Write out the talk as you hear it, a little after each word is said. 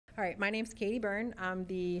All right, my name's Katie Byrne. I'm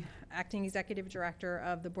the Acting Executive Director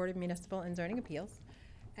of the Board of Municipal and Zoning Appeals.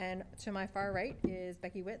 And to my far right is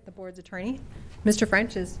Becky Witt, the board's attorney. Mr.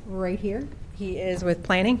 French is right here. He is with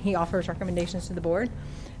planning. He offers recommendations to the board.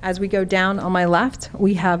 As we go down on my left,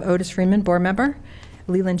 we have Otis Freeman, board member,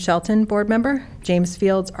 Leland Shelton, board member, James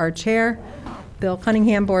Fields, our chair, Bill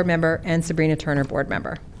Cunningham, board member, and Sabrina Turner, board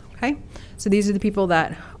member. Okay, so these are the people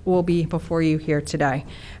that will be before you here today.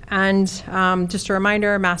 And just a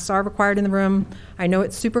reminder, masks are required in the room. I know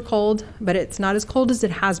it's super cold, but it's not as cold as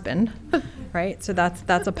it has been, right? So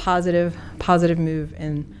that's a positive move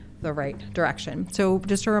in the right direction. So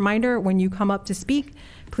just a reminder, when you come up to speak,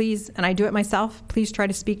 please, and I do it myself, please try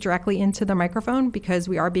to speak directly into the microphone because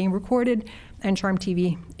we are being recorded and Charm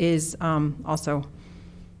TV is also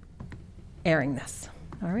airing this.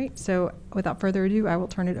 All right, so without further ado, I will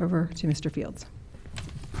turn it over to Mr. Fields.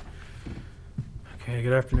 Okay,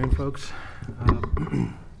 good afternoon, folks.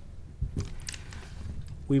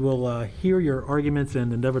 We will hear your arguments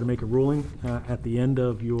and endeavor to make a ruling at the end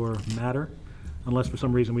of your matter, unless for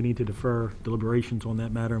some reason we need to defer deliberations on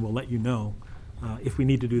that matter, and we'll let you know if we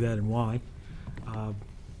need to do that and why.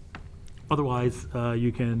 Otherwise,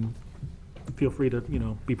 you can feel free to,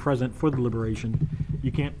 be present for the deliberation.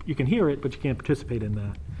 You can hear it, but you can't participate in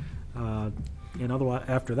that. And otherwise,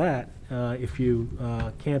 after that, if you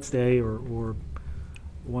can't stay or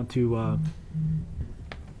want to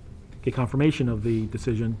get confirmation of the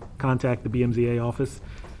decision, contact the BMZA office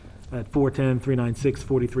at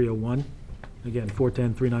 410-396-4301. Again,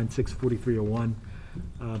 410-396-4301.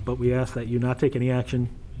 But we ask that you not take any action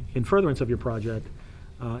in furtherance of your project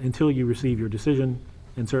until you receive your decision,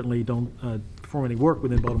 and certainly don't perform any work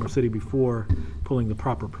within Baltimore City before pulling the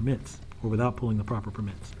proper permits or without pulling the proper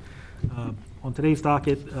permits. On today's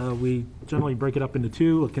docket, we generally break it up into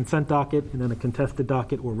two, a consent docket and then a contested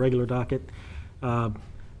docket or regular docket. So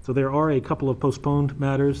there are a couple of postponed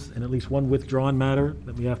matters and at least one withdrawn matter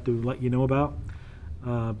that we have to let you know about.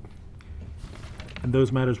 And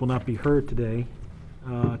those matters will not be heard today.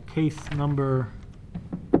 Case number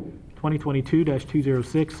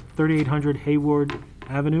 2022-206, 3800 Hayward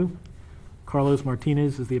Avenue. Carlos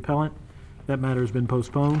Martinez is the appellant. That matter has been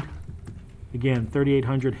postponed. Again,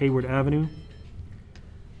 3800 Hayward Avenue.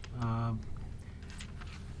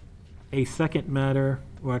 A second matter,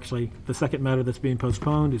 or actually the second matter that's being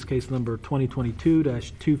postponed is case number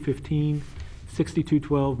 2022-215,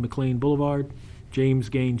 6212 McLean Boulevard. James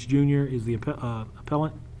Gaines Jr. is the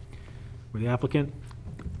appellant, or the applicant.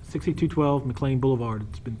 6212 McLean Boulevard,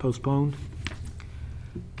 it's been postponed.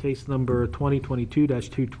 Case number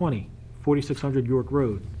 2022-220, 4600 York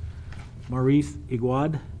Road. Maurice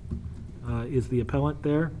Iguad is the appellant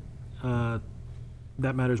there. That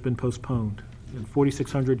matter has been postponed. And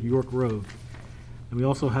 4600 York Road. And we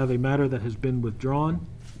also have a matter that has been withdrawn.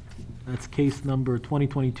 That's case number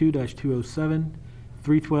 2022-207,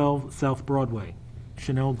 312 South Broadway.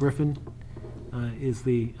 Chanel Griffin is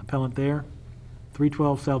the appellant there.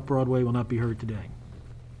 312 South Broadway will not be heard today.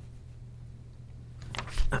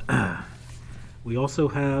 We also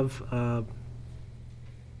have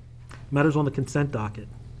matters on the consent docket.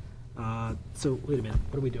 So wait a minute,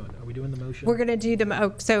 what are we doing? Are we doing the motion? We're going to do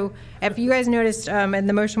the, so if you guys noticed in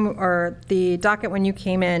the motion or the docket when you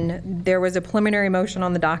came in, there was a preliminary motion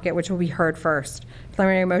on the docket which will be heard first.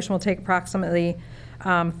 Preliminary motion will take approximately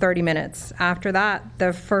 30 minutes. After that,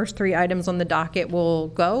 the first three items on the docket will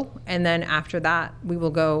go, and then after that, we will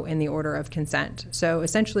go in the order of consent. So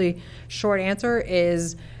essentially, short answer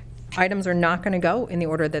is items are not going to go in the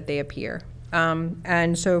order that they appear.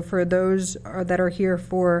 And so for those that are here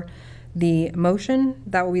for the motion,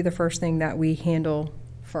 that will be the first thing that we handle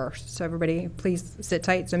first. So everybody, please sit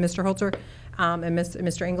tight. So Mr. Holzer and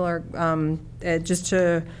Mr. Engler, just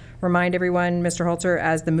to remind everyone, Mr. Holzer,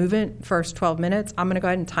 as the movement, first 12 minutes, I'm going to go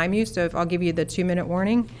ahead and time you. So if I'll give you the 2-minute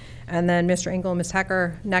warning, and then Mr. Engel and Ms.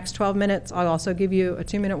 Hecker, next 12 minutes, I'll also give you a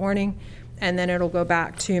 2-minute warning. And then it'll go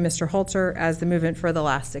back to Mr. Holzer as the movement for the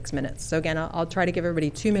last 6 minutes. So again, I'll try to give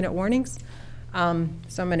everybody 2-minute warnings. So I'm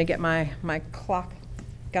going to get my clock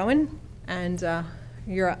going, and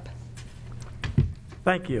you're up.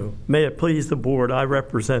 Thank you. May it please the board, I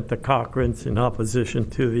represent the Cochrans in opposition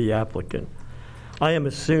to the applicant. I am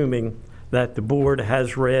assuming that the board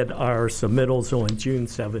has read our submittals on June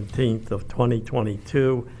 17th of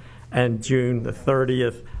 2022 and June the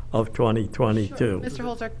 30th of 2022. Sure. Mr.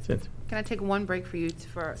 Holzer, can I take one break for you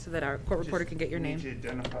so that our court reporter can get your name? Could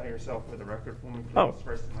you identify yourself for the record for me, please? Oh.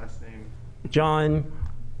 First and last name. John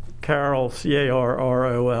Carroll,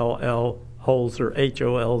 C-A-R-R-O-L-L, Holzer,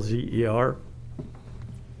 H-O-L-Z-E-R.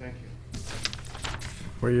 Thank you.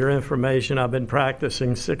 For your information, I've been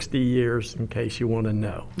practicing 60 years, in case you want to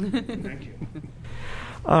know. Thank you.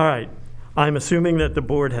 All right. I'm assuming that the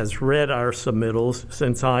board has read our submittals,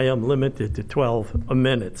 since I am limited to 12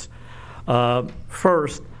 minutes.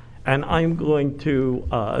 First, and I'm going to,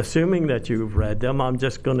 assuming that you've read them, I'm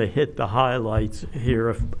just going to hit the highlights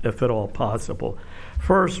here if at all possible.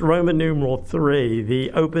 First, Roman numeral 3,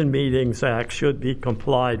 the Open Meetings Act should be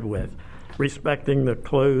complied with, respecting the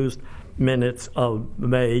closed minutes of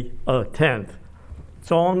May 10th.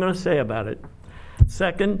 That's all I'm going to say about it.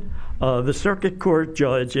 Second, the circuit court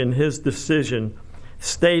judge in his decision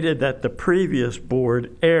stated that the previous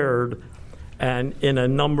board erred and in a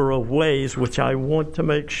number of ways, which I want to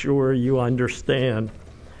make sure you understand.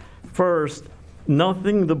 First,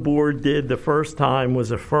 nothing the board did the first time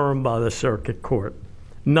was affirmed by the circuit court.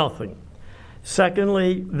 Nothing.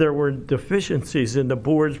 Secondly, there were deficiencies in the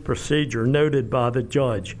board's procedure noted by the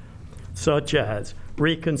judge, such as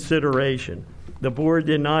reconsideration. The board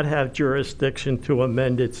did not have jurisdiction to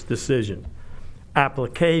amend its decision.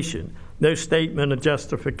 Application. No statement of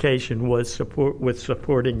justification was with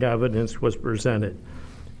supporting evidence was presented.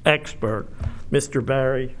 Expert. Mr.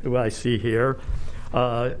 Barry, who I see here,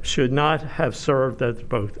 should not have served as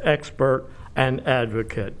both expert and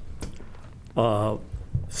advocate.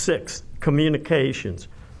 6, communications.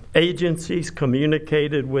 Agencies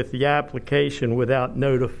communicated with the application without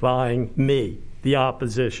notifying me, the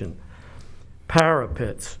opposition.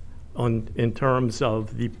 Parapets, in terms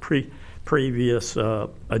of the previous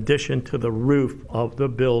addition to the roof of the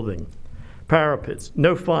building. Parapets,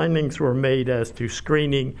 no findings were made as to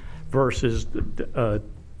screening versus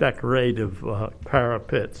decorative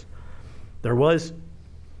parapets. There was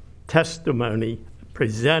testimony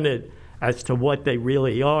presented as to what they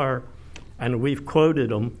really are, and we've quoted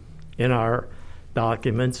them in our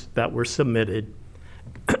documents that were submitted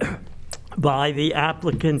by the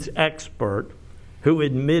applicant's expert who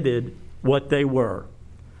admitted what they were.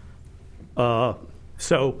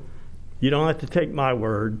 So you don't have to take my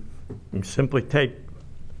word, you simply take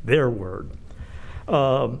their word.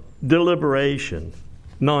 Deliberation,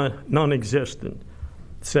 non-existent,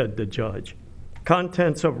 said the judge.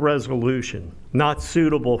 Contents of resolution, not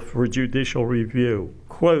suitable for judicial review.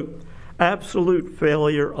 Quote, absolute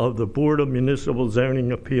failure of the Board of Municipal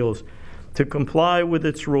Zoning Appeals to comply with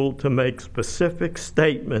its rule to make specific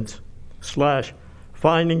statements /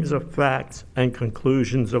 findings of facts and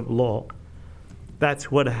conclusions of law. That's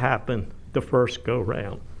what happened the first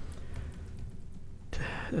go-round.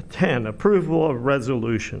 10, approval of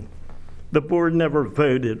resolution. The board never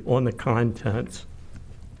voted on the contents.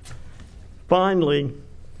 Finally,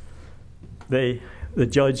 the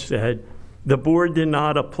judge said, the board did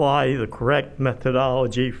not apply the correct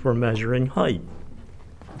methodology for measuring height.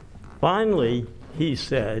 Finally, he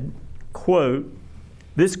said, quote,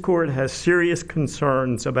 this court has serious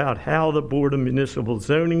concerns about how the Board of Municipal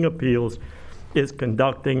Zoning Appeals is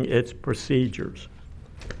conducting its procedures.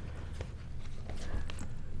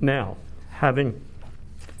 Now, having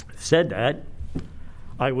said that,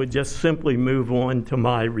 I would just simply move on to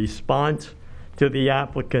my response to the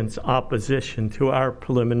applicant's opposition to our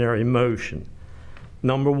preliminary motion.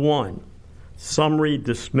 Number 1, summary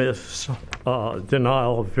dismiss,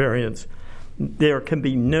 denial of variance. There can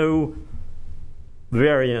be no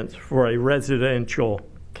variance for a residential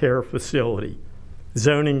care facility.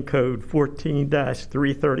 Zoning Code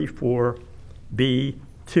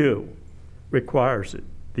 14-334B2 requires it.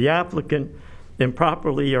 The applicant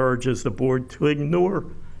improperly urges the board to ignore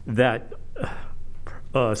that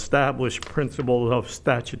established principle of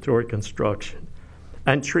statutory construction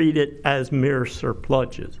and treat it as mere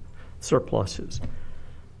surpluses.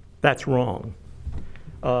 That's wrong.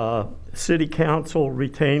 City Council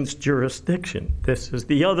retains jurisdiction. This is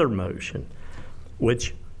the other motion,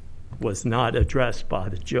 which was not addressed by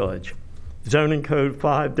the judge. Zoning Code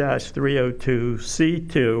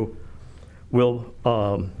 5-302C2 will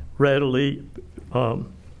readily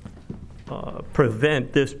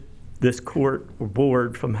prevent this court or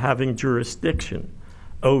board from having jurisdiction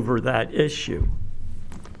over that issue.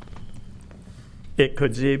 It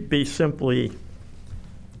could be simply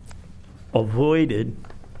avoided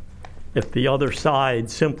if the other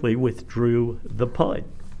side simply withdrew the PUD,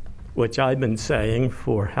 which I've been saying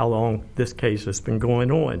for how long this case has been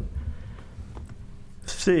going on.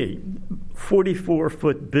 C,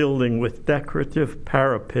 44-foot building with decorative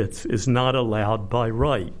parapets is not allowed by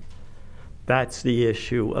right. That's the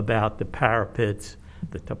issue about the parapets,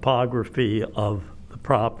 the topography of the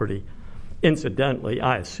property. Incidentally,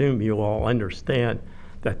 I assume you all understand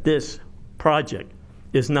that this project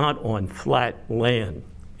is not on flat land.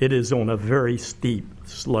 It is on a very steep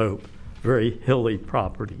slope very hilly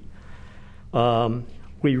property.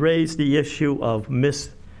 We raised the issue of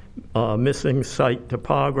missing site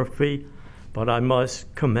topography, but I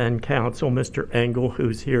must commend counsel, Mr. Engel,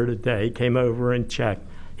 who's here today, came over and checked.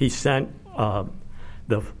 He sent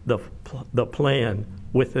the plan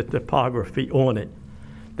with the topography on it.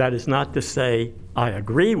 That is not to say I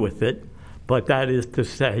agree with it, but that is to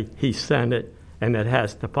say he sent it and it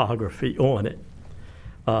has topography on it.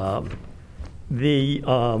 The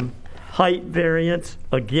height variance,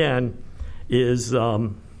 again, is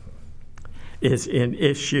an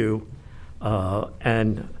issue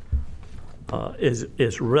and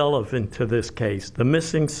is relevant to this case. The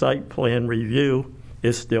missing site plan review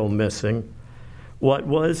is still missing. What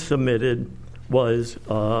was submitted was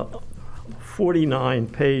 49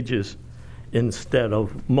 pages instead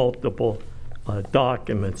of multiple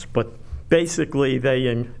documents, but basically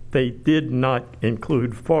they did not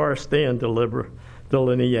include forest stand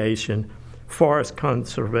delineation, forest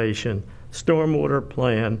conservation, stormwater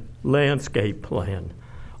plan, landscape plan,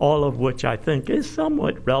 all of which I think is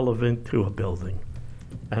somewhat relevant to a building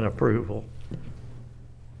and approval.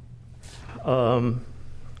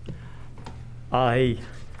 I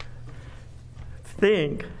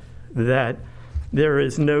think that there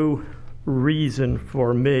is no reason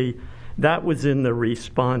for me, that was in the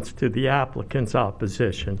response to the applicant's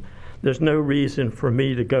opposition. There's no reason for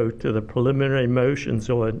me to go to the preliminary motions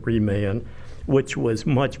on remand, which was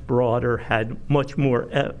much broader, had much more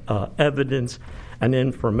evidence and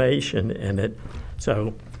information in it.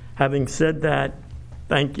 So having said that,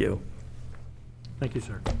 thank you. Thank you,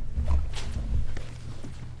 sir.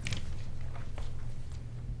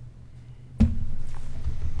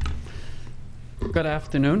 Good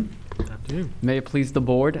afternoon. Good afternoon. May it please the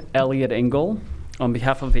board, Elliot Engel, on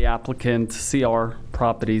behalf of the applicant CR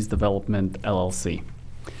Properties Development LLC.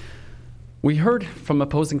 We heard from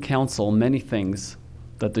opposing counsel many things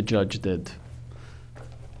that the judge did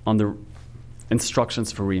on the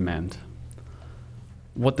instructions for remand.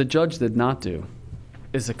 What the judge did not do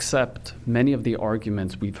is accept many of the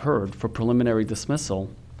arguments we've heard for preliminary dismissal,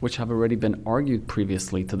 which have already been argued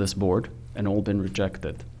previously to this board and all been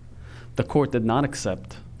rejected. The court did not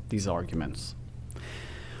accept these arguments.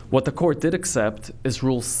 What the court did accept is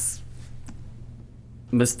the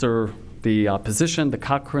position, the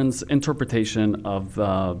Cochran's interpretation of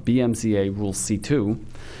BMZA Rule C2,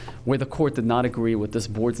 where the court did not agree with this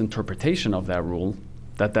board's interpretation of that rule,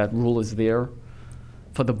 that rule is there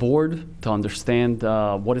for the board to understand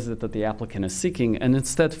what is it that the applicant is seeking, and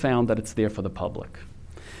instead found that it's there for the public.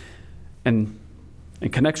 And in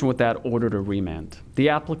connection with that, ordered a remand. The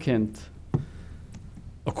applicant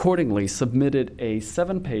accordingly submitted a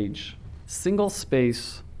 7-page,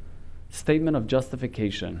 single-space statement of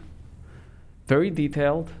justification, very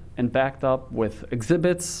detailed and backed up with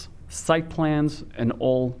exhibits, site plans, and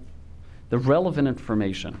all the relevant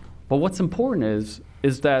information. But what's important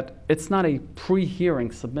is that it's not a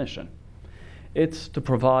pre-hearing submission. It's to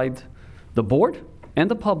provide the board and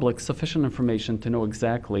the public sufficient information to know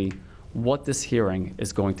exactly what this hearing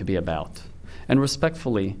is going to be about. And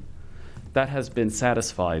respectfully, that has been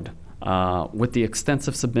satisfied with the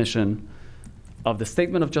extensive submission of the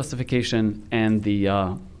statement of justification and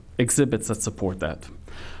the exhibits that support that.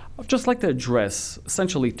 I'd just like to address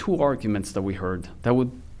essentially 2 arguments that we heard that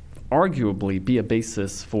would arguably be a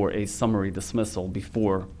basis for a summary dismissal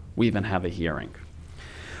before we even have a hearing.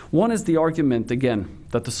 One is the argument, again,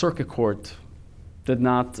 that the circuit court did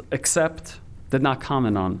not accept, did not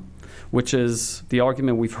comment on, which is the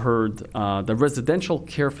argument we've heard that residential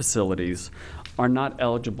care facilities are not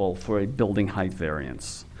eligible for a building height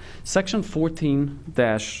variance. Section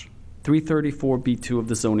 14-334B2 of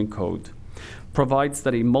the zoning code provides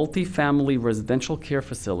that a multifamily residential care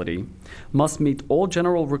facility must meet all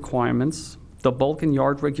general requirements, the bulk and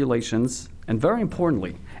yard regulations, and very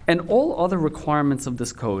importantly, and all other requirements of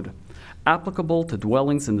this code applicable to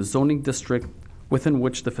dwellings in the zoning district within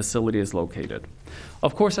which the facility is located.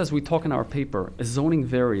 Of course, as we talk in our paper, a zoning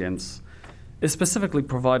variance is specifically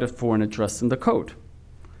provided for and addressed in the code.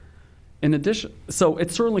 In addition, so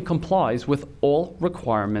it certainly complies with all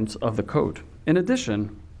requirements of the code. In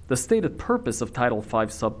addition, the stated purpose of Title V,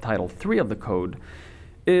 Subtitle 3 of the code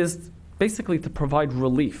is basically to provide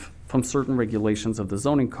relief from certain regulations of the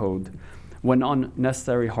zoning code when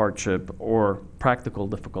unnecessary hardship or practical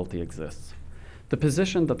difficulty exists. The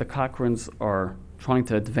position that the Cochrans are trying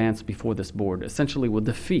to advance before this board essentially would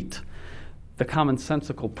defeat the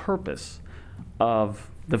commonsensical purpose of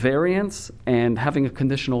the variance and having a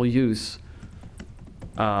conditional use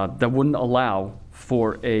that wouldn't allow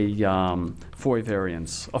for a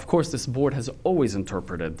variance. Of course, this board has always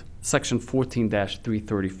interpreted Section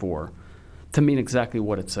 14-334 to mean exactly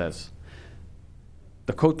what it says.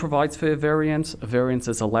 The code provides for a variance. A variance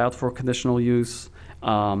is allowed for conditional use,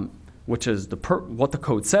 which is what the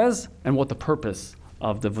code says and what the purpose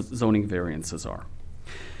of the zoning variances are.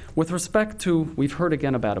 With respect to, we've heard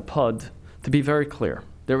again about a PUD. To be very clear,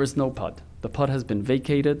 there is no PUD. The PUD has been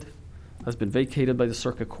vacated by the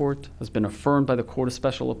Circuit Court, has been affirmed by the Court of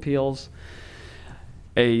Special Appeals.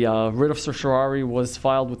 A writ of certiorari was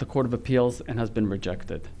filed with the Court of Appeals and has been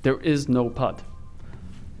rejected. There is no PUD.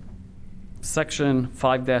 Section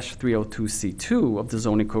 5-302C2 of the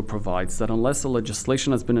zoning code provides that unless a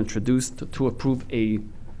legislation has been introduced to approve a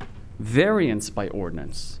variance by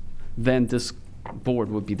ordinance, then this board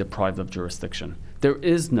would be deprived of jurisdiction. There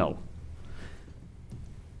is no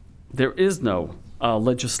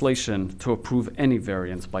legislation to approve any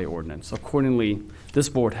variance by ordinance. Accordingly, this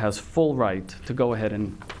board has full right to go ahead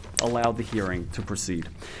and allow the hearing to proceed.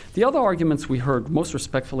 The other arguments we heard, most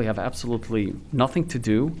respectfully, have absolutely nothing to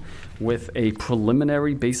do with a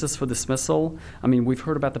preliminary basis for dismissal. I mean, we've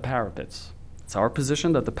heard about the parapets. It's our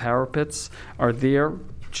position that the parapets are there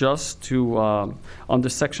just to, under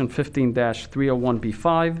section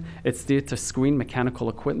 15-301B5, it's there to screen mechanical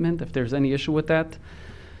equipment. If there's any issue with that,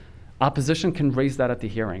 opposition can raise that at the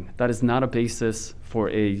hearing. That is not a basis for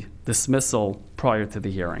a dismissal prior to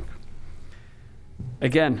the hearing.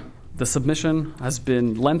 Again, the submission has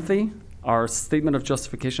been lengthy. Our statement of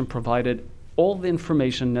justification provided all the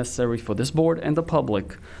information necessary for this board and the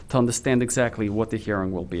public to understand exactly what the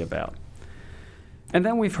hearing will be about. And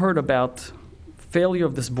then we've heard about failure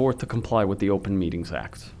of this board to comply with the Open Meetings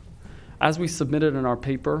Act. As we submitted in our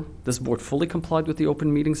paper, this board fully complied with the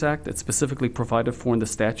Open Meetings Act. It's specifically provided for in the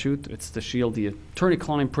statute. It's to shield the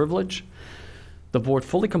attorney-client privilege. The board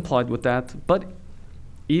fully complied with that, but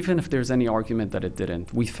even if there's any argument that it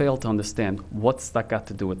didn't, we fail to understand what's that got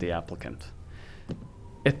to do with the applicant.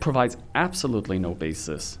 It provides absolutely no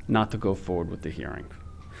basis not to go forward with the hearing.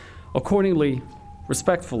 Accordingly,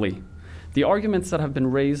 respectfully, the arguments that have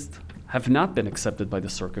been raised have not been accepted by the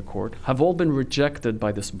Circuit Court, have all been rejected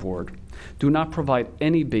by this board, do not provide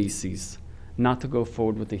any bases not to go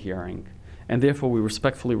forward with the hearing. And therefore, we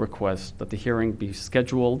respectfully request that the hearing be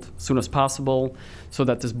scheduled as soon as possible so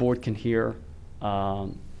that this board can hear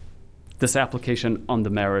this application on the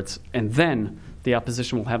merits, and then the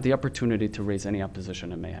opposition will have the opportunity to raise any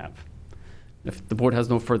opposition it may have. If the board has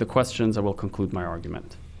no further questions, I will conclude my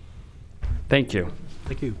argument. Thank you.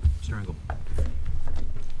 Thank you, Mr. Engel.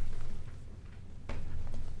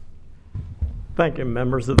 Thank you,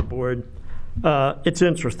 members of the board. It's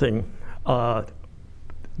interesting, the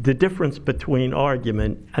difference between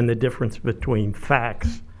argument and the difference between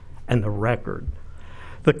facts and the record.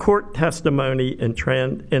 The court testimony in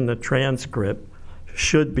the transcript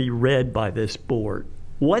should be read by this board.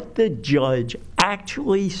 What the judge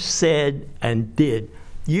actually said and did.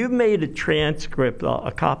 You made a transcript,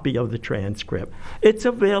 a copy of the transcript. It's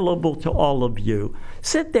available to all of you.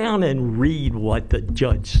 Sit down and read what the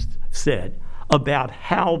judge said about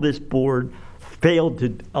how this board failed to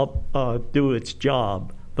do its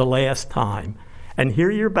job the last time. And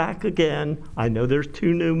here you're back again. I know there's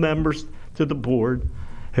 2 new members to the board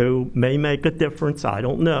who may make a difference, I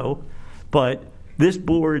don't know. But this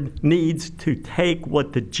board needs to take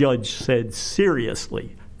what the judge said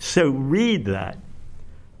seriously. So read that.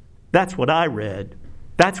 That's what I read.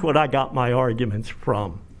 That's what I got my arguments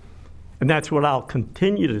from. And that's what I'll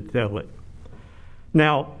continue to tell it.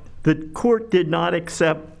 Now, the court did not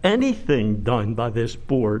accept anything done by this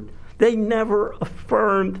board. They never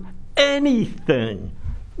affirmed anything,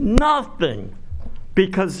 nothing,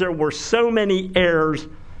 because there were so many errors,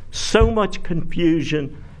 so much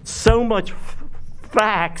confusion, so much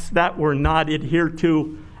facts that were not adhered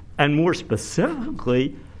to, and more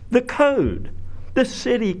specifically, the code, the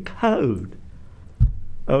city code.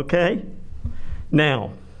 Okay?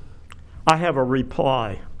 Now, I have a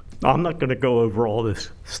reply. I'm not going to go over all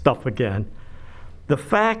this stuff again. The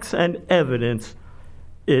facts and evidence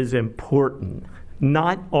is important,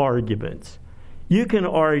 not arguments. You can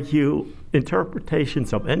argue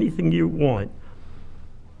interpretations of anything you want,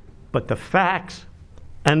 but the facts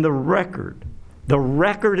and the record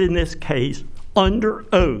in this case, under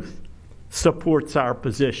oath, supports our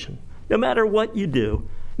position. No matter what you do,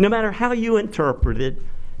 no matter how you interpret it,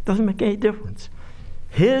 doesn't make any difference.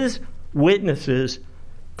 His witnesses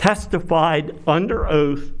testified under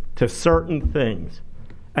oath to certain things,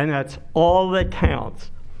 and that's all that counts.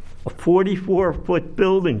 A 44-foot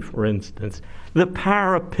building, for instance, the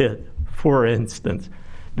parapet, for instance.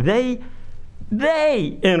 They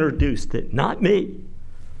introduced it, not me.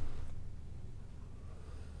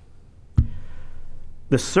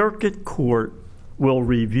 The circuit court will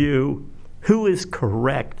review who is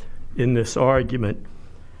correct in this argument,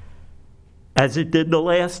 as it did the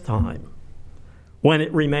last time when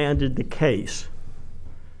it remanded the case.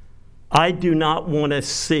 I do not want to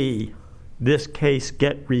see this case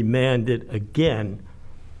get remanded again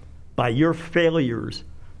by your failures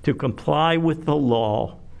to comply with the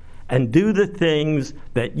law and do the things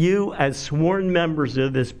that you as sworn members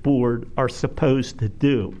of this board are supposed to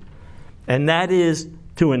do. And that is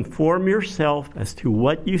to inform yourself as to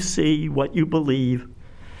what you see, what you believe,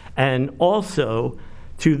 and also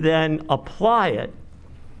to then apply it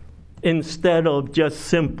instead of just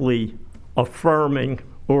simply affirming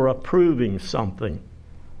or approving something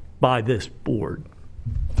by this board.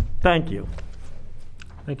 Thank you.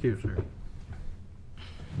 Thank you, sir.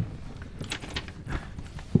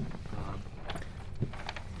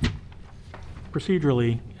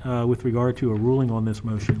 Procedurally, with regard to a ruling on this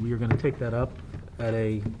motion, we are going to take that up at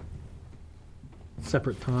a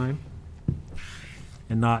separate time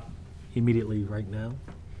and not immediately right now.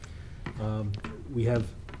 Do we have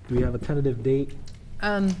a tentative date?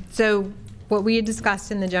 So what we had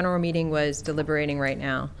discussed in the general meeting was deliberating right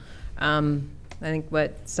now. I think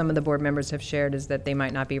what some of the board members have shared is that they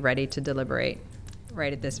might not be ready to deliberate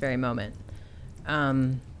right at this very moment.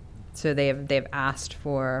 So they've asked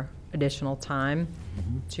for additional time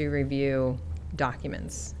to review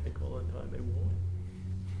documents. Take all the time they want.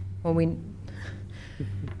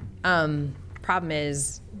 Well, problem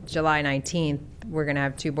is July 19th, we're going to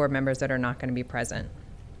have 2 board members that are not going to be present.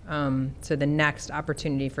 So the next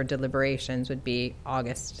opportunity for deliberations would be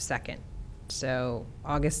August 2nd. So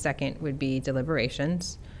August 2nd would be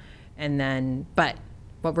deliberations. And then, but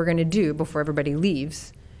what we're going to do before everybody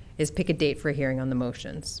leaves is pick a date for a hearing on the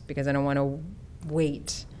motions, because I don't want to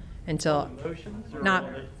wait until, not,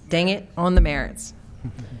 dang it, on the merits.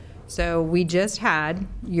 So we just had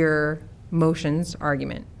your motions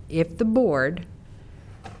argument. If the board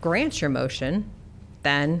grants your motion,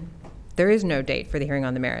 then there is no date for the hearing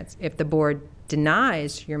on the merits. If the board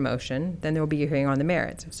denies your motion, then there will be a hearing on the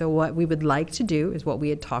merits. So what we would like to do is what we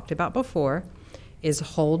had talked about before, is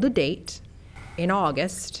hold a date in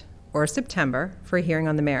August or September for a hearing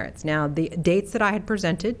on the merits. Now, the dates that I had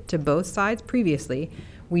presented to both sides previously,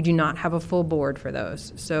 we do not have a full board for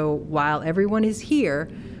those. So while everyone is here,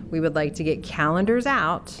 we would like to get calendars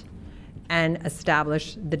out and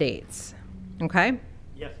establish the dates. Okay?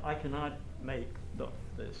 Yes, I cannot make the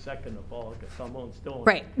 2nd of August. I'm on still on.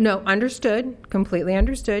 Right. No, understood. Completely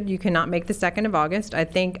understood. You cannot make the 2nd of August. I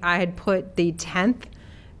think I had put the 10th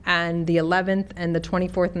and the 11th and the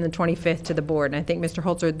 24th and the 25th to the board. And I think, Mr.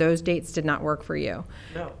 Holzer, those dates did not work for you.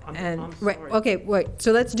 No, I'm sorry. Right, okay, wait.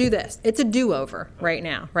 So let's do this. It's a do-over right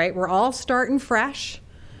now, right? We're all starting fresh,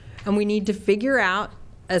 and we need to figure out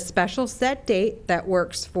a special set date that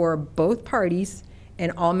works for both parties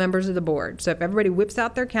and all members of the board. So if everybody whips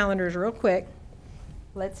out their calendars real quick,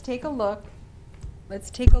 let's take a look. Let's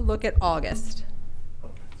take a look at August.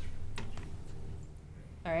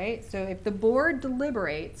 All right, so if the board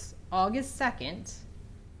deliberates August 2nd,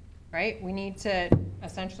 right, we need to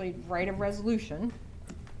essentially write a resolution.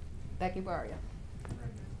 Becky, where are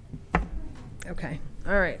you? Okay,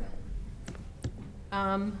 all right.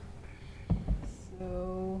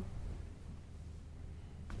 So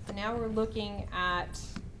now we're looking at,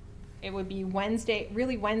 it would be Wednesday,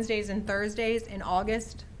 really Wednesdays and Thursdays in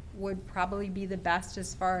August would probably be the best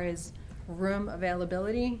as far as room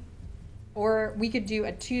availability. Or we could do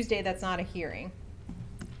a Tuesday that's not a hearing.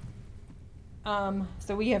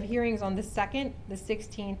 So we have hearings on the 2nd, the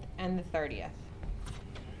 16th, and the 30th.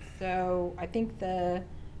 So I think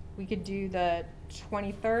we could do the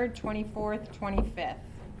 23rd, 24th, 25th.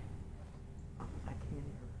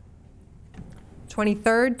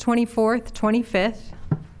 23rd, 24th, 25th.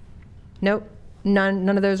 Nope, none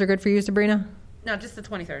of those are good for you, Sabrina? No, just the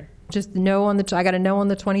 23rd. Just no on the, I got a no on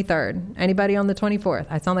the 23rd. Anybody on the 24th?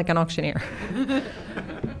 I sound like an auctioneer. I'm okay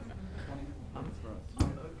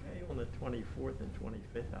on the 24th and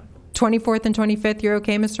 25th. 24th and 25th, you're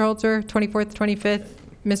okay, Mr. Holzer? 24th, 25th,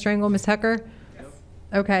 Mr. Engel, Ms. Hecker? Yes.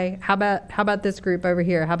 Okay, how about this group over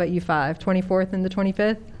here? How about you 5? 24th and the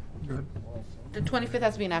 25th? Good. The 25th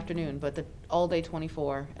has to be an afternoon, but the all-day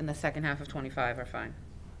 24 and the second half of 25 are fine.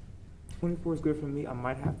 24 is good for me. I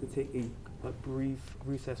might have to take a brief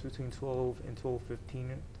recess between 12 and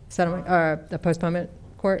 12:15. Settlement, a postponement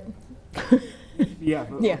court? Yeah,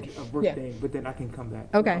 Yeah, a work yeah. thing, but then I can come back.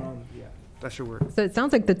 Okay. Yeah, that should work. So it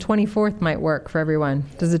sounds like the 24th might work for everyone.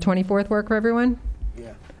 Does the 24th work for everyone?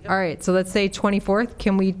 Yeah. All right, so let's say 24th.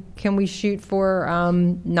 Can we shoot for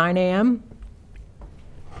 9 a.m.?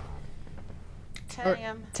 10 Or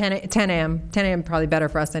a.m. 10 a.m. 10 a.m. probably better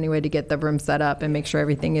for us anyway to get the room set up and make sure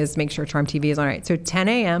Charm TV is all right. So 10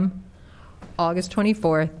 a.m., August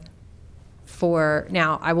 24th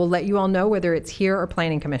now, I will let you all know whether it's here or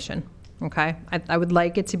Planning Commission, okay? I would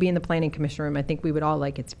like it to be in the Planning Commission room. I think we would all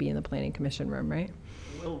like it to be in the Planning Commission room, right?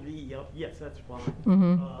 Will the, yes, that's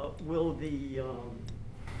fine. Will the,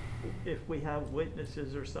 if we have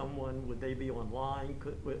witnesses or someone, would they be online?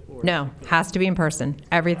 Or No, has to be in person.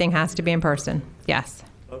 Everything has to be in person. Yes.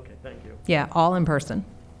 Okay, thank you. Yeah, all in person.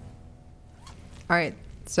 All right,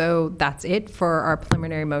 so that's it for our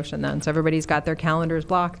preliminary motion then. So everybody's got their calendars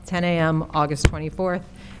blocked, 10 a.m., August 24th,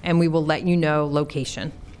 and we will let you know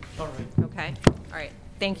location. All right. Okay? All right.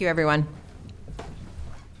 Thank you, everyone.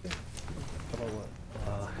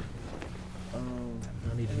 I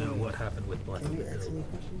need to know what happened with Black Women Build.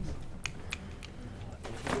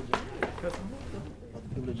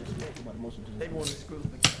 They want to screw the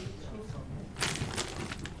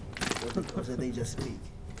Or did they just speak?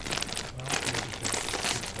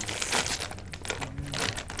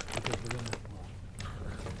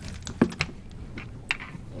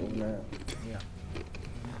 Oh, man.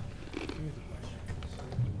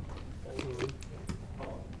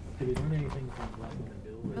 Did we learn anything from Black Women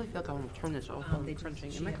Build? I really feel like I want to turn this off. I'm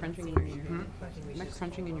crunching. Am I crunching in your ear? Am I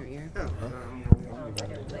crunching in your ear? I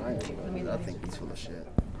think he's full of shit.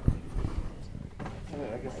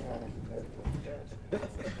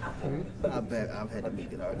 I bet I've had to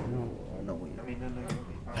make it out. No way.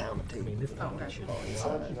 Pound the tape. This time it should be.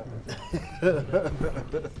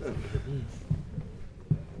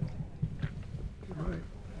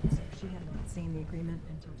 She had not seen the agreement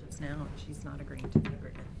until just now, and she's not agreeing to the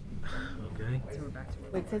agreement. Okay. So we're back to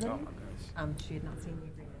where. Wait, say that again? She had not seen the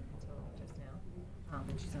agreement until just now,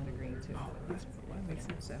 and she's not agreeing to it. Makes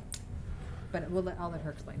sense, so. But I'll let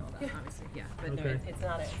her explain all that, obviously, yeah. But no, Okay. it's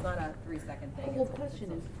not a 3-second thing. Well, the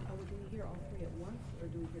question is, are we going to hear all three at once, or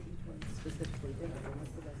do we hear each one specifically?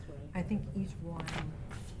 What's the best way? I think each one,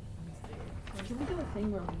 Can we do a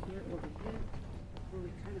thing where we hear, where we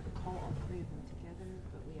kind of call all three of them together,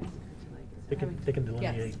 but we ask her to like. They can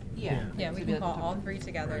delineate. Yeah. yeah, we can call all three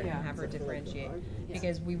together and Yeah. have her differentiate.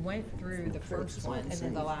 Because we went through the first one and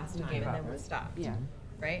then the last time, and then we stopped. Yeah.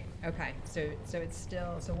 Right? Okay, so it's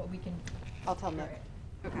still, so what we can, I'll tell them that.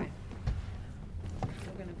 okay.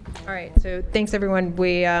 All right, so thanks, everyone.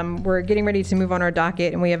 We're getting ready to move on our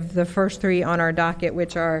docket, and we have the first three on our docket,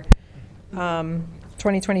 which are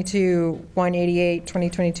 2022-188,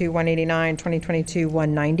 2022-189,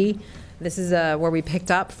 2022-190. This is where we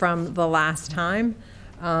picked up from the last time.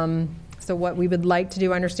 So what we would like to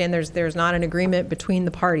do, understand there's not an agreement between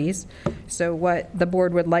the parties. So what the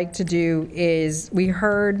board would like to do is, we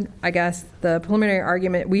heard, I guess, the preliminary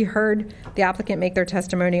argument, we heard the applicant make their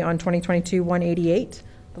testimony on 2022-188,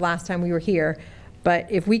 the last time we were here. But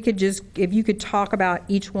if you could talk about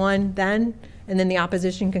each one then, and then the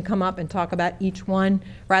opposition can come up and talk about each one,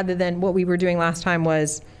 rather than what we were doing last time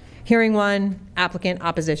was hearing one, applicant,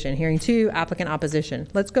 opposition, hearing two, applicant, opposition.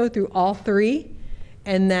 Let's go through all three,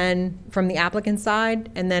 and then from the applicant side,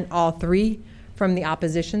 and then all three from the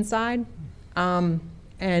opposition side. And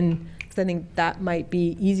 'cause I think that might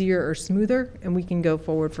be easier or smoother, and we can go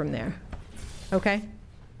forward from there. Okay?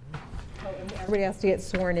 Oh, and everybody has to get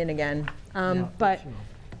sworn in again. But,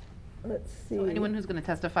 let's see. So anyone who's going to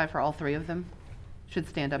testify for all three of them should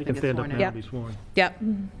stand up You and can get stand up sworn now in. and be sworn. Yep.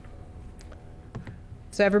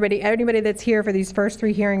 So anybody that's here for these first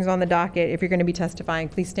three hearings on the docket, if you're going to be testifying,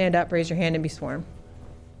 please stand up, raise your hand, and be sworn.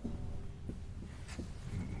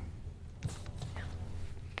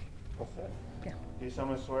 Yeah. Do you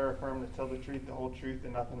someone swear or affirm to tell the truth, the whole truth,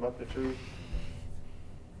 and nothing but the truth?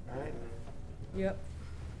 All right. Yep.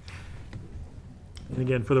 And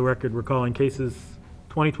again, for the record, we're calling cases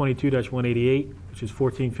 2022-188, which is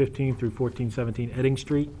 1415 through 1417 Edding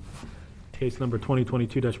Street. Case number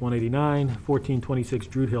 2022-189, 1426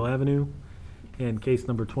 Druid Hill Avenue. And case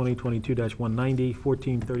number 2022-190,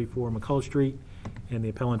 1434 McCullough Street. And the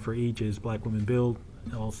appellant for each is Black Women Build,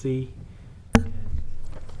 LLC. And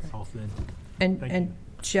that's all said. Thank And you.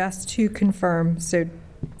 just to confirm, so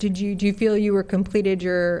do you feel you were completed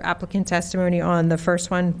your applicant testimony on the first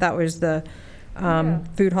one? That was the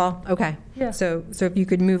food hall? Okay. Yeah. So if you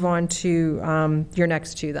could move on to your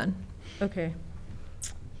next two then. Okay.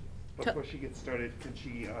 Before she gets started, could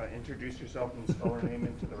she introduce herself and spell her name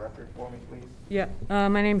into the record for me, please? Yeah,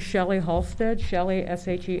 my name's Shelley Halstead, Shelley,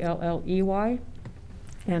 S-H-E-L-L-E-Y,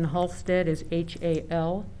 and Halstead is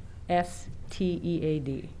H-A-L-S-T-E-A-D.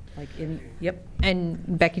 like yep.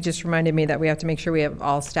 And Becky just reminded me that we have to make sure we have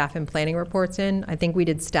all staff and planning reports in. I think we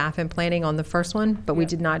did staff and planning on the first one, but we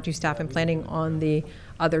did not do staff and planning on the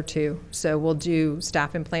other two. So we'll do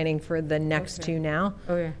staff and planning for the next two now.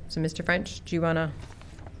 Oh, yeah. So Mr. French, do you want to?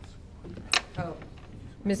 Oh,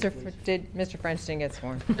 Mr. French didn't get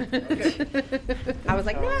sworn. I was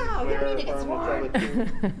like, no, you don't need to get sworn.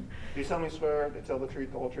 Do you solemnly swear to tell the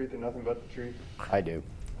truth, the whole truth, and nothing but the truth? I do.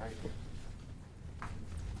 All right.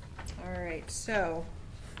 All right, so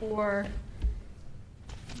for,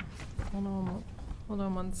 hold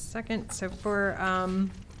on 1 second. So for,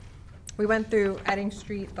 we went through Edding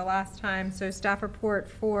Street the last time. So staff report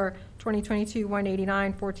for 2022,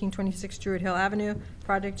 189, 1426 Druid Hill Avenue.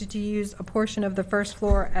 Project is to use a portion of the first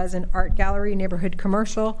floor as an art gallery, neighborhood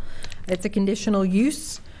commercial. It's a conditional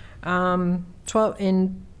use. In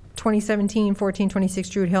 2017, 1426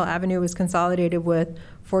 Druid Hill Avenue was consolidated with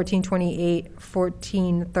 1428,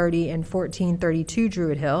 1430, and 1432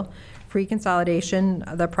 Druid Hill. Pre-consolidation,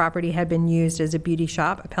 the property had been used as a beauty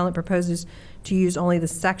shop. Appellant proposes to use only the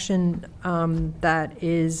section that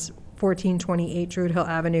is 1428 Druid Hill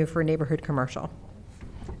Avenue for neighborhood commercial.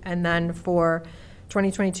 And then for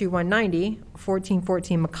 2022-190,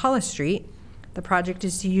 1414 McCullough Street, the project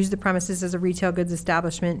is to use the premises as a retail goods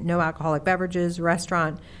establishment, no alcoholic beverages,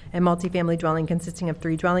 restaurant, and multifamily dwelling consisting of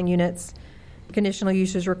 3 dwelling units. Conditional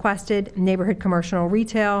uses requested, neighborhood commercial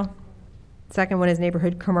retail. Second one is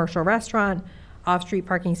neighborhood commercial restaurant. Off-street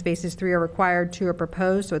parking spaces 3 are required, 2 are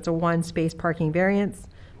proposed, so it's a 1-space parking variance.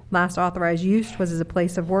 Last authorized use was as a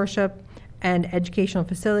place of worship and educational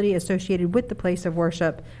facility associated with the place of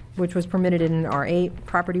worship, which was permitted in an R8.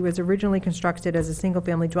 Property was originally constructed as a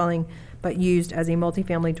single-family dwelling, but used as a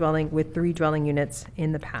multifamily dwelling with 3 dwelling units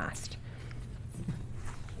in the past.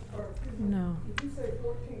 No.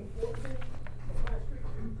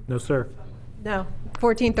 No, sir. No,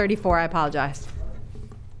 1434, I apologize.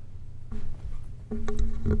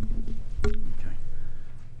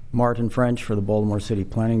 Martin French for the Baltimore City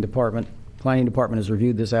Planning Department. Planning Department has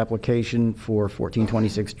reviewed this application for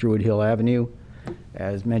 1426 Druid Hill Avenue.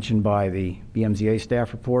 As mentioned by the BMZA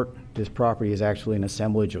staff report, this property is actually an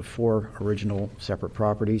assemblage of 4 original separate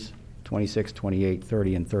properties, 26, 28,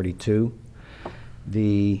 30, and 32.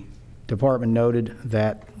 The department noted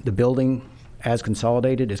that the building, as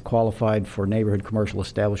consolidated, is qualified for neighborhood commercial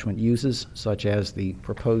establishment uses, such as the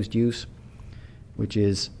proposed use, which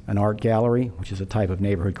is an art gallery, which is a type of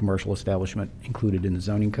neighborhood commercial establishment included in the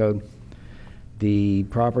zoning code. The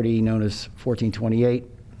property known as 1428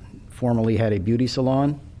 formerly had a beauty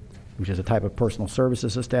salon, which is a type of personal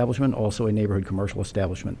services establishment, also a neighborhood commercial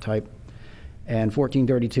establishment type. And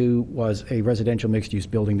 1432 was a residential mixed-use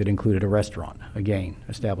building that included a restaurant, again,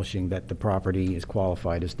 establishing that the property is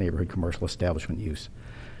qualified as neighborhood commercial establishment use.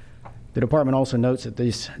 The department also notes that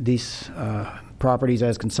these properties,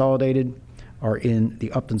 as consolidated, are in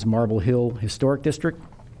the Upton's Marble Hill Historic District,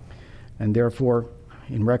 and therefore,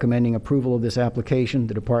 in recommending approval of this application,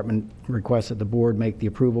 the department requests that the board make the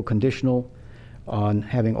approval conditional on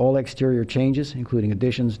having all exterior changes, including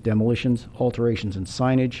additions, demolitions, alterations, and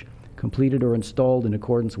signage, completed or installed in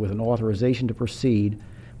accordance with an authorization to proceed,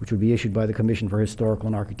 which would be issued by the Commission for Historical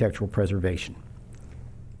and Architectural Preservation.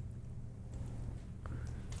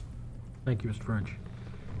 Thank you, Mr. French.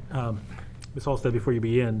 Ms. Halstead, before you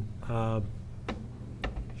begin,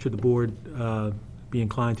 should the board be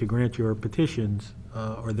inclined to grant your petitions,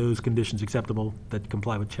 are those conditions acceptable that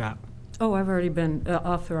comply with CHAP? Oh, I've already been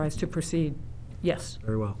authorized to proceed. Yes.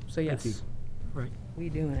 Very well. So yes. Thank you. Right. We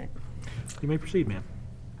doing it. You may proceed, ma'am.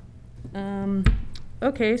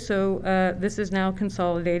 Okay, so this is now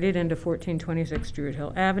consolidated into 1426 Druid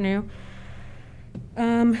Hill Avenue.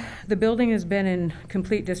 The building has been in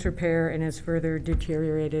complete disrepair and has further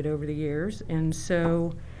deteriorated over the years. And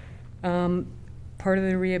so part of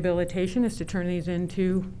the rehabilitation is to turn these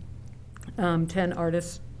into 10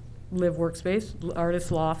 artist live workspace,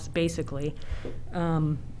 artist lofts, basically.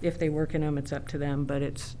 If they work in them, it's up to them, but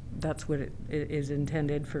that's what it is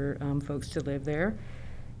intended for folks to live there.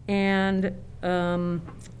 And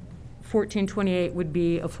 1428 would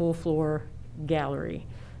be a full floor gallery.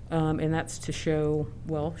 And that's to show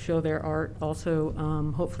their art, also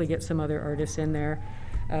hopefully get some other artists in there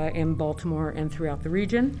in Baltimore and throughout the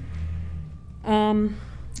region.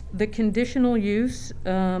 The conditional use,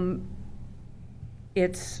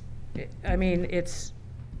 it's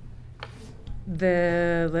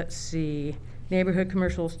let's see, neighborhood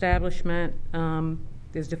commercial establishment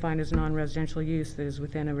is defined as non-residential use that is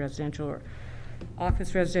within a residential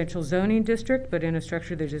office residential zoning district, but in a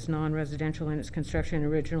structure that is non-residential in its construction and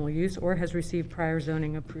original use, or has received prior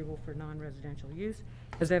zoning approval for non-residential use,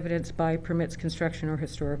 as evidenced by permits, construction, or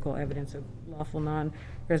historical evidence of lawful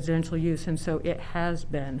non-residential use. And so it has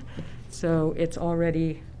been. So it's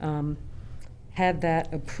already had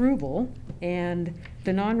that approval, and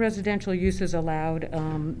the non-residential use is allowed.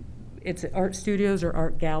 It's art studios or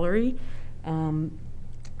art gallery.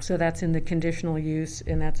 So that's in the conditional use,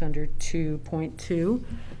 and that's under 2.2.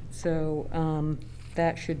 So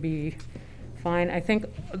that should be fine. I think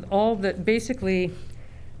all that, basically,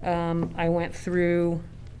 I went through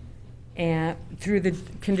the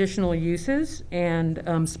conditional uses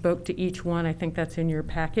and spoke to each one. I think that's in your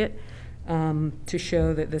packet, to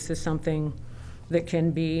show that this is something that can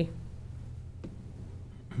be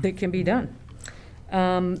done.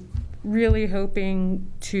 Really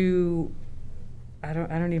hoping to, I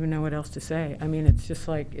don't even know what else to say. I mean, it's just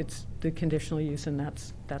like, it's the conditional use, and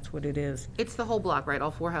that's what it is. It's the whole block, right? All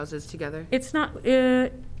 4 houses together? It's not,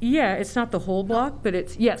 yeah, it's not the whole block, but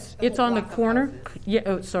it's, yes, it's on the corner. Yeah,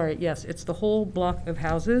 oh, sorry, yes, it's the whole block of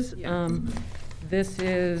houses. Yeah. This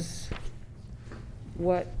is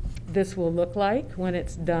what this will look like when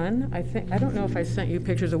it's done. I don't know if I sent you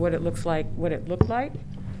pictures of what it looked like,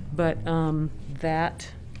 but that,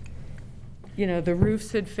 you know, the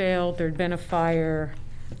roofs had failed, there'd been a fire,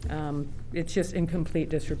 it's just in complete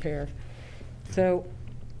disrepair. So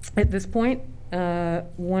at this point,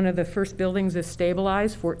 one of the first buildings is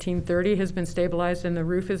stabilized. 1430 has been stabilized and the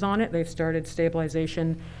roof is on it. They've started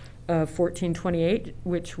stabilization of 1428,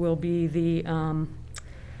 which will be the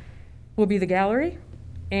gallery,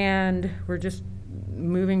 and we're just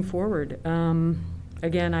moving forward.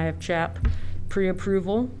 Again, I have CHAP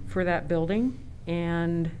pre-approval for that building,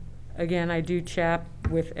 and again, I do CHAP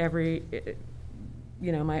with every,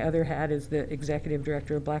 you know, my other hat is the executive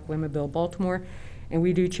director of Black Women Build Baltimore, and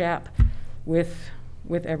we do CHAP with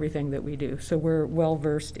everything that we do. So we're well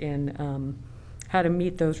versed in how to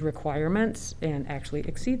meet those requirements and actually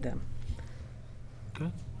exceed them.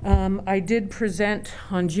 Okay. I did present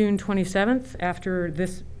on June 27th after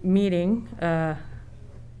this meeting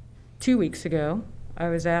 2 weeks ago. I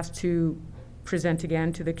was asked to present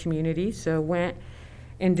again to the community, so went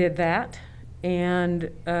and did that, and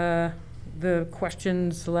the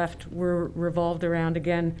questions left were revolved around,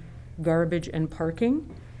 again, garbage and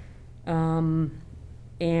parking, and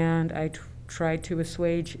I tried to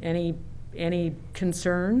assuage any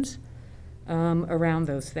concerns around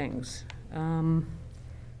those things.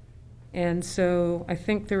 And so I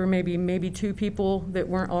think there were maybe 2 people that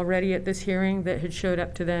weren't already at this hearing that had showed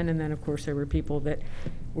up to then, and then of course there were people that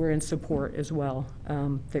were in support as well,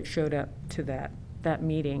 that showed up to that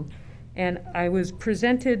meeting. And I was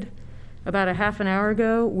presented about a half an hour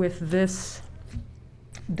ago with this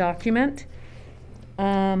document,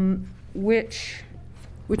 which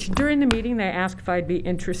during the meeting they asked if I'd be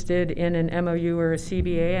interested in an MOU or a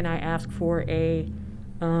CBA, and I asked for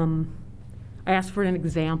an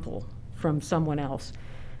example from someone else.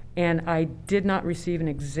 And I did not receive an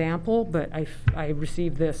example, but I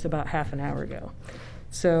received this about half an hour ago.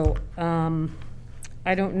 So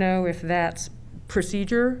I don't know if that's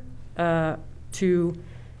procedure to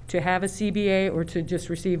have a CBA or to just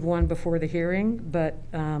receive one before the hearing, but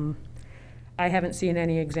I haven't seen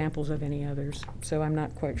any examples of any others, so I'm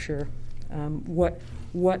not quite sure what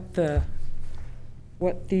the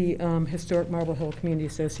Historic Marble Hill Community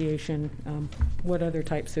Association, what other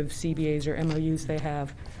types of CBAs or MOUs they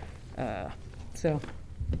have. So.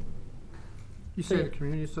 You say the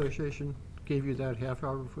Community Association gave you that half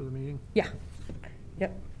hour before the meeting? Yeah.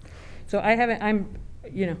 Yep. So I haven't,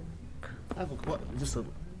 you know. I have just a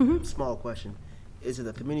small question. Is it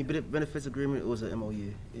a community benefits agreement or was it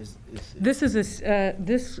MOU? This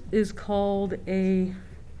is called a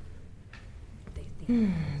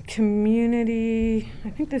community, I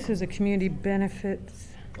think this is a community benefits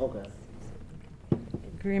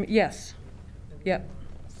agreement. Yes. Yep.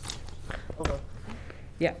 Okay.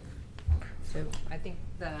 Yeah. So I think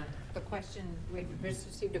the question, we just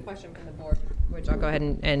received a question from the board, which I'll go ahead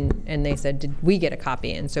and they said, did we get a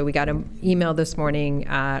copy? And so we got an email this morning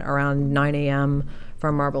at around 9 a.m.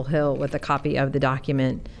 from Marble Hill with a copy of the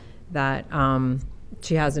document that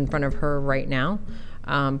she has in front of her right now.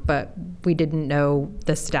 But we didn't know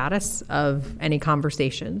the status of any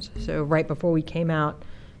conversations. So right before we came out,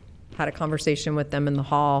 had a conversation with them in the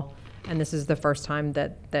hall, and this is the first time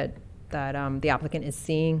that the applicant is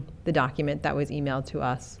seeing the document that was emailed to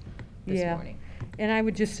us this morning. And I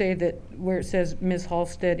would just say that where it says Ms.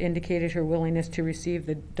 Halstead indicated her willingness to receive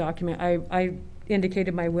the document, I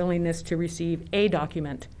indicated my willingness to receive a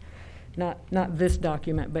document not this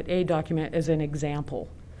document, but a document as an example.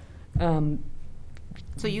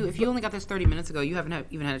 So if you only got this 30 minutes ago, you haven't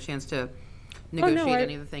even had a chance to negotiate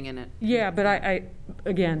any of the thing in it. Yeah, but I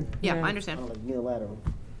again. Yeah, no. I understand. Unilateral.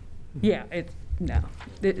 Yeah, no.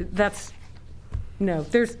 There's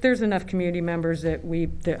enough community members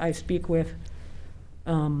that I speak with,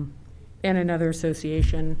 and another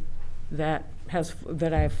association that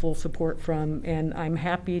I have full support from, and I'm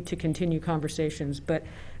happy to continue conversations. But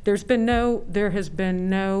there has been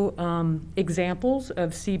no examples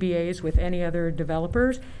of CBAs with any other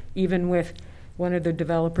developers, even with one of the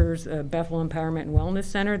developers, Bethel Empowerment and Wellness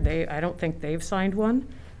Center. I don't think they've signed one.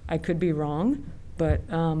 I could be wrong, but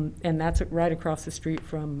and that's right across the street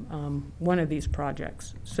from one of these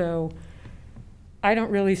projects. So I don't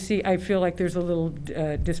really see. I feel like there's a little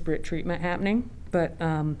disparate treatment happening, but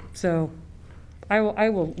so I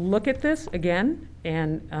will look at this again,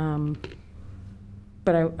 and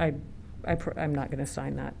but I'm not going to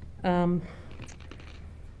sign that.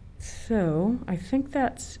 So I think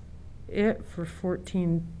that's it for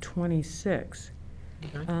 1426.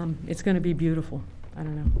 Okay. It's going to be beautiful. I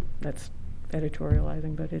don't know. That's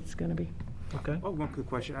editorializing, but it's going to be. Okay. Oh, one quick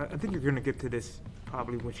question. I think you're going to get to this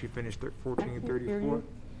probably once you finish 1434.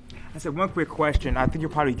 I said one quick question. I think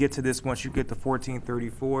you'll probably get to this once you get to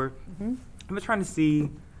 1434. Mm-hmm. I'm just trying to see,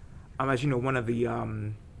 as you know, one of the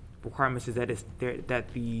requirements is that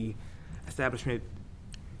that the establishment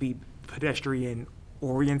be pedestrian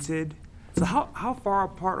oriented. So how far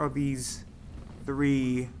apart are these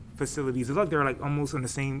three facilities? It's like they're like almost on the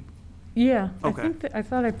same. Yeah. Okay. I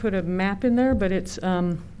thought I put a map in there, but it's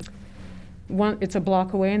one. It's a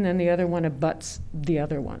block away, and then the other one abuts the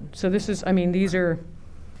other one. So this is. I mean, these are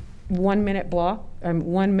 1 minute block.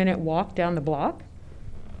 1 minute walk down the block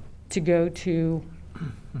to go to.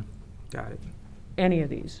 Got it. Any of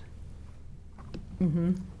these.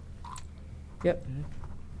 Mm-hmm. Yep.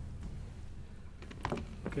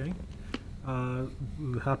 Okay.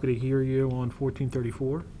 Happy to hear you on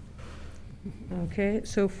 1434. Okay,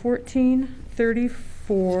 so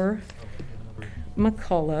 1434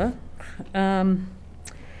 McCullough. Mr.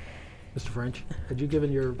 French, had you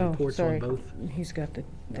given your reports on both? He's got the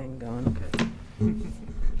thing going. Okay.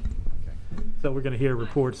 So we're going to hear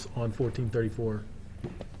reports on 1434.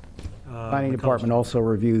 Planning Department also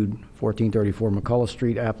reviewed 1434 McCullough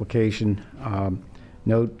Street application.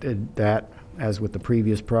 Noted that, as with the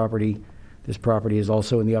previous property, this property is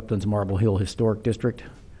also in the Uplands Marble Hill Historic District,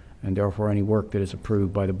 and therefore any work that is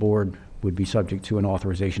approved by the board would be subject to an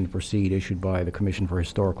authorization to proceed issued by the Commission for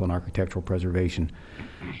Historical and Architectural Preservation.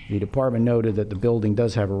 The department noted that the building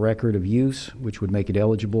does have a record of use, which would make it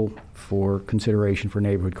eligible for consideration for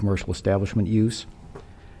neighborhood commercial establishment use.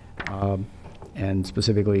 And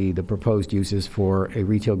specifically, the proposed use is for a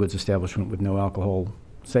retail goods establishment with no alcohol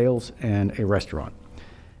sales and a restaurant,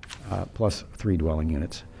 plus 3 dwelling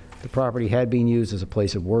units. The property had been used as a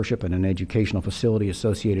place of worship and an educational facility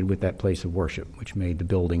associated with that place of worship, which made the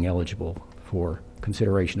building eligible for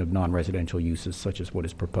consideration of non-residential uses such as what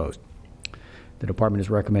is proposed. The department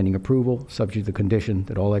is recommending approval, subject to the condition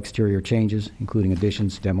that all exterior changes, including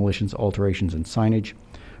additions, demolitions, alterations, and signage,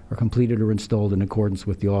 are completed or installed in accordance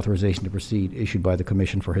with the authorization to proceed issued by the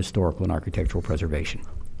Commission for Historical and Architectural Preservation.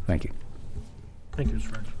 Thank you. Thank you, Mr.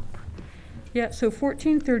 French. Yeah, so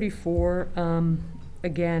 1434,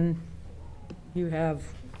 again, you have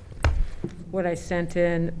what I sent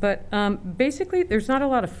in, but basically there's not a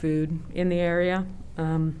lot of food in the area.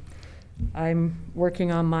 I'm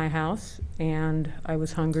working on my house, and I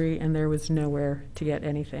was hungry, and there was nowhere to get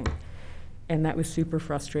anything. And that was super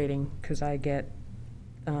frustrating because I get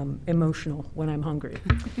emotional when I'm hungry.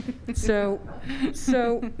 So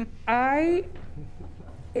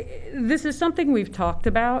this is something we've talked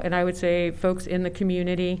about, and I would say folks in the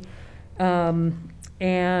community, and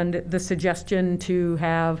the suggestion to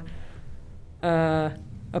have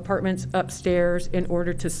apartments upstairs in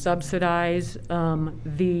order to subsidize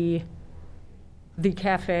the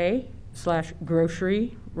cafe /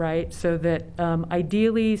 grocery, right? So that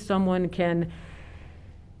ideally someone can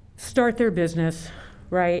start their business,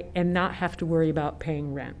 right, and not have to worry about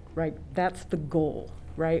paying rent, right? That's the goal,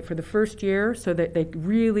 right, for the first year, so that it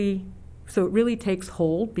really takes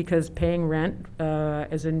hold, because paying rent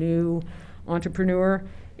as a new entrepreneur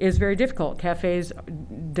is very difficult. Cafes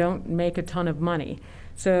don't make a ton of money.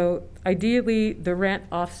 So ideally, the rent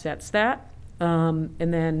offsets that. And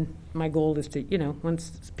then my goal is to,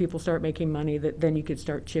 once people start making money, then you could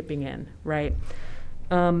start chipping in, right?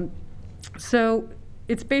 So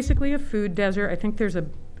it's basically a food desert. I think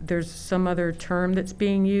there's some other term that's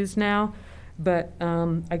being used now, but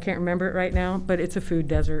I can't remember it right now, but it's a food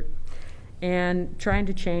desert. and trying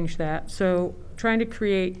to change that. So trying to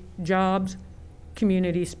create jobs,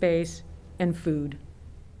 community space, and food,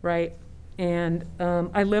 right? And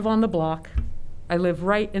I live on the block. I live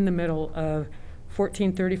right in the middle of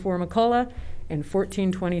 1434 McCullough and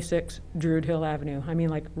 1426 Druid Hill Avenue. I mean,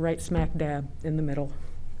 like right smack dab in the middle.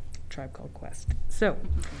 Tribe Called Quest. So,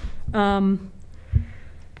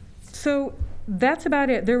 so that's about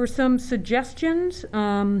it. There were some suggestions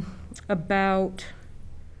about,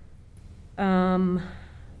 about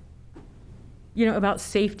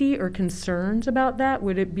safety or concerns about that.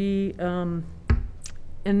 Would it be, and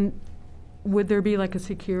would there be like a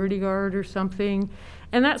security guard or something?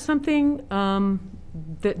 And that's something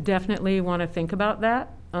that definitely want to think about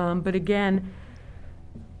that. But again,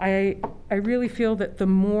 I really feel that the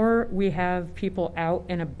more we have people out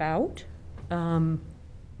and about,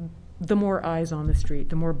 the more eyes on the street,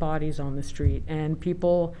 the more bodies on the street, and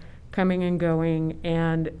people coming and going,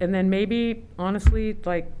 and then maybe honestly,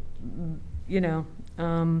 like,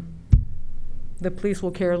 the police will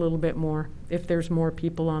care a little bit more if there's more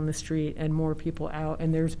people on the street and more people out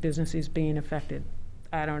and there's businesses being affected.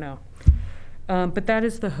 I don't know. But that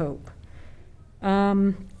is the hope.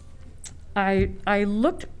 I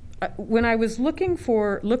looked, when I was looking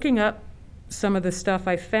up some of the stuff,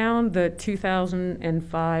 I found the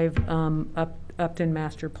 2005 Upton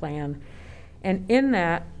Master Plan. And in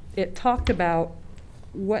that, it talked about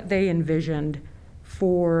what they envisioned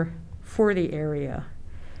for the area.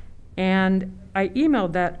 And I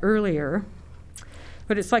emailed that earlier,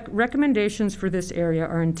 but it's like recommendations for this area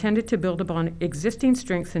are intended to build upon existing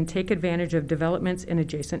strengths and take advantage of developments in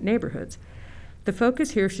adjacent neighborhoods. The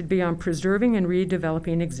focus here should be on preserving and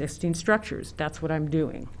redeveloping existing structures. That's what I'm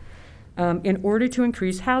doing. In order to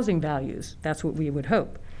increase housing values, that's what we would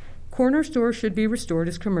hope. Corner stores should be restored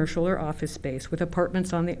as commercial or office space with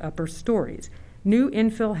apartments on the upper stories. New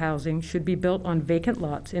infill housing should be built on vacant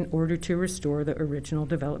lots in order to restore the original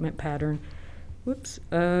development pattern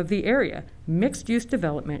of the area. Mixed-use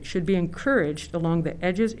development should be encouraged along the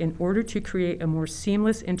edges in order to create a more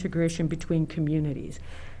seamless integration between communities.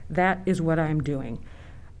 That is what I'm doing.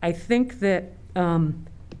 I think that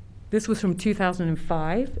this was from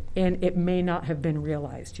 2005, and it may not have been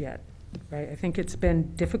realized yet, right? I think it's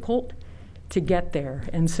been difficult to get there.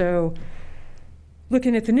 And so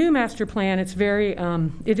looking at the new master plan, it's very,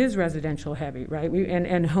 it is residential heavy, right?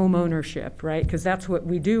 And home ownership, right? Because that's what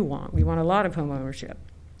we do want. We want a lot of home ownership.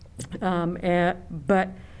 But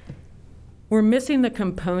we're missing the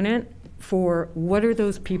component for what are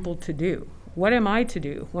those people to do? What am I to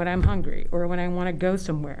do when I'm hungry or when I want to go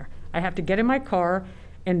somewhere? I have to get in my car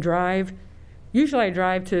and drive. Usually I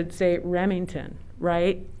drive to, say, Remington,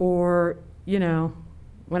 right? Or,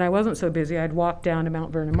 when I wasn't so busy, I'd walk down to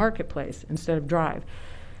Mount Vernon Marketplace instead of drive.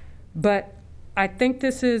 But I think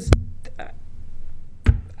this is,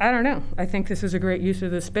 I don't know. I think this is a great use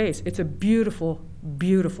of the space. It's a beautiful,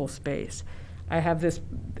 beautiful space. I have this,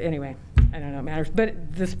 anyway, I don't know, it matters.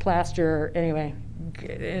 But this plaster, anyway,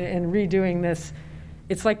 and redoing this,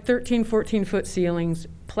 it's like 13, 14-foot ceilings,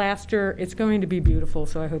 plaster. It's going to be beautiful,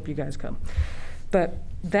 so I hope you guys come. But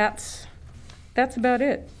that's about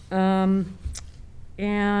it.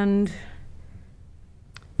 And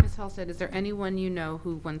Ms. Halstead, is there anyone you know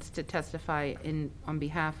who wants to testify on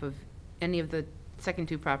behalf of any of the second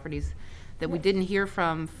two properties that we didn't hear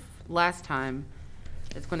from last time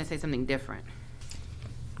that's going to say something different?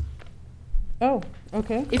 Oh,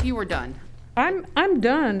 okay. If you were done. I'm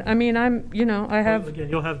done. I mean, I have. Well, again,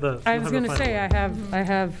 you'll have the. I was going to say, I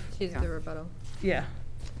have. She's the rebuttal. Yeah.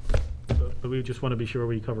 But we just want to be sure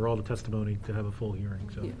we cover all the testimony to have a full hearing,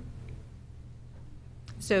 so. Yeah.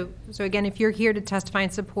 So again, if you're here to testify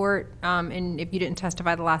in support, and if you didn't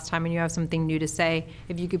testify the last time and you have something new to say,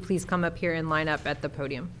 if you could please come up here and line up at the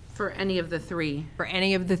podium. For any of the three. For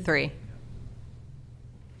any of the three.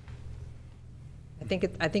 I think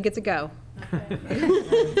it's a go.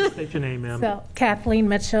 State your name, ma'am. So, Kathleen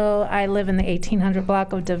Mitchell, I live in the 1800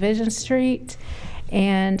 block of Division Street,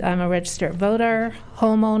 and I'm a registered voter,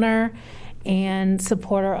 homeowner, and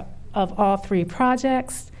supporter of all three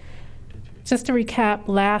projects. Just to recap,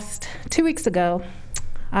 2 weeks ago,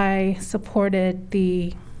 I supported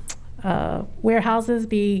the warehouses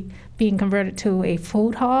being converted to a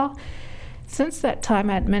food hall. Since that time,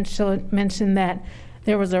 I had mentioned that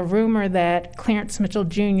there was a rumor that Clarence Mitchell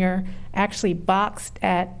Jr. actually boxed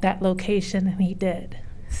at that location, and he did.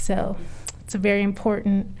 So it's a very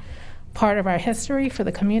important part of our history for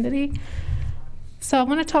the community. So I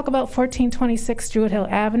want to talk about 1426 Druid Hill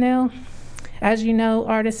Avenue. As you know,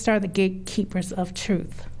 artists are the gatekeepers of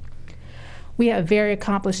truth. We have very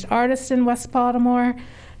accomplished artists in West Baltimore.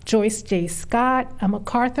 Joyce J. Scott, a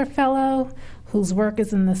MacArthur Fellow, whose work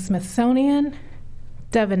is in the Smithsonian.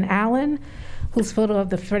 Devin Allen, whose photo of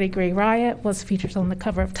the Freddie Gray riot was featured on the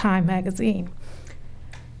cover of Time magazine.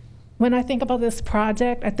 When I think about this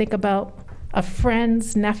project, I think about a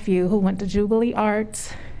friend's nephew who went to Jubilee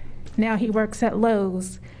Arts. Now he works at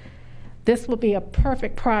Lowe's. This would be a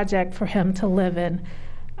perfect project for him to live in.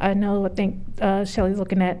 I think Shelley's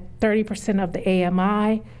looking at 30% of the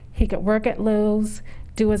AMI. He could work at Lowe's,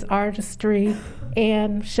 do his artistry,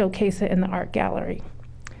 and showcase it in the art gallery.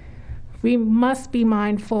 We must be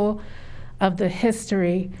mindful of the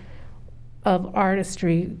history of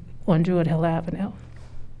artistry on Druid Hill Avenue.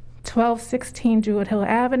 1216 Druid Hill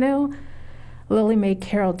Avenue, Lily Mae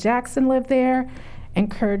Carroll Jackson lived there,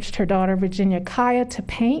 encouraged her daughter Virginia Kaya to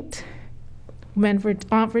paint. When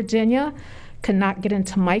Aunt Virginia could not get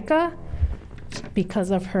into mica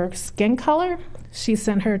because of her skin color, she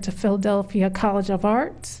sent her to Philadelphia College of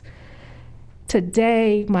Arts.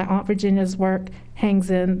 Today, my Aunt Virginia's work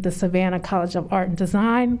hangs in the Savannah College of Art and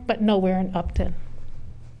Design, but nowhere in Upton.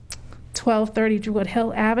 1230 Druid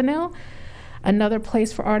Hill Avenue, another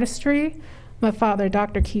place for artistry. My father,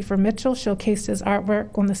 Dr. Kiefer Mitchell, showcased his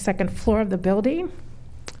artwork on the second floor of the building.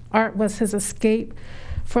 Art was his escape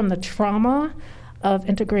from the trauma of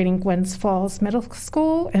integrating Gwynns Falls Middle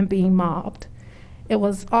School and being mobbed. It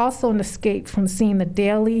was also an escape from seeing the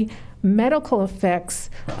daily medical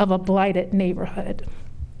effects of a blighted neighborhood.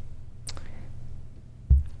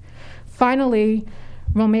 Finally,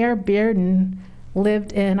 Romare Bearden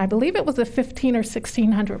lived in, I believe it was a 15 or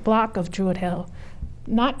 1600 block of Druid Hill,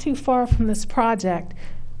 not too far from this project,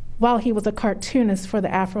 while he was a cartoonist for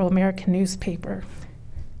the Afro-American newspaper.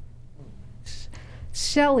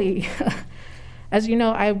 Shelley, as you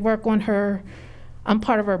know, I work on her, I'm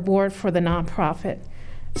part of her board for the nonprofit.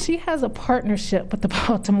 She has a partnership with the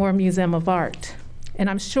Baltimore Museum of Art, and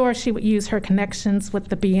I'm sure she would use her connections with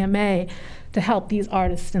the BMA to help these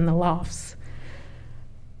artists in the lofts.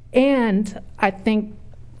 And I think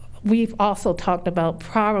we've also talked about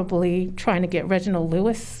probably trying to get Reginald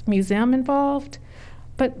Lewis Museum involved,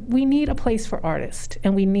 but we need a place for artists,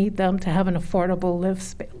 and we need them to have an affordable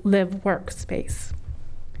live-work space.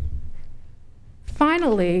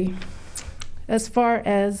 Finally, as far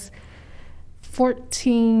as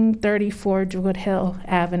 1434 Druid Hill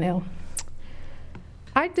Avenue,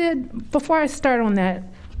 before I start on that,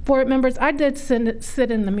 board members, I did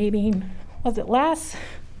sit in the meeting, was it last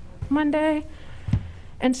Monday?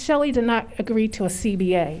 And Shelley did not agree to a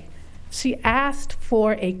CBA. She asked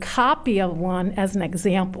for a copy of one as an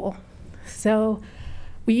example. So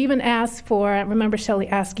we even asked for, I remember Shelley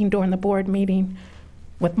asking during the board meeting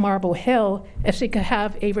with Marble Hill if she could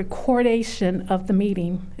have a recordation of the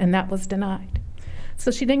meeting, and that was denied.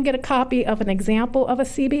 So she didn't get a copy of an example of a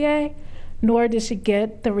CBA, nor did she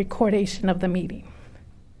get the recordation of the meeting.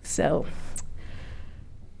 So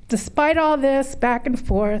despite all this back and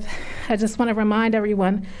forth, I just want to remind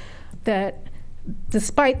everyone that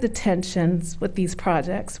despite the tensions with these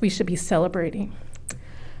projects, we should be celebrating.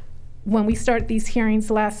 When we started these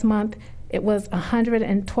hearings last month, it was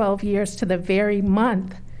 112 years to the very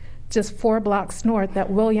month, just 4 blocks north, that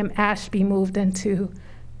William Ashby moved into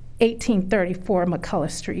 1834 McCullough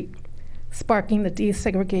Street, sparking the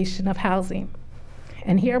desegregation of housing.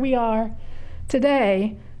 And here we are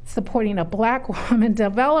today, supporting a Black woman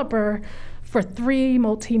developer for 3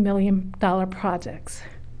 multi-million-dollar projects.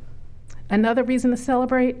 Another reason to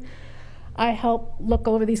celebrate, I helped look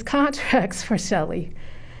over these contracts for Shelley.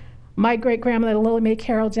 My great-grandmother, Lily Mae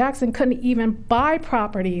Carroll Jackson, couldn't even buy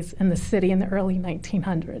properties in the city in the early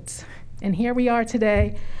 1900s. And here we are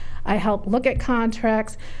today. I helped look at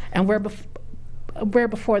contracts, and we're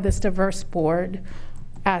before this diverse board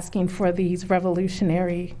asking for these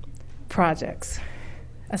revolutionary projects.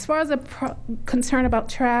 As far as a concern about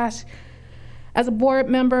trash, as a board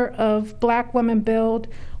member of Black Women Build,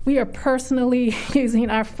 we are personally using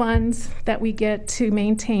our funds that we get to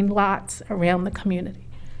maintain lots around the community.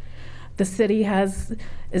 The city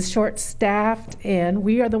is short-staffed, and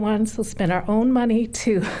we are the ones who spend our own money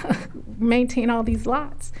to maintain all these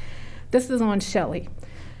lots. This is on Shelley,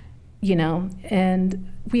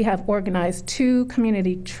 and we have organized 2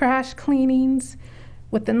 community trash cleanings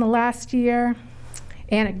within the last year.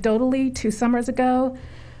 Anecdotally, 2 summers ago,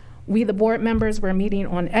 we, the board members, were meeting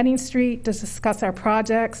on Edding Street to discuss our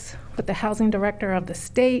projects with the housing director of the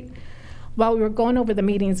state. While we were going over the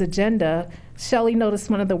meeting's agenda, Shelley noticed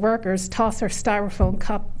one of the workers toss her styrofoam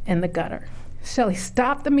cup in the gutter. Shelley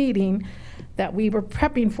stopped the meeting that we were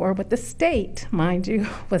prepping for with the state, mind you,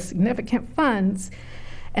 with significant funds,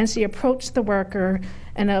 And she approached the worker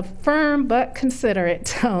in a firm but considerate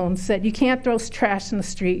tone, said, "You can't throw trash in the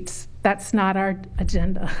streets. That's not our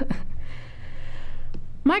agenda."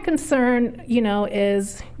 My concern,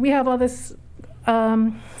 is we have all this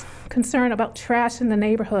concern about trash in the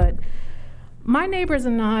neighborhood. My neighbors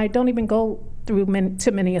and I don't even go through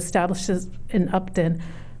too many establishments in Upton.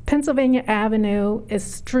 Pennsylvania Avenue is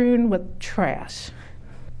strewn with trash.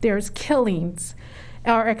 There's killings,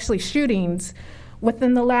 or actually shootings,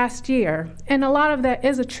 within the last year, and a lot of that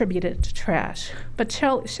is attributed to trash. But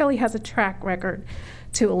Shelley has a track record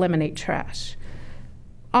to eliminate trash.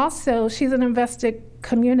 Also, she's an invested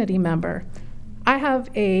community member. I have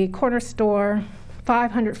a corner store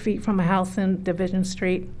 500 feet from a house in Division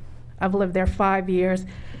Street. I've lived there 5 years.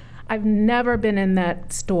 I've never been in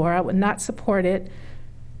that store. I would not support it.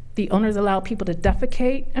 The owners allow people to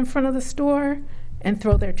defecate in front of the store and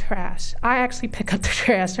throw their trash. I actually pick up the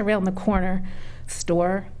trash around the corner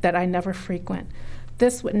store that I never frequent.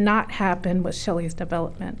 This would not happen with Shelley's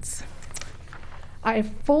developments. I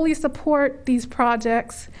fully support these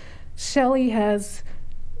projects. Shelley has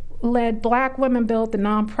led Black Women Build, the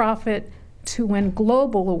nonprofit, to win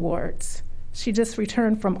global awards. She just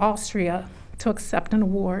returned from Austria to accept an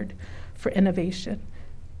award for innovation.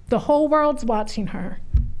 The whole world's watching her.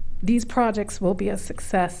 These projects will be a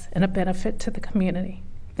success and a benefit to the community.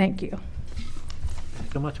 Thank you.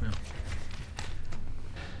 Thanks so much, ma'am.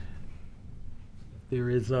 If there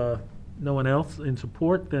is no one else in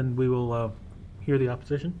support, then we will hear the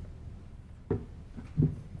opposition.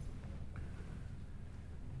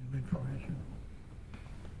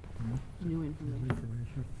 New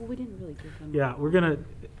information. Well, we didn't really give them. Yeah, we're going to,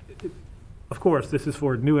 of course, this is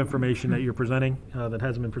for new information that you're presenting that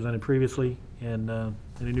hasn't been presented previously, and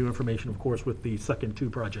any new information, of course, with the second two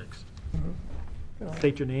projects.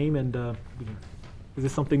 State your name, and is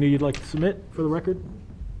this something new you'd like to submit for the record?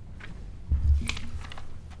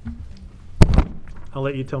 I'll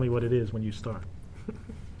let you tell me what it is when you start.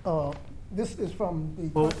 This is from the...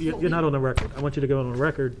 Well, you're not on the record. I want you to go on the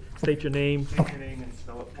record, state your name. State your name and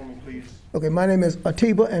spell it for me, please. Okay, my name is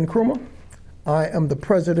Atiba Nkrumah. I am the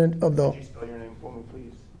president of the... Could you spell your name for me,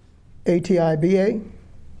 please? ATIBA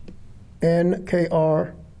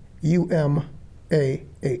NKRUMAH.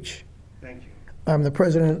 Thank you. I'm the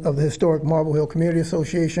president of the Historic Marble Hill Community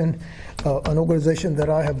Association, an organization that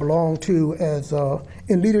I have belonged to as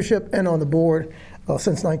in leadership and on the board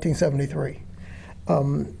since 1973.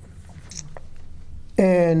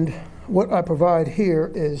 And what I provide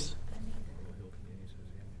here is,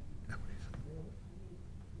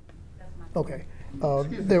 okay.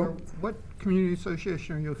 What community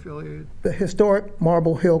association are you affiliated? The Historic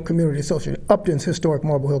Marble Hill Community Association, Upton's Historic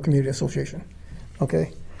Marble Hill Community Association,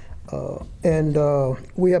 okay? And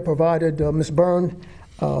we have provided Ms. Byrne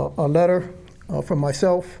a letter from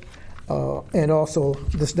myself and also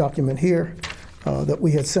this document here that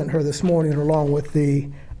we had sent her this morning, along with the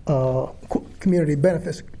community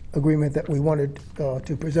benefits agreement that we wanted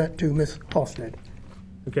to present to Ms. Halstead.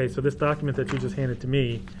 Okay, so this document that you just handed to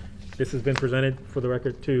me, this has been presented for the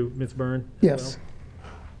record to Ms. Byrne? as Yes.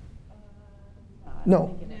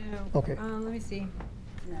 No. No? Okay. Let me see.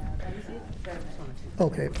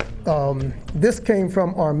 Okay. This came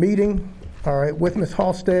from our meeting, all right, with Ms.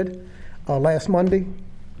 Halstead last Monday,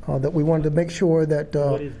 that we wanted to make sure that...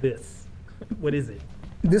 What is this? What is it?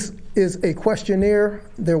 This is a questionnaire.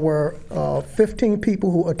 There were 15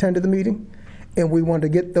 people who attended the meeting, and we wanted to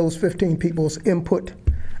get those 15 people's input,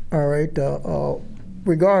 all right,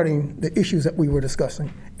 regarding the issues that we were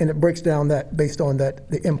discussing. And it breaks down that, based on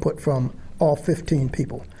that, the input from all 15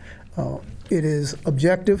 people. It is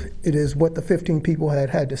objective. It is what the 15 people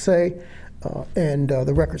had to say, and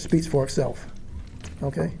the record speaks for itself.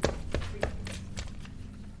 Okay?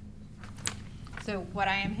 So what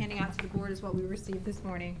I am handing out to the board is what we received this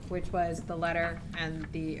morning, which was the letter and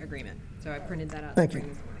the agreement. So I printed that out. Thank you.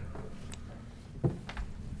 this morning.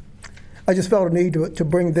 I just felt a need to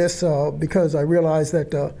bring this because I realized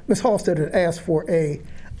that Ms. Halstead had asked for a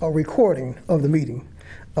recording of the meeting.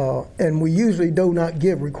 And we usually do not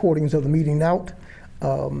give recordings of the meeting out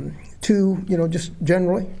to, just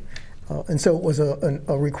generally. And so it was a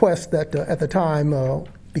request that at the time,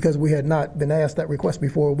 because we had not been asked that request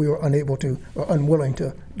before, we were unable to, or unwilling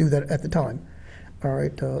to do that at the time. All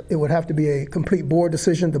right, it would have to be a complete board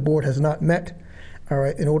decision. The board has not met, all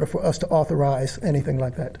right, in order for us to authorize anything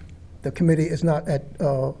like that. The committee is not at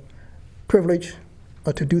privilege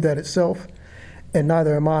to do that itself, and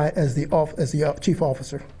neither am I as the chief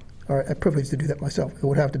officer, all right, at privilege to do that myself. It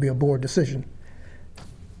would have to be a board decision.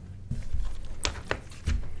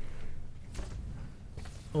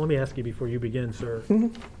 Well, let me ask you before you begin, sir. Mm-hmm.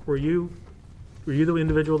 Were you were you the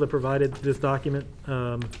individual that provided this document?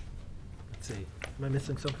 Let's see, am I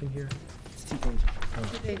missing something here? It's 2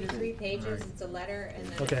 pages. It's 3 pages, it's a letter, and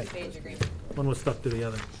then Okay. a 2-page agreement. One was stuck to the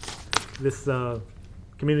other. This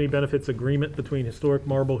community benefits agreement between Historic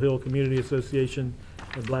Marble Hill Community Association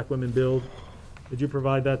and Black Women Build. Did you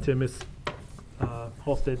provide that to Ms.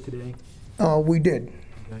 Halsted today? We did.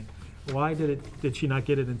 Okay. Why did she not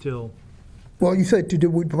get it until? Well, you said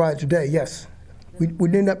we provide it today, yes. We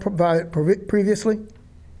did not provide it previously,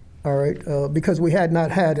 all right, because we had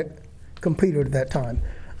not had it completed at that time.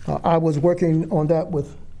 I was working on that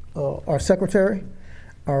with our secretary,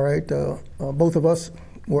 all right. Both of us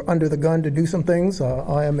were under the gun to do some things.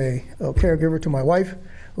 I am a caregiver to my wife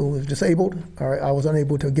who was disabled. All right, I was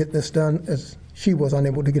unable to get this done as she was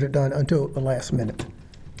unable to get it done until the last minute.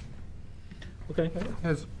 Okay.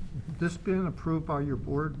 Has this been approved by your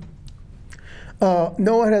board?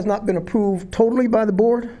 No, it has not been approved totally by the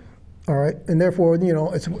board, all right, and therefore,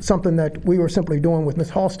 it's something that we were simply doing with Ms.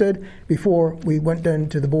 Halsted before we went then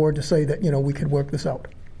to the board to say that, we could work this out.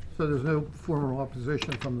 So there's no formal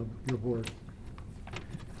opposition from your board?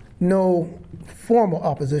 No formal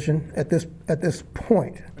opposition at this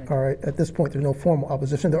point, all right? At this point, there's no formal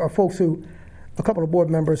opposition. There are a couple of board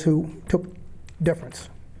members who took deference.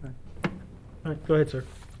 All right, go ahead, sir.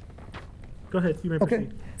 Go ahead, you may proceed. Okay,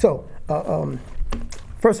 so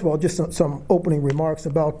first of all, just some opening remarks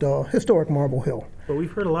about historic Marble Hill. Well,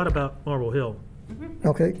 we've heard a lot about Marble Hill.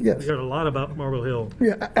 Okay, yes. We heard a lot about Marble Hill.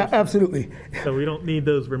 Yeah, absolutely. So we don't need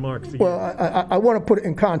those remarks again. Well, I want to put it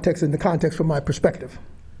in the context from my perspective.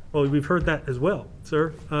 Well, we've heard that as well,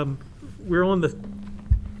 sir. We're on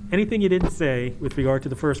anything you didn't say with regard to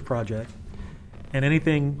the first project, and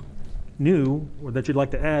anything new or that you'd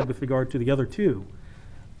like to add with regard to the other two.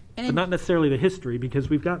 But not necessarily the history, because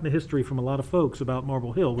we've gotten the history from a lot of folks about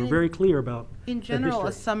Marble Hill. We're very clear about In general, a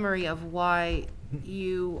history. summary of why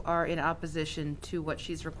you are in opposition to what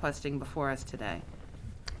she's requesting before us today.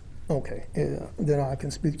 Okay, then I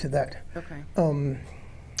can speak to that. Okay.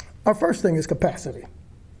 Our first thing is capacity.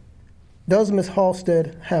 Does Ms.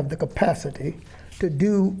 Halsted have the capacity to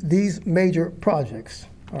do these major projects?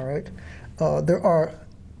 All right. There are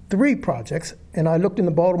 3 projects, and I looked in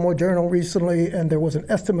the Baltimore Journal recently, and there was an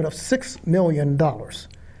estimate of $6 million, all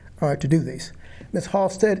right, to do these. Ms.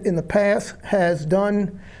 Halsted in the past has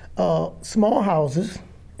done small houses,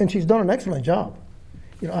 and she's done an excellent job.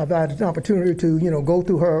 I've had an opportunity to, go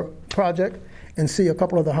through her project and see a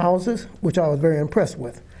couple of the houses, which I was very impressed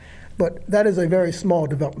with. But that is a very small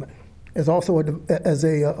development. As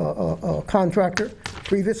a contractor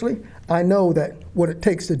previously, I know that what it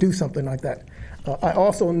takes to do something like that. I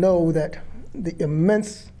also know that the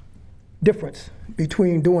immense difference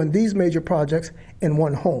between doing these major projects in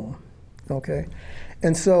one home, okay?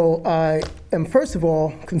 And so I am, first of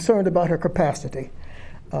all, concerned about her capacity.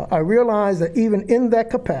 I realize that even in that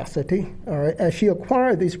capacity, all right, as she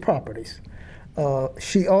acquired these properties,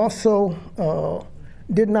 she also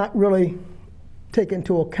did not really take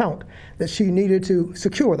into account that she needed to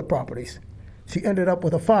secure the properties. She ended up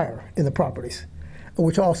with a fire in the properties,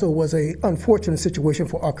 which also was an unfortunate situation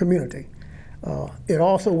for our community. It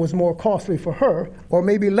also was more costly for her, or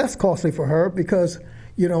maybe less costly for her, because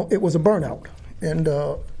it was a burnout and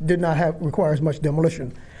did not require as much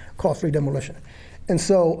demolition, costly demolition. And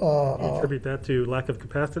so you attribute that to lack of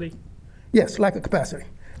capacity? Yes, lack of capacity.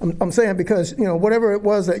 I'm saying because whatever it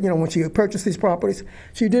was that when she purchased these properties,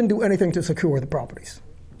 she didn't do anything to secure the properties.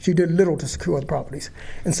 She did little to secure the properties.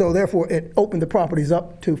 And so therefore it opened the properties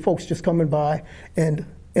up to folks just coming by, and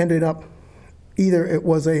ended up either it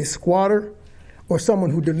was a squatter or someone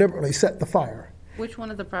who deliberately set the fire. Which one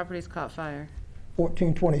of the properties caught fire?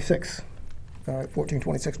 1426, all right,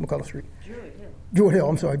 1426 McCullough Street. Druid Hill,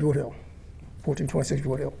 I'm sorry, Druid Hill. 1426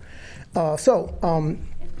 Druid Hill.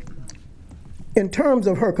 In terms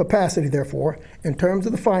of her capacity, therefore, in terms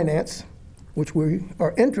of the finance, which we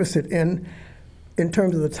are interested in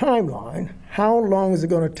terms of the timeline, how long is it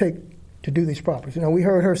going to take to do these properties? We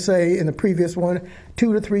heard her say in the previous one,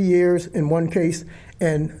 2 to 3 years in one case,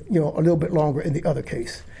 and a little bit longer in the other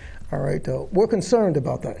case. All right, we're concerned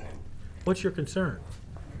about that. What's your concern?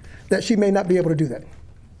 That she may not be able to do that,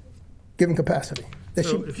 given capacity.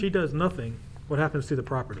 So if she does nothing, what happens to the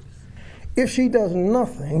properties? If she does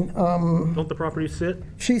nothing, don't the properties sit?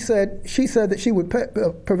 She said that she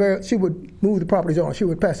would she would move the properties on. She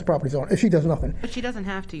would pass the properties on if she does nothing. But she doesn't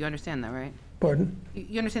have to. You understand that, right? Pardon?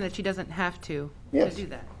 You understand that she doesn't have to do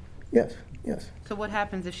that. Yes. Yes. So what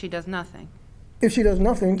happens if she does nothing? If she does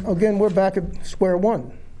nothing, again, we're back at square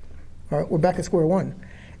one. All right, we're back at square one,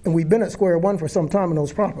 And we've been at square one for some time in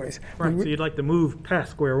those properties. Right, so you'd like to move past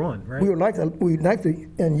square one, right? We'd like to,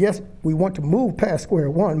 and yes, we want to move past square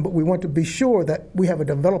one, but we want to be sure that we have a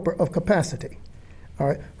developer of capacity, all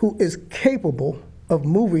right, who is capable of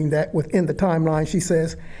moving that within the timeline, she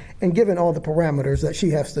says, and given all the parameters that she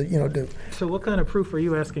has to, do. So what kind of proof are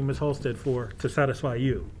you asking Ms. Halstead for to satisfy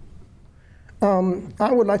you?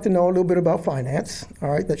 I would like to know a little bit about finance, all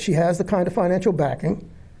right, that she has the kind of financial backing,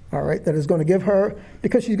 all right, that is going to give her,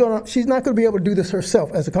 because she's not going to be able to do this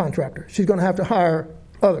herself as a contractor. She's going to have to hire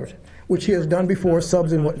others, which she has done before,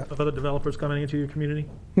 subs and whatnot. Of other developers coming into your community?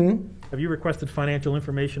 Have you requested financial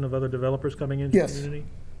information of other developers coming into your community?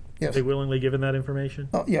 Yes. Have they willingly given that information?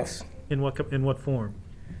 Yes. In what form?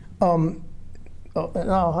 And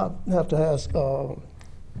I'll have to ask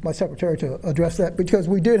my secretary to address that, because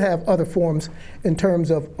we did have other forms in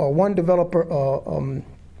terms of one developer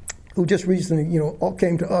who just recently,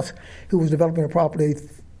 came to us, who was developing a property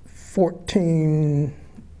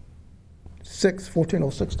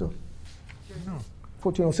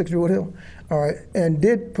 1406 Druid Hill, all right, and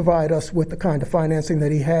did provide us with the kind of financing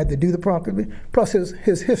that he had to do the property, plus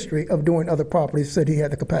his history of doing other properties, said he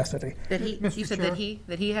had the capacity. That he, you said that he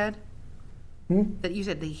had? That you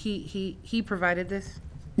said that he provided this?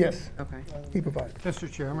 Yes. Okay. He provided. Mr.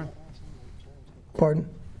 Chairman, Pardon?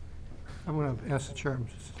 I'm going to ask the chairman.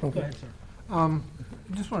 Okay. I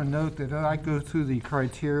just want to note that I go through the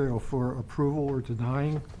criteria for approval or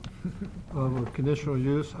denying of a conditional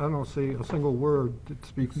use. I don't see a single word that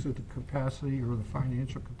speaks to the capacity or the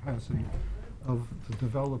financial capacity of the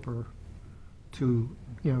developer to,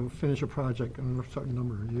 finish a project in a certain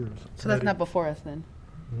number of years. So that's not before us then?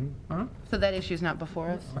 Huh? So that issue's not before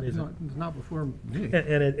us? It's not before me.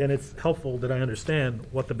 And it's helpful that I understand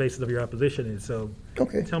what the basis of your opposition is. So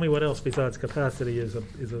tell me what else besides capacity is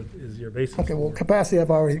your basis. Okay, well, capacity, I've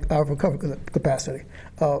covered capacity.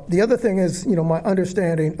 The other thing is, my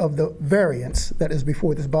understanding of the variance that is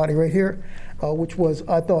before this body right here, which was,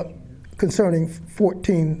 I thought, concerning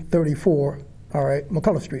 1434, all right,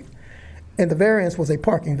 McCullough Street. And the variance was a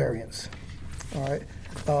parking variance, all right,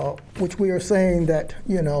 which we are saying that,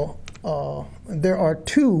 there are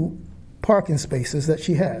 2 parking spaces that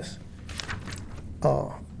she has.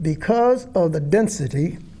 Because of the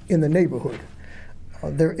density in the neighborhood,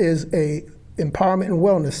 there is a empowerment and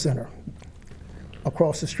wellness center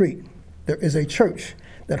across the street. There is a church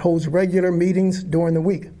that holds regular meetings during the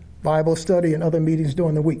week, Bible study and other meetings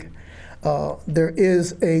during the week. There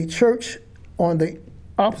is a church on the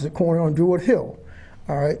opposite corner on Druid Hill,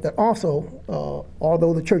 all right, that also,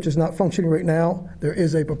 although the church is not functioning right now, there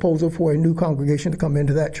is a proposal for a new congregation to come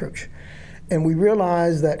into that church. And we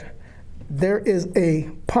realize that there is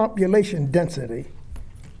a population density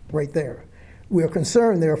right there. We are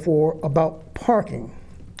concerned, therefore, about parking,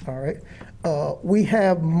 all right? We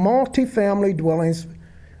have multifamily dwellings,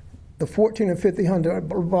 the 14 and 1500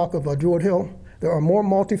 block of Druid Hill. There are more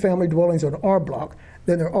multifamily dwellings on our block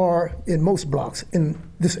than there are in most blocks in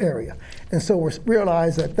this area. And so we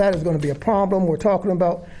realize that that is going to be a problem. We're talking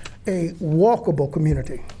about a walkable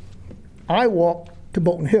community. I walk to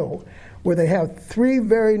Bolton Hill, where they have 3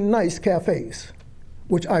 very nice cafes,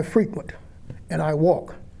 which I frequent, and I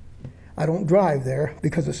walk. I don't drive there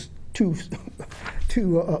because it's too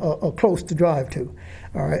close to drive to.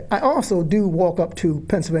 All right. I also do walk up to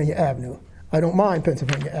Pennsylvania Avenue. I don't mind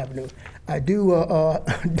Pennsylvania Avenue. I do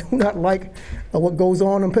not like what goes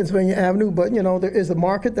on Pennsylvania Avenue, but there is a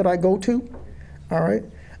market that I go to. All right.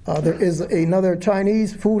 There is another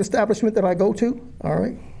Chinese food establishment that I go to. All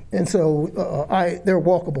right. And so they're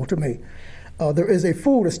walkable to me. There is a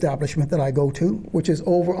food establishment that I go to, which is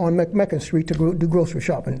over on McMecken Street to do grocery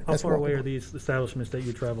shopping. How far away are these establishments that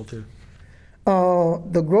you travel to?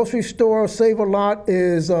 The grocery store, Save-A-Lot,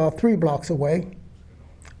 is 3 blocks away.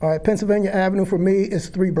 All right, Pennsylvania Avenue for me is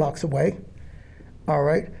 3 blocks away. All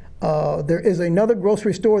right. There is another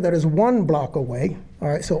grocery store that is 1 block away. All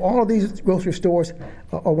right, so all of these grocery stores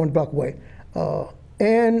are 1 block away.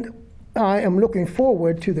 And I am looking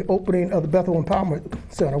forward to the opening of the Bethel Empowerment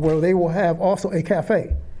Center, where they will have also a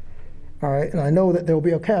cafe. All right, and I know that there will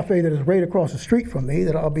be a cafe that is right across the street from me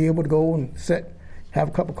that I'll be able to go and sit, have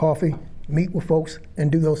a cup of coffee, meet with folks,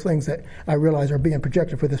 and do those things that I realize are being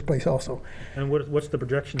projected for this place also. And what's the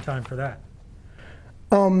projection time for that?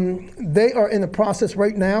 They are in the process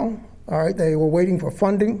right now. All right, they were waiting for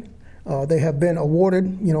funding. They have been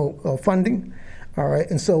awarded, funding. All right,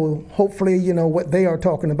 and so hopefully, what they are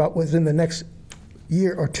talking about was in the next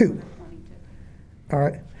year or 2. All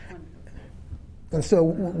right, and so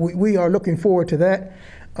we are looking forward to that.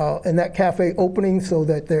 and that cafe opening so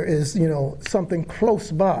that there is, something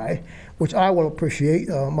close by, which I will appreciate.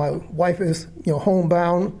 My wife is,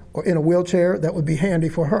 homebound or in a wheelchair. That would be handy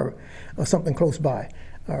for her, something close by.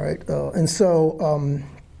 All right, and so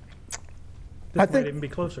This I might think. even be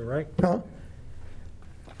closer, right? Huh?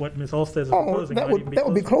 What Ms. Halstead is Oh, proposing that might even be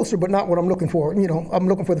would be closer, but not what I'm looking for. I'm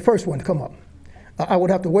looking for the first one to come up. I would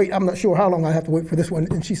have to wait. I'm not sure how long I have to wait for this one.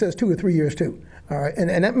 And she says 2 or 3 years too. All right,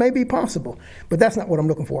 and that may be possible, but that's not what I'm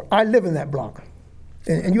looking for. I live in that block,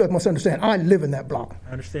 and you must understand. I live in that block.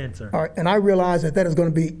 I understand, sir. All right, and I realize that is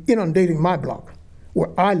going to be inundating my block, where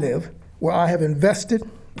I live, where I have invested.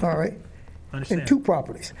 All right. In 2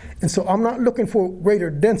 properties. And so I'm not looking for greater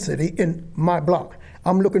density in my block.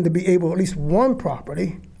 I'm looking to be able, at least one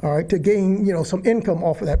property, all right, to gain, some income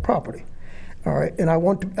off of that property. All right, and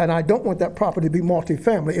I don't want that property to be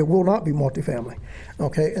multifamily. It will not be multifamily.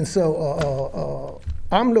 Okay, and so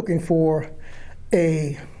I'm looking for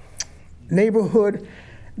a neighborhood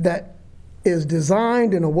that is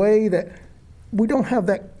designed in a way that we don't have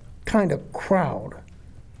that kind of crowd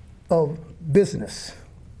of business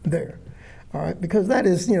there. All right, because that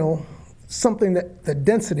is, something that the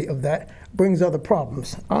density of that brings other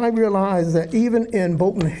problems. I realize that even in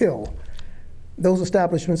Bolton Hill, those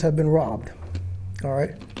establishments have been robbed. All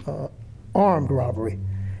right, armed robbery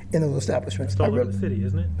in those establishments. It's all over the city,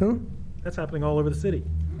 isn't it? Hmm? That's happening all over the city.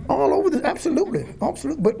 All over absolutely.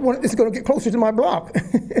 But it's going to get closer to my block.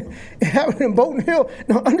 It happened in Bolton Hill.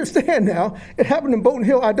 Now, understand now, it happened in Bolton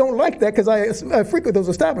Hill. I don't like that because I frequent those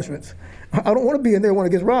establishments. I don't want to be in there when it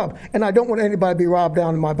gets robbed, and I don't want anybody to be robbed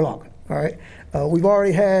down in my block. All right. We've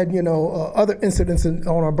already had, other incidents on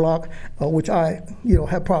our block, which I,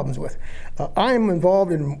 have problems with. I am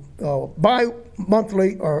involved in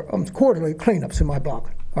bi-monthly or quarterly cleanups in my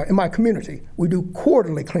block, in my community. We do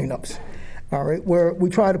quarterly cleanups. All right, where we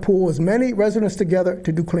try to pull as many residents together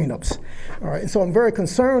to do cleanups. All right, and so I'm very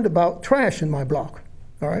concerned about trash in my block.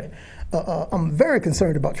 All right, I'm very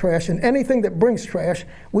concerned about trash and anything that brings trash.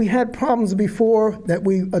 We had problems before that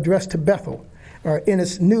we addressed to Bethel, in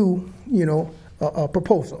its new,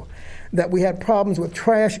 proposal, that we had problems with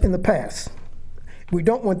trash in the past. We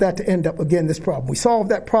don't want that to end up again, this problem. We solved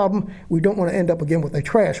that problem. We don't want to end up again with a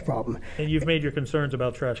trash problem. And you've made your concerns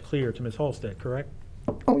about trash clear to Ms. Halstead, correct?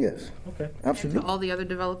 Oh, yes. Okay. Absolutely. To all the other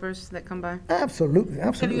developers that come by? Absolutely.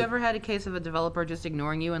 Have you ever had a case of a developer just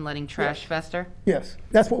ignoring you and letting trash fester? Yes,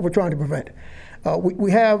 that's what we're trying to prevent.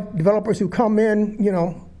 We have developers who come in,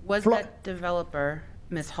 Was that developer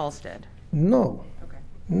Ms. Halstead? No. Okay.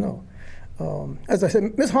 No. As I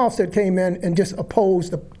said, Ms. Halstead came in and just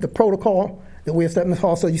opposed the protocol that we established. Ms.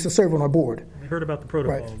 Halstead used to serve on our board. We heard about the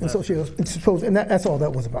protocol. Right, and so she was supposed, and that's all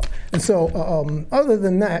that was about. And so, other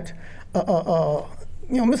than that,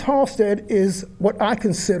 Ms. Halstead is what I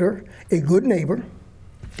consider a good neighbor,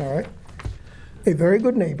 all right, a very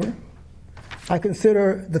good neighbor. I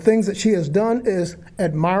consider the things that she has done is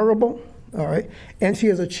admirable, all right, and she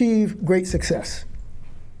has achieved great success.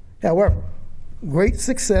 However, great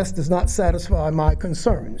success does not satisfy my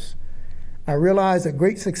concerns. I realize that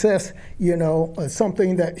great success, is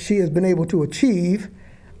something that she has been able to achieve,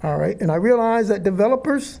 all right, and I realize that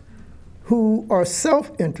developers who are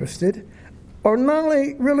self-interested are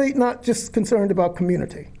really not just concerned about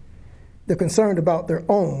community. They're concerned about their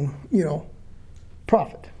own,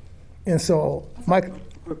 profit. And so, Mike.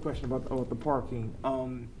 Quick question about the parking.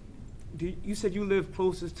 You said you live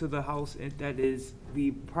closest to the house, and that is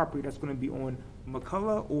the property that's going to be on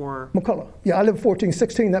McCullough or? McCullough. Yeah, I live at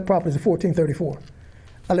 1416. That property is at 1434.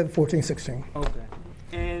 I live at 1416. Okay.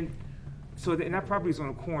 And so and that property is on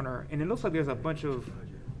a corner, and it looks like there's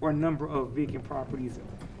a number of vacant properties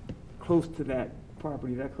close to that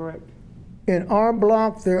property. Is that correct? In our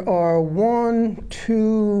block, there are 1,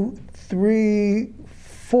 2, 3,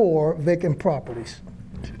 4 vacant properties.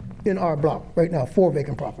 In our block right now, 4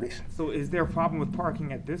 vacant properties. So is there a problem with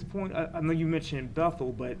parking at this point? I know you mentioned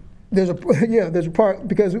Bethel, but there's a part,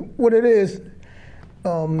 because what it is,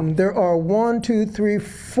 there are 1, 2, 3,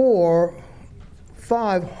 4,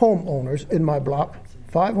 5 homeowners in my block,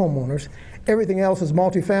 5 homeowners. Everything else is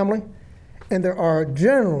multifamily, and there are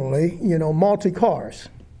generally, multi-cars.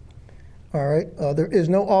 All right, there is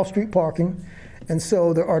no off-street parking, and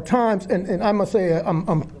so there are times, and I must say,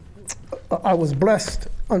 I was blessed,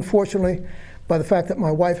 unfortunately, by the fact that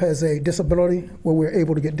my wife has a disability where we're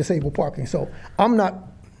able to get disabled parking. So I'm not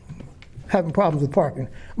having problems with parking.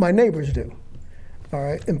 My neighbors do. All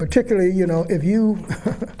right, and particularly, if you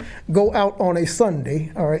go out on a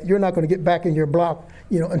Sunday, all right, you're not going to get back in your block,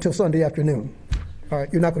 until Sunday afternoon. All right,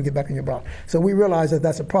 you're not going to get back in your block. So we realize that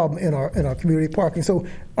that's a problem in our community parking. So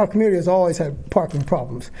our community has always had parking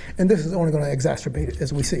problems, and this is only going to exacerbate it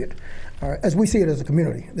as we see it. All right, as we see it as a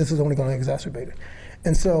community, this is only going to exacerbate it.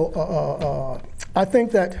 And so I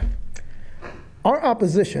think that our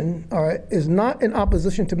opposition, all right, is not in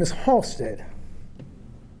opposition to Ms. Halstead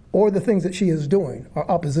or the things that she is doing. Our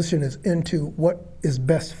opposition is into what is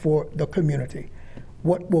best for the community,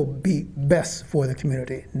 what will be best for the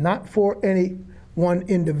community, not for any one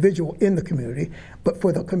individual in the community, but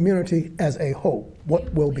for the community as a whole.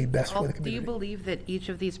 What will be best for the community? Do you believe that each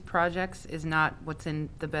of these projects is not what's in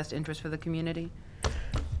the best interest for the community?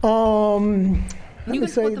 You can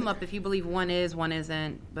split them up if you believe one is, one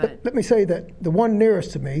isn't, but... Let me say that the one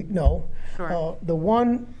nearest to me, no. Sure. The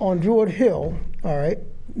one on Druid Hill, all right,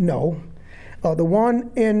 no. The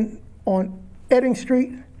one on Edding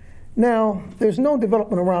Street, now, there's no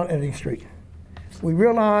development around Edding Street. We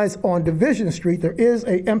realize on Division Street, there is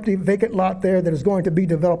an empty vacant lot there that is going to be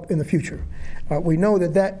developed in the future. We know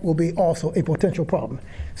that that will be also a potential problem.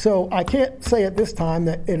 So I can't say at this time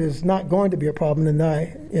that it is not going to be a problem.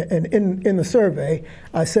 And in the survey,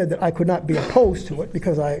 I said that I could not be opposed to it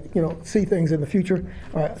because I, see things in the future.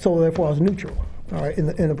 All right, so therefore I was neutral. All right,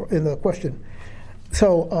 in the question.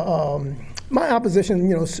 So my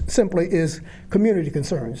opposition, simply is community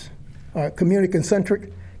concerns. All right,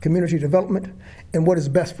 community-centric, community development, and what is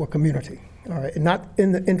best for community. All right, and not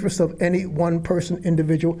in the interest of any one person,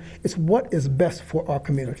 individual. It's what is best for our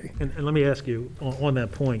community. And let me ask you on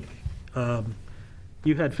that point.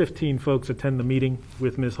 You had 15 folks attend the meeting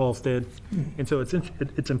with Ms. Halstead, and so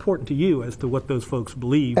it's important to you as to what those folks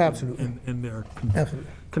believe. Absolutely. in their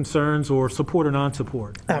Absolutely. concerns or support or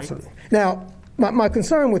non-support. Right? Absolutely. Now, my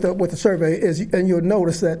concern with the survey is, and you'll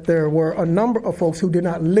notice that there were a number of folks who did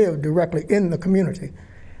not live directly in the community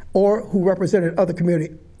or who represented other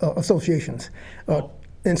community associations.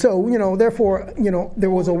 And so, therefore, there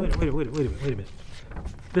was a... Wait a minute.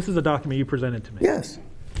 This is a document you presented to me. Yes.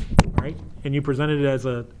 Right? And you presented it as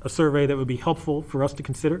a survey that would be helpful for us to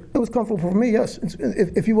consider? It was comfortable for me, yes.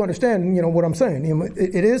 If you understand, what I'm saying.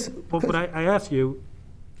 It is... Well, but I asked you,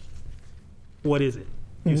 what is it?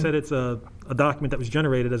 You said it's a document that was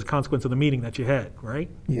generated as a consequence of the meeting that you had, right?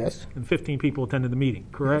 Yes. And 15 people attended the meeting,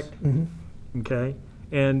 correct? Yes. Mm-hmm. Okay.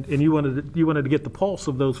 And you wanted to get the pulse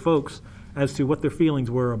of those folks as to what their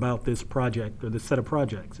feelings were about this project or this set of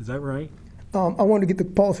projects. Is that right? I wanted to get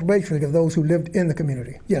the pulse basically of those who lived in the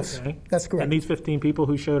community. Yes, okay. That's correct. And these 15 people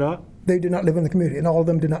who showed up? They did not live in the community, and all of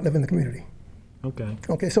them did not live in the community. Okay.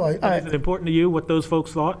 Okay, so is it important to you what those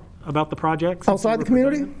folks thought about the projects? Outside the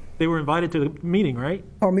community? They were invited to the meeting, right?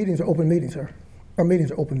 Our meetings are open meetings, sir. Our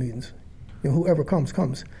meetings are open meetings. Whoever comes,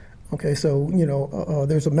 comes. Okay, so,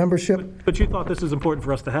 there's a membership. But you thought this is important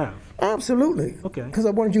for us to have? Absolutely. Okay. Because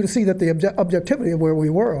I wanted you to see that the objectivity of where we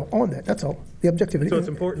were on that, that's all. The objectivity. So it's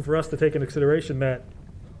important for us to take into consideration that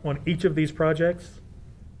on each of these projects,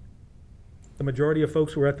 the majority of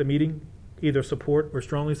folks who were at the meeting either support or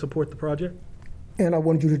strongly support the project? And I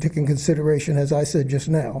wanted you to take in consideration, as I said just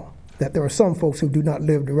now, that there are some folks who do not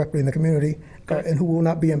live directly in the community and who will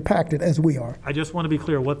not be impacted as we are. I just want to be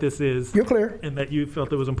clear what this is. You're clear. And that you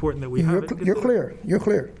felt it was important that we have it. You're clear. You're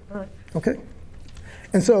clear. All right. Okay.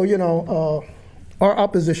 And so, our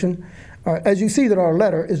opposition, as you see that our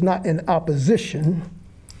letter is not in opposition.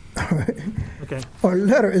 Okay. Our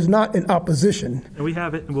letter is not in opposition. And we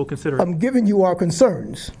have it and we'll consider it. I'm giving you our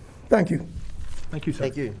concerns. Thank you. Thank you, sir.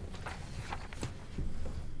 Thank you.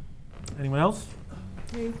 Anyone else?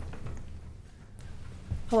 Hey.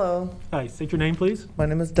 Hello. Hi, state your name, please. My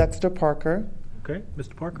name is Dexter Parker. Okay,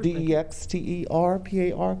 Mr. Parker.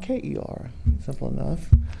 Dexterparker. Simple enough.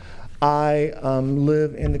 I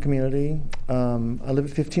live in the community. I live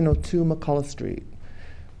at 1502 McCullough Street,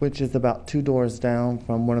 which is about 2 doors down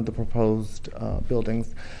from one of the proposed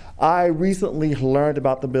buildings. I recently learned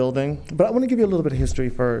about the building, but I want to give you a little bit of history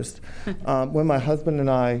first. When my husband and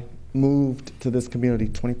I moved to this community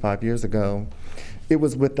 25 years ago, it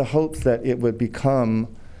was with the hopes that it would become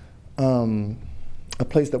a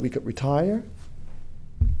place that we could retire.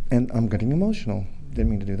 And I'm getting emotional. Didn't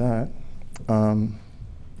mean to do that.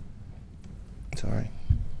 Sorry.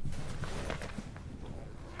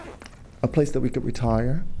 A place that we could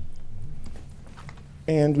retire.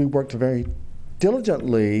 And we worked very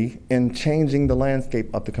diligently in changing the landscape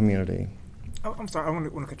of the community. Oh, I'm sorry, I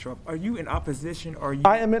want to cut you off. Are you in opposition or are you?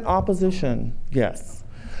 I am in opposition, yes.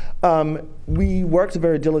 We worked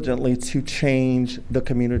very diligently to change the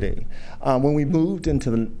community. When we moved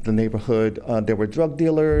into the neighborhood, there were drug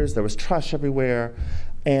dealers, there was trash everywhere,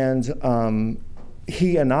 and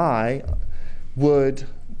he and I would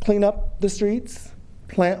clean up the streets,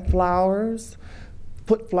 plant flowers,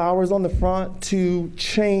 put flowers on the front to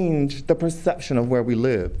change the perception of where we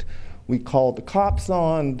lived. We called the cops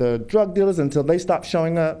on the drug dealers until they stopped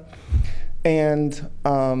showing up. And,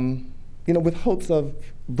 with hopes of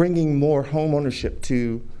bringing more home ownership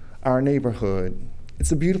to our neighborhood.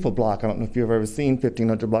 It's a beautiful block. I don't know if you've ever seen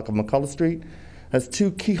 1500 block of McCullough Street. It has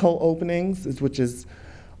 2 keyhole openings, which is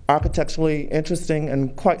architecturally interesting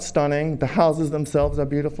and quite stunning. The houses themselves are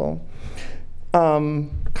beautiful.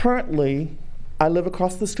 Currently, I live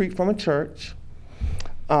across the street from a church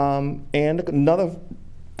and another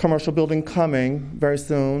commercial building coming very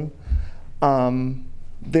soon.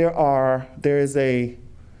 There is a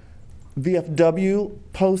VFW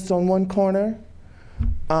post on one corner.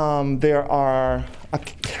 There are a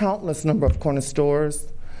countless number of corner stores.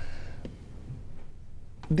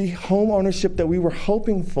 The home ownership that we were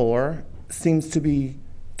hoping for seems to be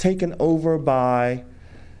taken over by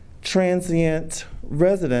transient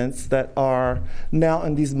residents that are now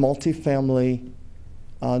in these multifamily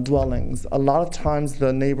dwellings. A lot of times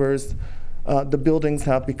the neighbors, the buildings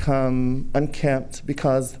have become unkempt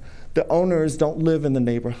because the owners don't live in the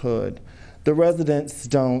neighborhood. The residents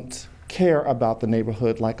don't care about the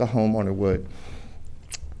neighborhood like a homeowner would.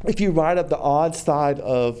 If you ride up the odd side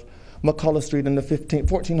of McCullough Street in the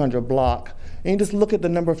 1400 block, and you just look at the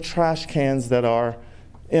number of trash cans that are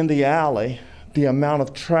in the alley, the amount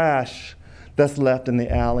of trash that's left in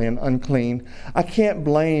the alley and unclean, I can't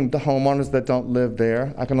blame the homeowners that don't live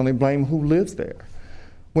there. I can only blame who lives there,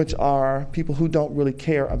 which are people who don't really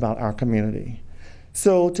care about our community.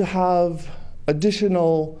 So to have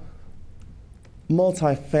additional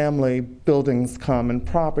multifamily buildings come and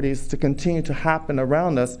properties to continue to happen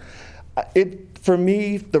around us, for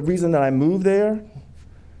me, the reason that I moved there,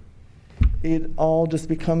 it all just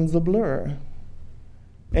becomes a blur.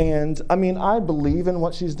 And I mean, I believe in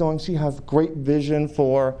what she's doing. She has great vision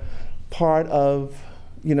for part of,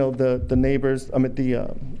 the neighbors,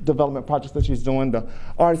 the development projects that she's doing, the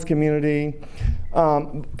arts community.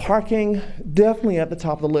 Parking, definitely at the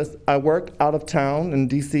top of the list. I work out of town in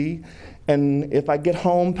DC, and if I get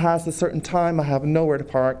home past a certain time, I have nowhere to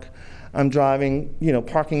park. I'm driving,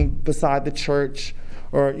 parking beside the church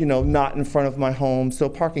or, not in front of my home. So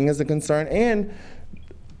parking is a concern. And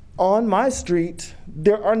on my street,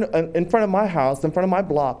 there are, in front of my house, in front of my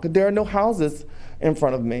block, there are no houses in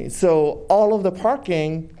front of me. So all of the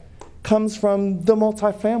parking comes from the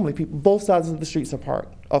multifamily people. Both sides of the streets are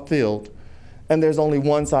filled, and there's only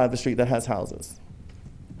one side of the street that has houses.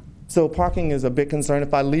 So parking is a big concern.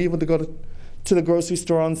 If I leave to go to the grocery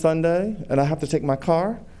store on Sunday and I have to take my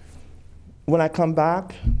car, when I come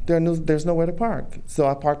back, there's nowhere to park. So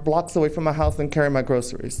I park blocks away from my house and carry my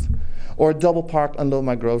groceries. Or double park, unload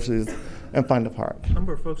my groceries, and find a park. A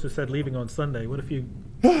number of folks have said leaving on Sunday. What if you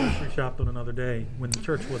grocery shopped on another day when the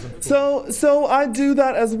church wasn't full? So I do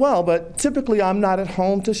that as well, but typically I'm not at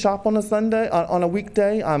home to shop on a Sunday. On a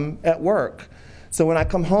weekday, I'm at work. So when I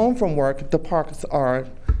come home from work, the parks are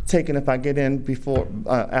taken if I get in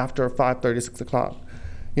after 5:30, 6 o'clock.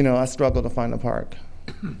 I struggle to find a park.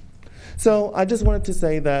 So I just wanted to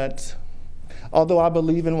say that although I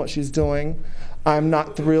believe in what she's doing, I'm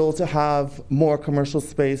not thrilled to have more commercial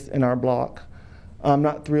space in our block. I'm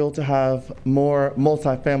not thrilled to have more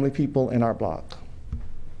multifamily people in our block.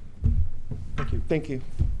 Thank you. Thank you.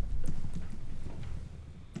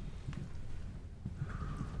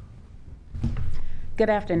 Good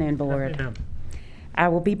afternoon, Board. Afternoon. I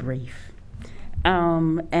will be brief.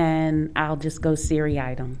 And I'll just go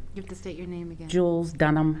seriatim. You have to state your name again. Jules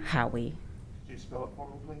Dunham Howie. Could you spell it for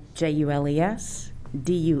me, please?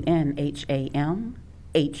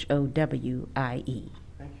 JULESDUNHAMHOWIE.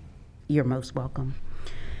 Thank you. You're most welcome.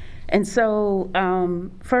 And so,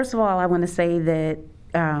 first of all, I want to say that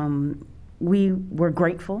we were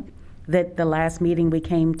grateful that the last meeting we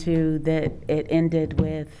came to, that it ended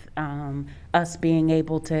with us being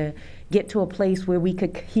able to get to a place where we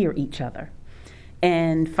could hear each other.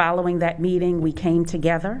 And following that meeting, we came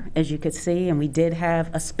together, as you could see, and we did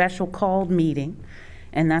have a special called meeting.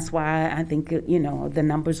 And that's why I think, the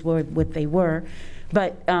numbers were what they were.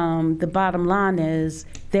 But the bottom line is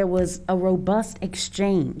there was a robust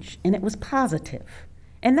exchange, and it was positive.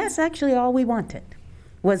 And that's actually all we wanted,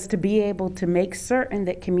 was to be able to make certain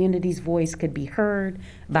that community's voice could be heard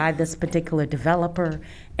by this particular developer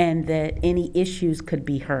and that any issues could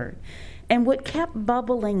be heard. And what kept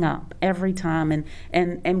bubbling up every time,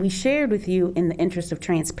 and we shared with you in the interest of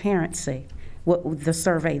transparency, what the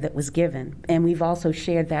survey that was given, and we've also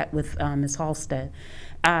shared that with Ms. Halstead,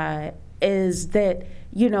 is that,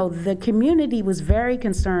 the community was very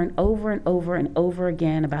concerned over and over and over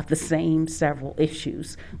again about the same several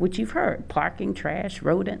issues, which you've heard: parking, trash,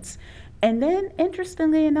 rodents. And then,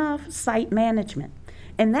 interestingly enough, site management.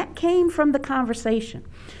 And that came from the conversation.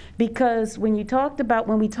 Because when we talked about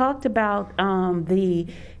the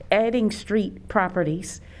Edding Street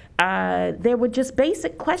properties, there were just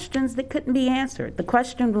basic questions that couldn't be answered. The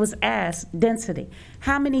question was asked, density.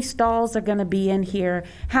 How many stalls are going to be in here?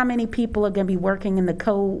 How many people are going to be working in the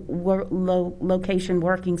co-location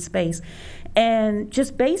working space? And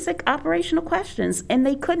just basic operational questions. And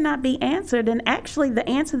they could not be answered. And actually, the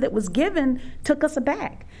answer that was given took us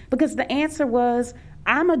aback. Because the answer was,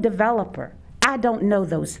 I'm a developer. I don't know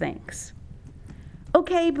those things.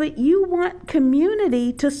 Okay, but you want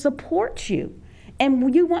community to support you.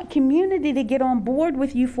 And you want community to get on board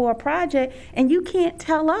with you for a project, and you can't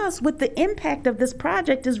tell us what the impact of this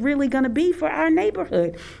project is really going to be for our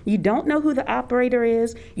neighborhood. You don't know who the operator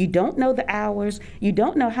is. You don't know the hours. You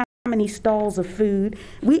don't know how many stalls of food.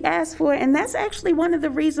 We asked for it, and that's actually one of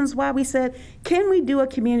the reasons why we said, can we do a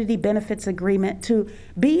community benefits agreement to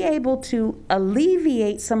be able to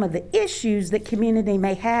alleviate some of the issues that community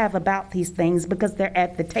may have about these things because they're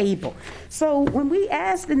at the table. So when we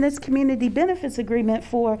asked in this community benefits agreement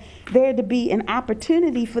for there to be an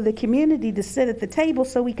opportunity for the community to sit at the table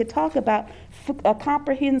so we could talk about a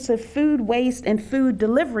comprehensive food waste and food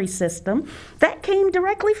delivery system, that came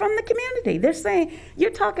directly from the community. They're saying,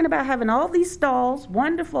 you're talking about having all these stalls,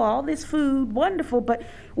 wonderful, all this food, wonderful, but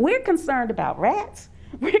we're concerned about rats.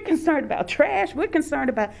 We're concerned about trash. We're concerned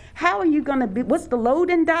about how are you going to be, what's the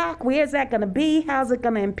loading dock? Where's that going to be? How's it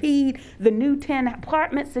going to impede the new 10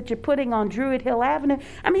 apartments that you're putting on Druid Hill Avenue?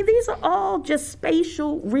 I mean, these are all just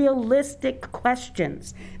spatial, realistic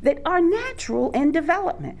questions that are natural in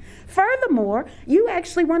development. Furthermore, you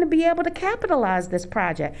actually want to be able to capitalize this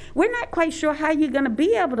project. We're not quite sure how you're going to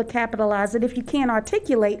be able to capitalize it if you can't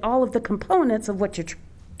articulate all of the components of what you're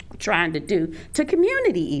trying to do to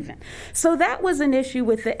community even. So that was an issue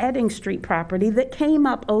with the Edding Street property that came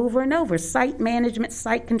up over and over. Site management,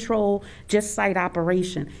 site control, just site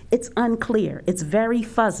operation. It's unclear. It's very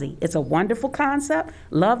fuzzy. It's a wonderful concept,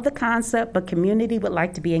 love the concept, but community would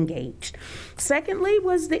like to be engaged. Secondly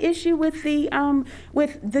was the issue with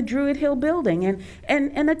the Druid Hill building.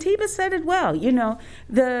 And Atiba said it well, you know,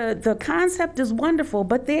 the concept is wonderful,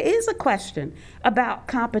 but there is a question about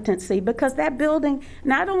competency because that building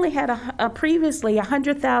not only had previously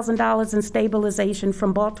 $100,000 in stabilization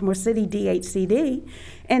from Baltimore City DHCD,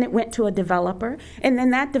 and it went to a developer, and then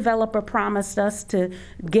that developer promised us to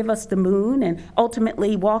give us the moon and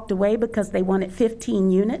ultimately walked away because they wanted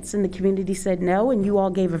 15 units, and the community said no, and you all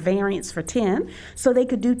gave a variance for 10, so they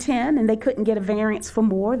could do 10, and they couldn't get a variance for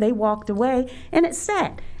more. They walked away, and it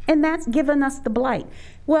sat, and that's given us the blight.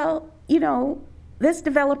 Well, you know, this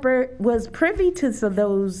developer was privy to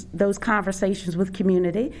those conversations with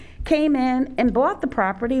community, came in and bought the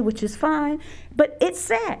property, which is fine, but it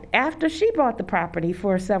sat after she bought the property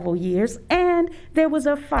for several years, and there was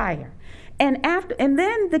a fire. And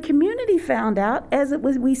then the community found out, as it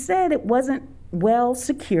was, we said it wasn't well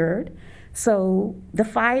secured, so the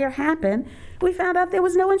fire happened. We found out there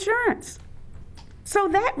was no insurance. So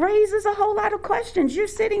that raises a whole lot of questions. You're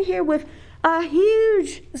sitting here with a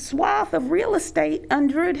huge swath of real estate on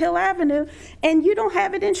Druid Hill Avenue, and you don't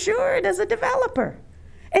have it insured as a developer.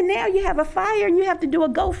 And now you have a fire, and you have to do a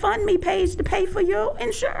GoFundMe page to pay for your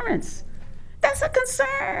insurance. That's a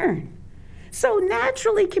concern. So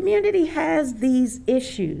naturally, community has these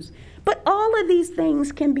issues. But all of these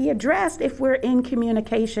things can be addressed if we're in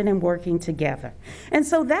communication and working together. And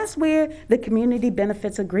so that's where the community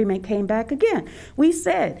benefits agreement came back again. We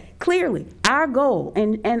said clearly our goal,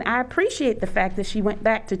 and I appreciate the fact that she went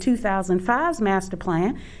back to 2005's master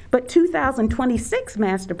plan, but 2026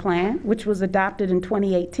 master plan, which was adopted in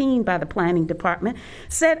 2018 by the planning department,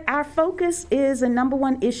 said our focus is, and number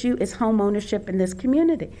one issue is home ownership in this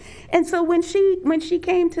community. And so when she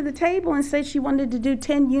came to the table and said she wanted to do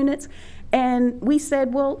 10 units, and we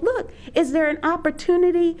said, well, look, is there an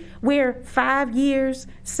opportunity where 5 years,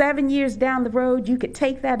 7 years down the road, you could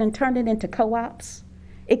take that and turn it into co-ops?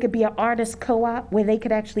 It could be an artist co-op where they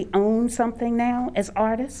could actually own something now as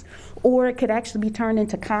artists, or it could actually be turned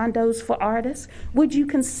into condos for artists. Would you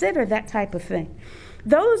consider that type of thing?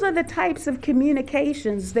 Those are the types of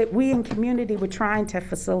communications that we in community were trying to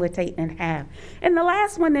facilitate and have. And the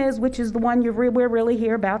last one is, which is the one we're really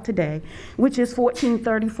here about today, which is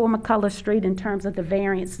 1434 McCullough Street in terms of the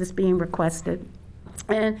variance that's being requested.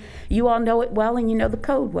 And you all know it well, and you know the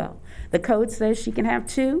code well. The code says she can have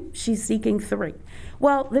 2, she's seeking 3.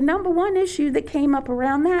 Well, the number one issue that came up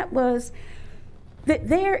around that was that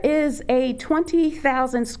there is a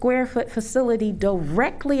 20,000 square foot facility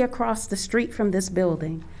directly across the street from this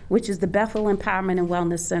building which is the Bethel Empowerment and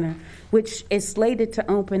Wellness Center, which is slated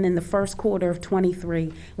to open in the first quarter of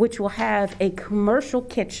 '23, which will have a commercial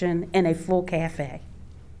kitchen and a full cafe.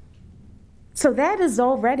 So that is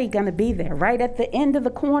already going to be there. Right at the end of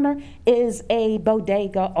the corner is a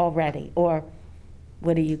bodega already, or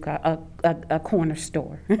what do you call a corner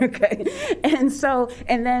store? Okay, and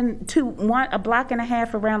then a block and a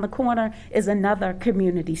half around the corner is another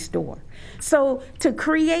community store. So to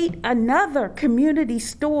create another community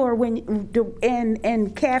store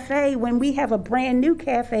and cafe when we have a brand new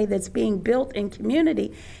cafe that's being built in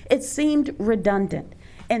community, it seemed redundant,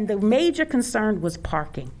 and the major concern was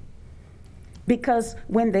parking. Because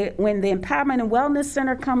when the Empowerment and Wellness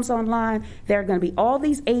Center comes online, there are going to be all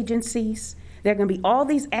these agencies, there are going to be all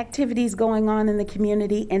these activities going on in the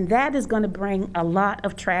community, and that is going to bring a lot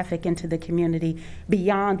of traffic into the community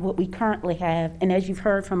beyond what we currently have. And as you've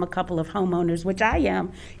heard from a couple of homeowners, which I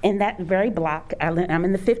am in that very block, I'm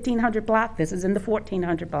in the 1500 block, this is in the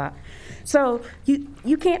 1400 block. So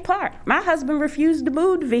you can't park. My husband refused to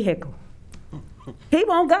move the vehicle. He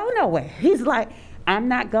won't go nowhere. He's like, I'm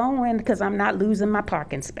not going because I'm not losing my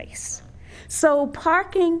parking space. So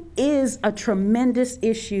parking is a tremendous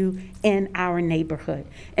issue in our neighborhood.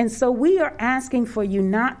 And so we are asking for you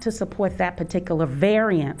not to support that particular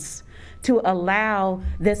variance to allow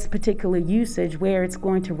this particular usage where it's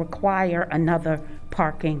going to require another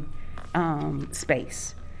parking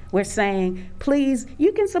space. We're saying, please,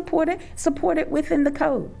 you can support it within the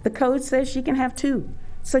code. The code says she can have 2,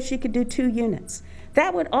 so she could do 2 units.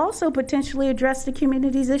 That would also potentially address the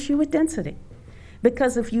community's issue with density.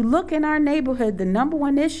 Because if you look in our neighborhood, the number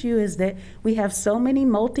one issue is that we have so many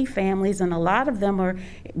multifamilies, and a lot of them are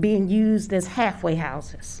being used as halfway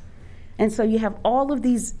houses. And so you have all of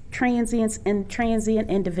these transients and transient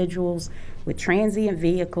individuals with transient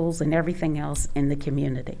vehicles and everything else in the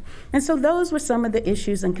community. And so those were some of the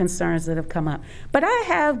issues and concerns that have come up. But I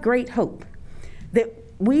have great hope that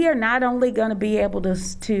we are not only going to be able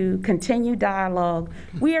to continue dialogue,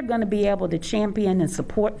 we are going to be able to champion and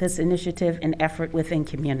support this initiative and effort within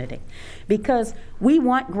community. Because we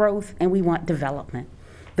want growth and we want development.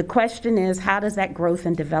 The question is, how does that growth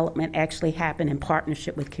and development actually happen in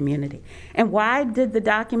partnership with community? And why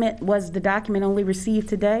was the document only received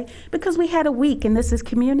today? Because we had a week, and this is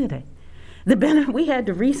community. We had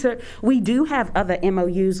to research. We do have other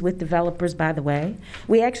MOUs with developers, by the way.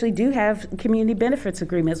 We actually do have community benefits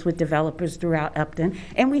agreements with developers throughout Upton,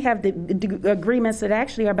 and we have the agreements that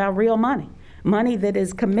actually are about real money that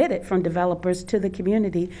is committed from developers to the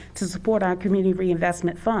community to support our community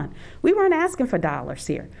reinvestment fund. We weren't asking for dollars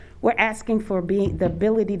here. We're asking for the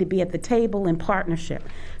ability to be at the table in partnership.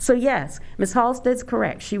 So yes, Ms. Halstead's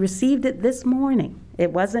correct. She received it this morning.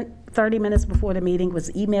 It wasn't 30 minutes before the meeting, it was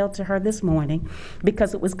emailed to her this morning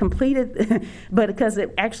because it was completed, but because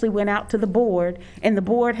it actually went out to the board, and the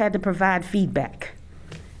board had to provide feedback.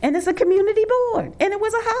 And it's a community board, and it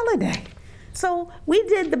was a holiday. So we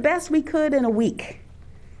did the best we could in a week.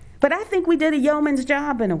 But I think we did a yeoman's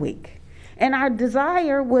job in a week. And our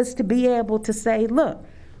desire was to be able to say, look,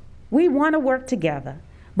 we want to work together,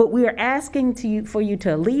 but we are asking for you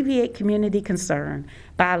to alleviate community concern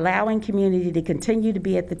by allowing community to continue to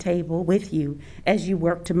be at the table with you as you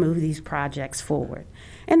work to move these projects forward.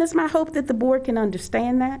 And it's my hope that the board can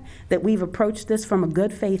understand that we've approached this from a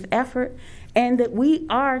good faith effort, and that we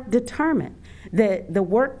are determined that the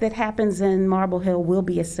work that happens in Marble Hill will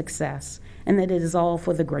be a success, and that it is all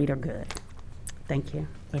for the greater good. Thank you.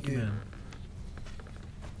 Thank you, ma'am.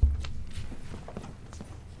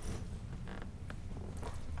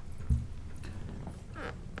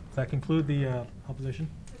 Does that conclude the opposition?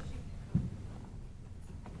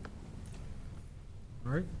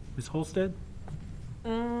 All right, Ms. Holstead?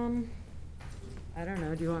 I don't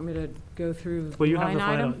know, do you want me to go through Well, you have line the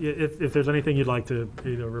final, item? if there's anything you'd like to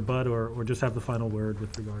either rebut or just have the final word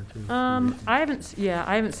with regard to. I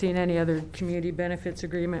haven't seen any other community benefits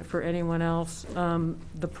agreement for anyone else.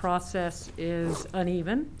 The process is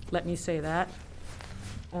uneven, let me say that.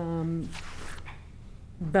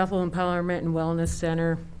 Bethel Empowerment and Wellness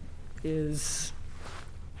Center is,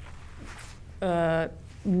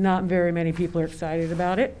 not very many people are excited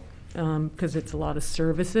about it, because it's a lot of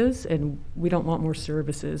services, and we don't want more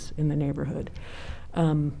services in the neighborhood,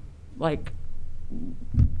 like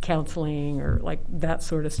counseling or like that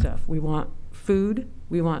sort of stuff. We want food,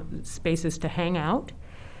 we want spaces to hang out,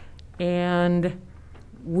 and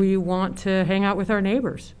we want to hang out with our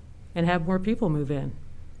neighbors and have more people move in.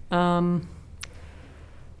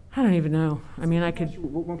 I don't even know. I mean, I could.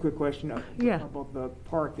 One quick question. Yeah. About the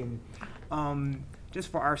parking. Just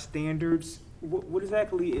for our standards, what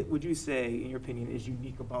exactly would you say, in your opinion, is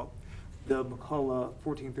unique about the McCullough,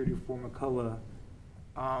 1434 McCullough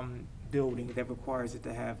building that requires it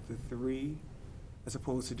to have the 3 as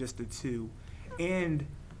opposed to just the 2. And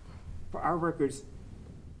for our records,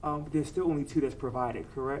 there's still only 2 that's provided,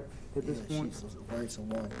 correct, at this point?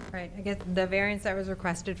 Right, I guess the variance that was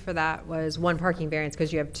requested for that was 1 parking variance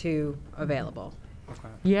because you have 2 available. Okay.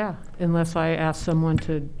 Yeah, unless I ask someone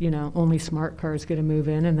to, only smart cars get to move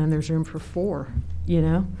in, and then there's room for 4,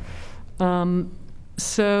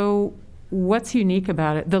 So what's unique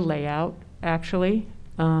about it? The layout, actually,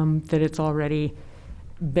 that it's already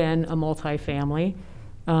been a multifamily.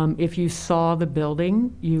 If you saw the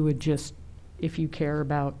building, you would just, if you care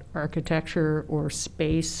about architecture or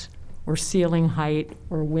space or ceiling height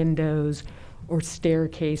or windows or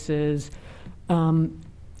staircases,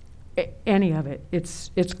 any of it,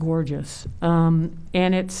 it's gorgeous.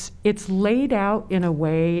 And it's laid out in a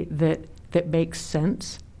way that makes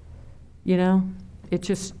sense, It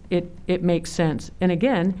just, it makes sense. And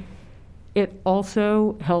again, it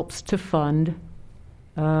also helps to fund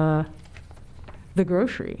the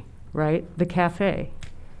grocery, right? The cafe.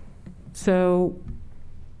 So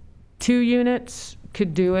 2 units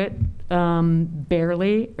could do it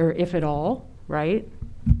barely, or if at all, right?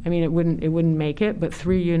 I mean, it wouldn't make it, but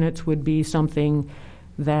 3 units would be something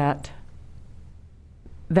that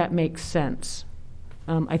makes sense.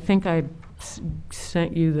 I think I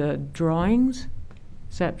sent you the drawings.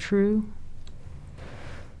 Is that true?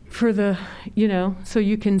 For the, so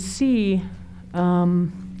you can see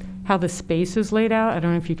how the space is laid out. I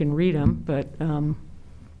don't know if you can read them,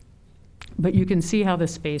 but you can see how the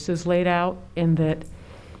space is laid out, and that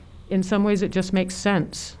in some ways it just makes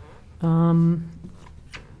sense. And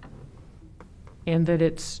that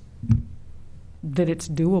it's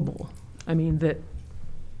doable. I mean, that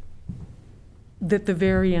the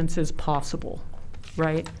variance is possible,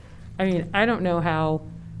 right? I mean, I don't know how,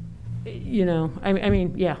 I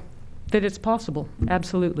mean, yeah, that it's possible,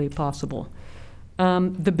 absolutely possible.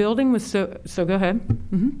 The building was so go ahead.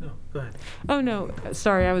 Mm-hmm. No, go ahead. Oh, no,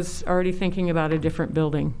 sorry, I was already thinking about a different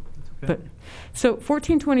building. Okay. But so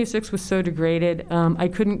 1426 was so degraded, I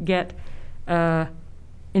couldn't get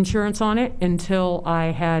insurance on it until I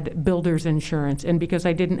had builder's insurance. And because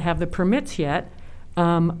I didn't have the permits yet,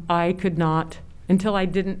 I could not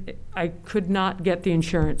get the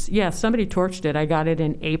insurance. Yeah, somebody torched it. I got it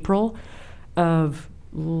in April of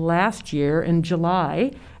last year. In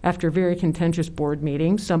July, after a very contentious board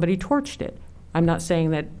meeting, somebody torched it. I'm not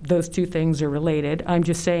saying that those 2 things are related. I'm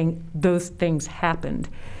just saying those things happened.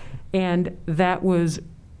 And that was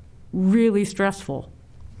really stressful.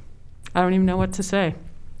 I don't even know what to say.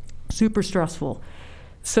 Super stressful.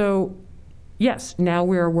 So, yes, now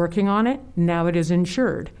we are working on it. Now it is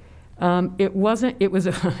insured.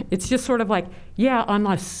 It's just sort of like, yeah, on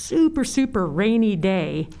a super, super rainy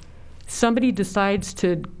day, somebody decides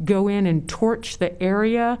to go in and torch the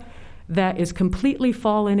area that is completely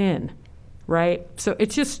fallen in, right? So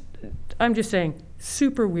I'm just saying,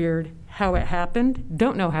 super weird how it happened.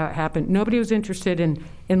 Don't know how it happened. Nobody was interested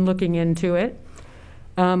in looking into it.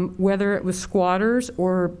 Whether it was squatters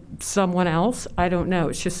or someone else, I don't know.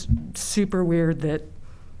 It's just super weird that,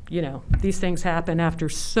 these things happen after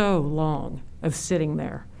so long of sitting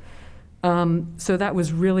there. So that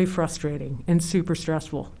was really frustrating and super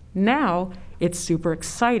stressful. Now it's super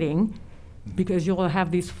exciting because you'll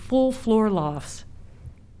have these full floor lofts.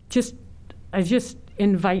 I just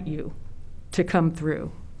invite you to come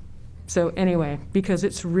through. So anyway, because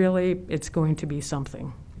it's going to be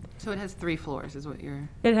something. So it has 3 floors is what you're...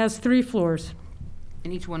 It has 3 floors.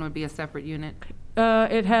 And each one would be a separate unit?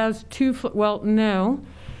 It has 2, well, no.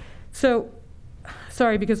 So,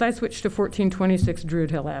 sorry, because I switched to 1426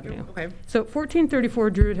 Druid Hill Avenue. Okay. So 1434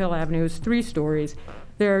 Druid Hill Avenue is 3 stories.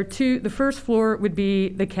 There are 2, the first floor would be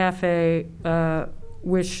the cafe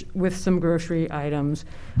with some grocery items,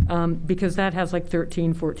 because that has like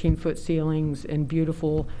 13, 14-foot ceilings and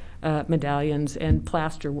beautiful medallions and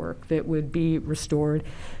plaster work that would be restored.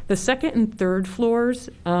 The second and third floors,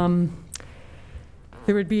 there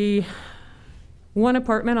would be 1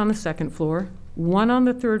 apartment on the second floor, 1 on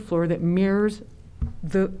the third floor that mirrors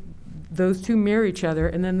those 2 mirror each other,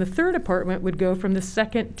 and then the third apartment would go from the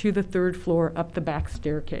second to the third floor up the back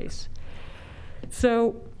staircase.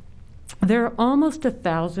 So they're almost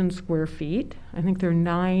 1,000 square feet. I think they're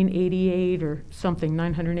 988 or something,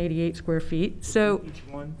 988 square feet. So each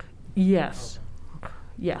one? Yes.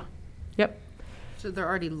 Yeah. Yep. So they're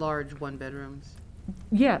already large 1-bedrooms?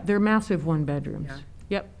 Yeah, they're massive 1-bedrooms. Yeah.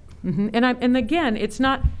 Yep. Mm-hmm. And again, it's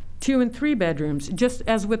not 2 and 3 bedrooms. Just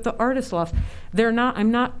as with the artist loft,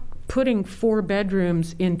 I'm not putting 4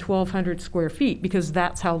 bedrooms in 1,200 square feet because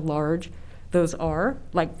that's how large those are,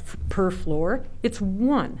 like per floor. It's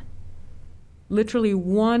one, literally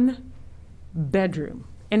one bedroom.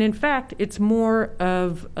 And in fact, it's more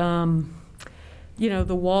of,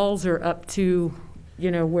 the walls are up to,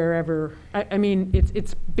 wherever. I mean,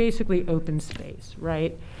 it's basically open space,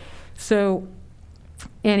 right? So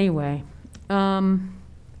anyway, and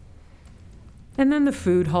then the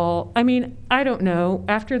food hall. I mean, I don't know.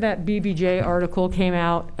 After that BBJ article came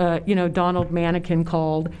out, Donald Manikin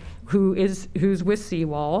called, who's with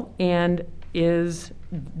Seawall and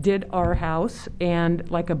did our house and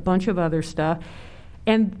like a bunch of other stuff.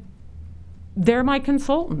 And they're my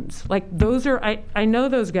consultants. Like those are, I know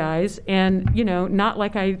those guys, and not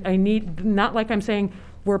like not like I'm saying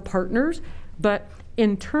we're partners, but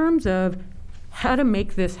in terms of how to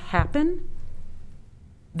make this happen,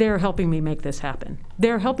 they're helping me make this happen.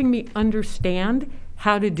 They're helping me understand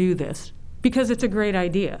how to do this because it's a great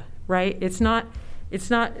idea, right? It's not,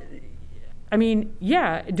 I mean,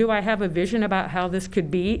 yeah, do I have a vision about how this could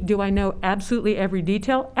be? Do I know absolutely every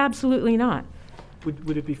detail? Absolutely not.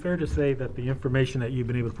 Would it be fair to say that the information that you've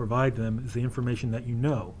been able to provide them is the information that you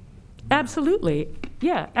know? Absolutely.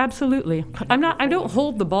 Yeah, absolutely. I don't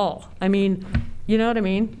hold the ball. I mean, you know what I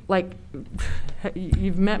mean? Like,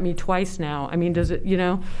 you've met me twice now. I mean, does it,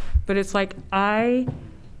 but it's like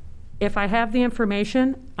if I have the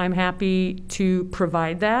information, I'm happy to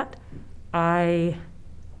provide that. I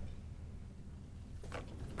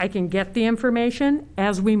can get the information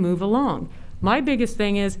as we move along. My biggest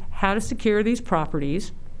thing is how to secure these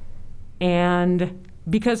properties, and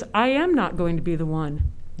because I am not going to be the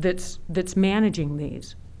one that's managing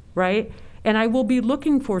these, right? And I will be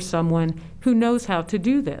looking for someone who knows how to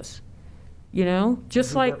do this,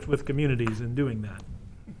 just who like works with communities in doing that.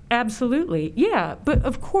 Absolutely, yeah. But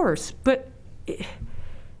of course, I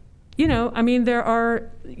mean, there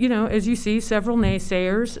are, as you see, several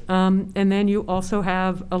naysayers, and then you also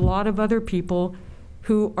have a lot of other people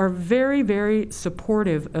who are very, very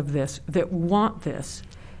supportive of this, that want this.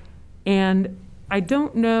 And I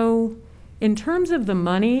don't know, in terms of the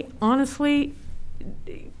money, honestly,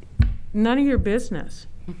 none of your business.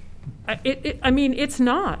 I mean, it's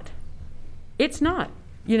not. It's not.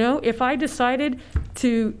 If I decided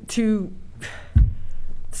to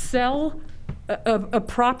sell a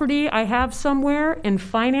property I have somewhere and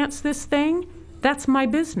finance this thing, that's my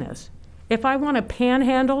business. If I want to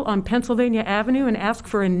panhandle on Pennsylvania Avenue and ask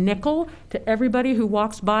for a nickel to everybody who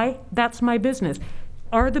walks by, that's my business.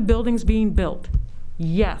 Are the buildings being built?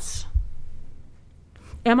 Yes.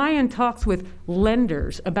 Am I in talks with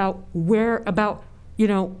lenders about what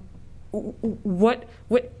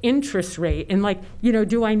interest rate, and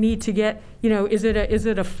do I need to get, is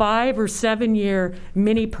it a 5 or 7 year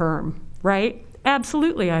mini perm, right?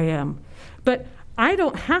 Absolutely I am. But I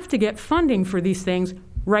don't have to get funding for these things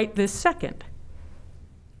right this second,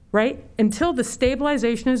 right? Until the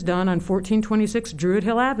stabilization is done on 1426 Druid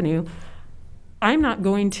Hill Avenue, I'm not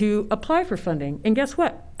going to apply for funding. And guess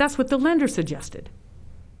what? That's what the lender suggested.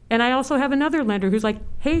 And I also have another lender who's like,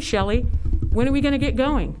 hey, Shelley, when are we going to get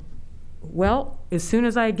going? Well, as soon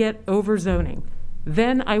as I get over zoning,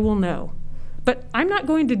 then I will know. But I'm not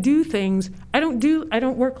going to do things, I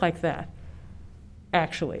don't work like that,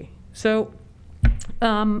 actually. So,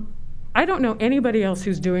 I don't know anybody else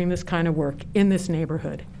who's doing this kind of work in this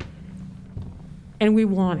neighborhood. And we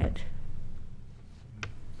want it.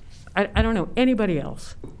 I don't know anybody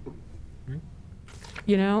else. And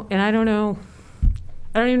I don't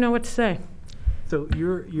even know what to say. So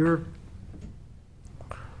you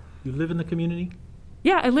live in the community?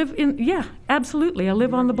 Yeah, absolutely. I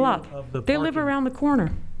live on the block. They live around the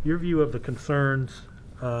corner. Your view of the concerns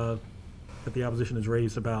that the opposition has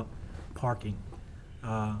raised about parking,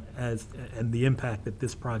 and the impact that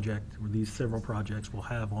this project or these several projects will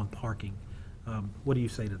have on parking. What do you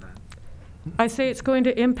say to that? I say it's going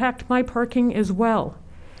to impact my parking as well.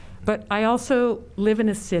 But I also live in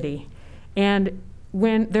a city, and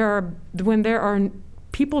when there are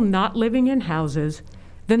people not living in houses,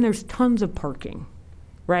 then there's tons of parking,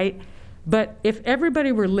 right? But if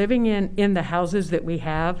everybody were living in the houses that we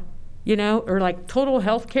have, or like Total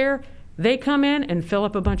Health Care, they come in and fill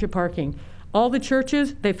up a bunch of parking. All the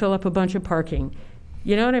churches, they fill up a bunch of parking.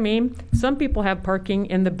 You know what I mean? Some people have parking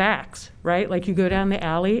in the backs, right? Like you go down the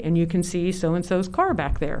alley and you can see so-and-so's car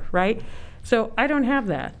back there, right? So I don't have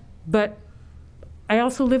that. But I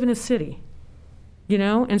also live in a city,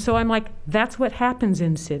 And so I'm like, that's what happens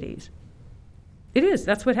in cities. It is.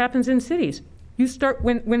 That's what happens in cities. You start,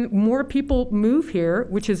 when more people move here,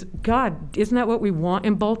 which is, God, isn't that what we want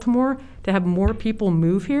in Baltimore? To have more people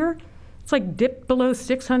move here? It's like dipped below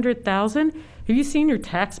 600,000. Have you seen your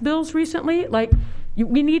tax bills recently?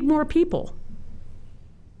 We need more people.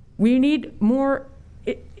 We need more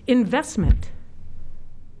investment.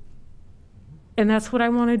 And that's what I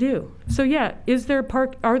want to do. So yeah,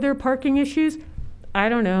 are there parking issues? I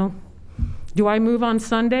don't know. Do I move on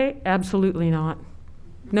Sunday? Absolutely not.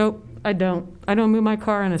 Nope, I don't. I don't move my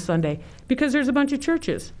car on a Sunday because there's a bunch of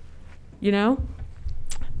churches, you know?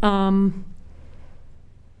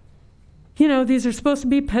 These are supposed to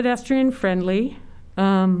be pedestrian friendly.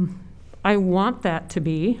 I want that to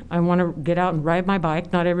be. I want to get out and ride my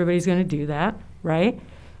bike. Not everybody's going to do that, right?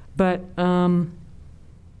 But I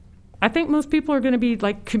think most people are going to be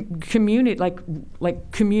like community,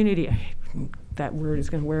 like community. That word is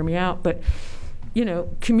going to wear me out, but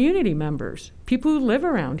community members, people who live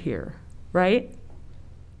around here, right?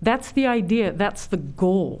 That's the idea. That's the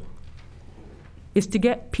goal. Is to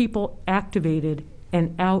get people activated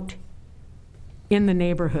and out in the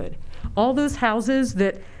neighborhood. All those houses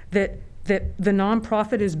that the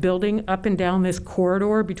nonprofit is building up and down this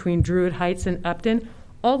corridor between Druid Heights and Upton,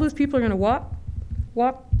 all those people are going to walk.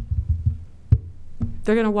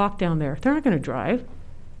 They're going to walk down there. They're not going to drive,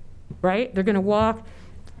 right? They're going to walk.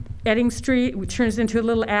 Edding Street, which turns into a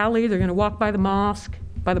little alley. They're going to walk by the mosque,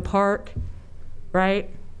 by the park, right?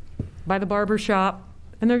 By the barber shop,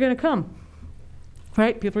 and they're going to come,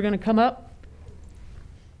 right? People are going to come up.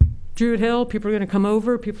 Druid Hill, people are going to come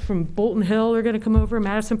over. People from Bolton Hill are going to come over,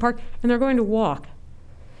 Madison Park, and they're going to walk.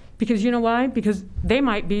 Because you know why? Because they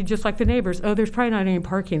might be just like the neighbors. Oh, there's probably not any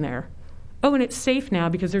parking there. Oh, and it's safe now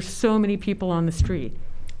because there's so many people on the street.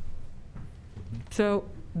 So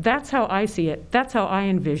that's how I see it. That's how I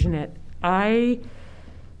envision it.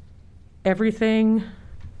 Everything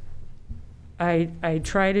I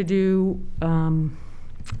try to do,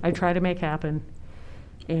 I try to make happen.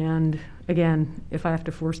 And again, if I have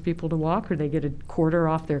to force people to walk or they get a quarter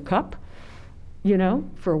off their cup,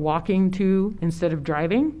 for walking to instead of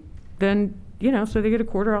driving, then, so they get a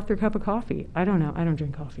quarter off their cup of coffee. I don't know. I don't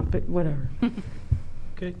drink coffee, but whatever.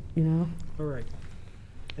 Okay. All right.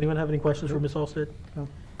 Anyone have any questions for Ms. Halstead?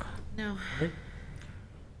 No. Right.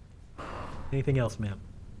 Anything else, ma'am?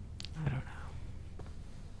 I don't know.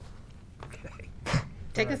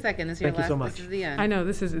 Take a second. This is your Thank you last. so much. This is the end. I know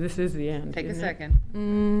this is the end. Take a isn't it?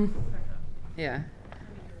 second. Yeah.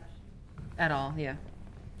 At all, yeah.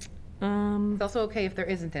 It's also okay if there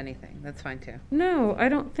isn't anything. That's fine too. No, I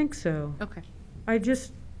don't think so. Okay. I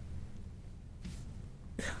just.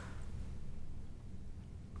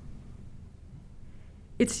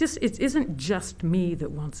 It isn't just me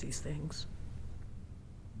that wants these things.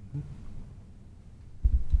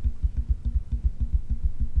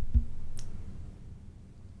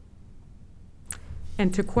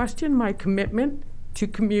 And to question my commitment to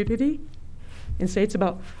community and say it's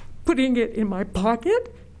about putting it in my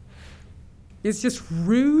pocket is just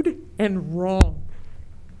rude and wrong.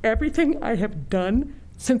 Everything I have done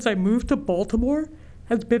since I moved to Baltimore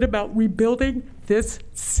has been about rebuilding this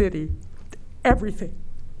city. Everything.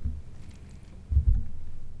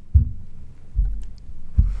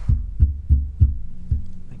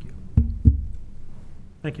 Thank you.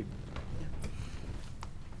 Thank you.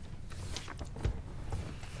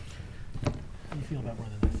 How do you feel about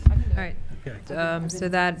running this? All right. Okay. So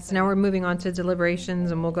now we're moving on to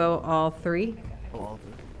deliberations, and we'll go all three.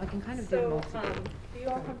 I can kind of do most of it. Do you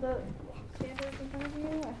all have the standards in front of you?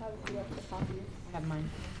 I have a few extra copies. I have mine.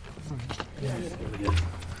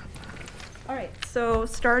 All right, so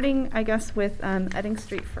starting, I guess, with Edding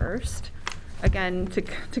Street first. Again,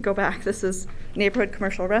 to go back, this is neighborhood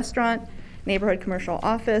commercial restaurant, neighborhood commercial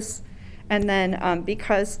office, and then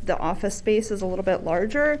because the office space is a little bit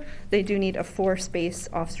larger, they do need a 4-space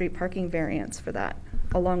off-street parking variance for that,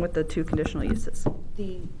 along with the 2 conditional uses.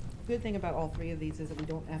 The good thing about all 3 of these is that we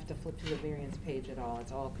don't have to flip to the variance page at all.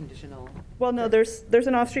 It's all conditional. Well, no, there's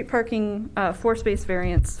an off-street parking 4-space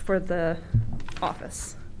variance for the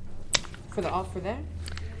office. For that?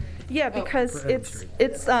 Yeah, because it's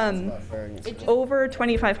over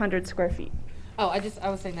 2,500 square feet. Oh, I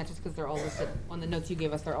was saying that just because they're all listed on the notes you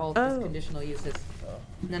gave us. They're all just conditional uses.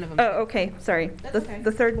 None of them. Oh, okay, sorry. Okay.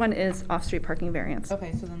 The third one is off-street parking variance.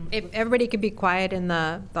 Okay, so then. If everybody could be quiet in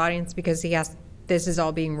the audience, because this is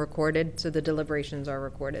all being recorded, so the deliberations are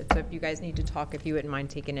recorded. So if you guys need to talk, if you wouldn't mind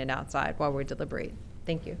taking it outside while we deliberate.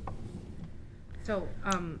 Thank you. So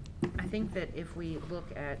I think that if we look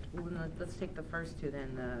at, let's take the first 2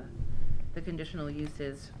 then, the conditional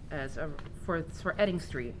uses as for Edding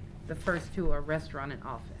Street. The first 2 are restaurant and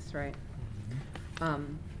office, right?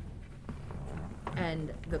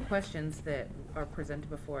 And the questions that are presented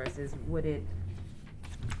before us is, would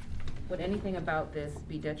anything about this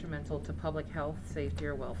be detrimental to public health, safety,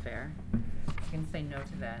 or welfare? I can say no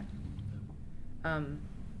to that.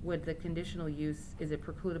 would the conditional use, is it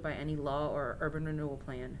precluded by any law or urban renewal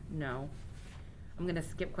plan? No. I'm gonna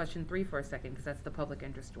skip question 3 for a second, because that's the public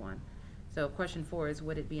interest one. So question 4 is,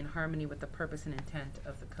 would it be in harmony with the purpose and intent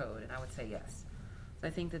of the code? And I would say yes. So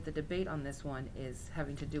I think that the debate on this one is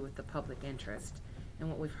having to do with the public interest. And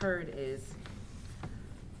what we've heard is,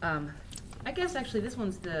 I guess actually this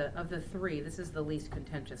one's of the 3, this is the least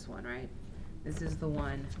contentious one, right? This is the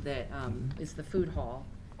one that is the food hall.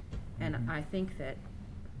 And I think,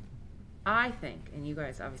 and you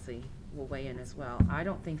guys obviously will weigh in as well, I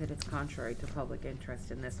don't think that it's contrary to public interest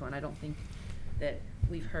in this one. I don't think that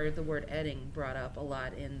we've heard the word edging brought up a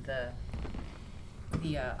lot in the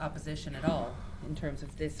opposition at all, in terms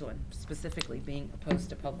of this one specifically being opposed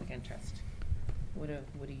to public interest. What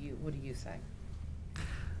do you say?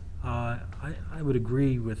 I would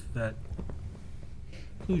agree with that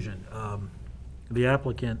conclusion. The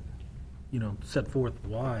applicant, set forth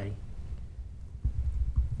why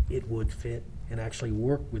it would fit and actually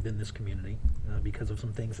work within this community because of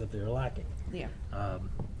some things that they're lacking. Yeah.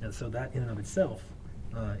 And so that in and of itself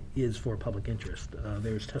is for public interest.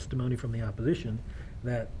 There's testimony from the opposition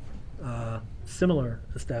that similar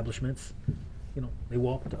establishments, they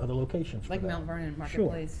walk to other locations. Like Mount Vernon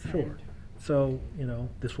Marketplace. Sure. So,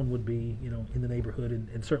 this one would be, in the neighborhood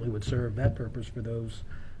and certainly would serve that purpose for those,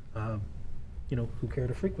 who care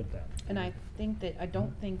to frequent that. And I think that, I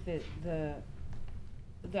don't even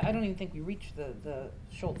think we reach the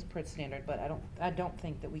Schultz-Pritz standard, but I don't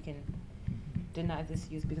think that we can deny this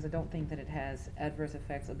use, because I don't think that it has adverse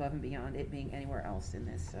effects above and beyond it being anywhere else in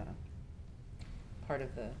this part of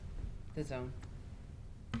the zone.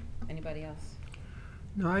 Anybody else?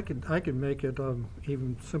 No, I could make it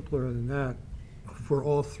even simpler than that for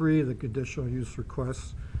all 3 of the conditional use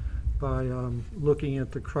requests by looking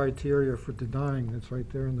at the criteria for denying that's right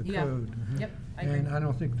there in the code. Mm-hmm. Yep, I And agree. I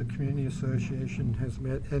don't think the community association has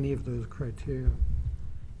met any of those criteria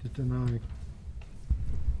to deny.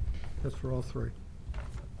 That's for all 3.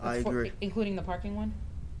 I agree. Including the parking one?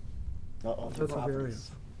 That's a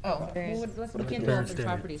variance. Oh, well, we can't do all 3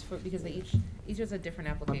 properties because they each has a different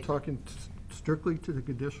I'm application. talking strictly to the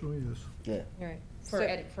conditional use, Yeah. All right.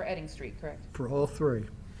 For Edding Street, correct? for all 3.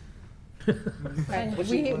 And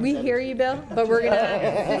we hear you, Bill, but we're gonna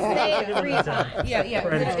just say it 3 times. Yeah.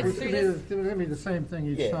 It's three It's going to be the same thing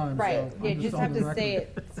each time. Right, so you I'm just on have the to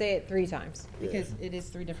record. say it 3 times. Because it is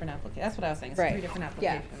 3 different applications. That's what I was saying. It's Right. 3 different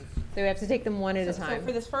Yeah. applications. So we have to take them one at a So time.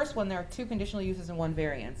 for this first one, there are 2 conditional uses and 1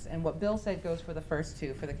 variance. And what Bill said goes for the first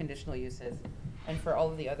 2 for the conditional uses and for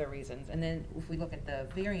all of the other reasons. And then if we look at the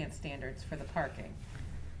variance standards for the parking,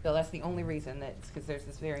 Bill, that's the only reason that's because there's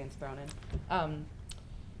this variance thrown in.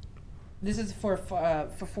 This is for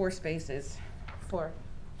 4 spaces for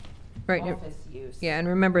Right. office use. Yeah, and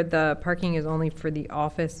remember, the parking is only for the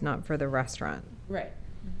office, not for the restaurant. Right.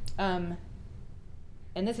 And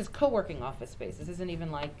this is co-working office space. This isn't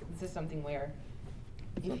even like, this is something where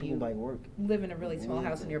Some if people you might work. live in a really small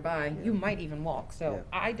house nearby, you might even walk. So Yeah.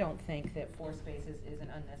 I don't think that 4 spaces is an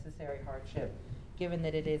unnecessary hardship, given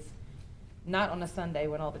that it is not on a Sunday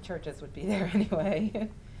when all the churches would be there anyway,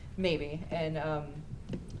 maybe. And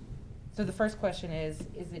so the first question is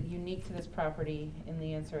it unique to this property? And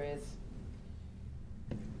the answer is,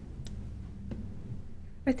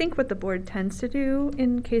 I think what the board tends to do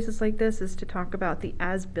in cases like this is to talk about the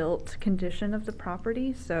as-built condition of the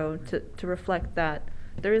property, so to reflect that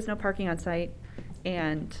there is no parking on site,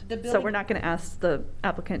 and The so building- we're not going to ask the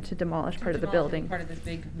applicant to demolish part of the demolishing building. part of this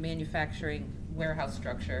big manufacturing warehouse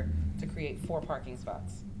structure to create 4 parking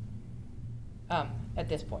spots. At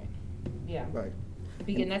this point, yeah. Right.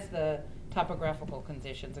 And that's the topographical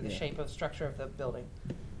conditions or the Yeah. shape of structure of the building.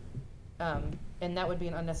 And that would be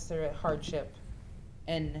an unnecessary hardship.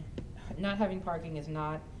 And not having parking is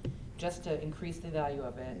not just to increase the value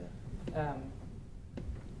of it.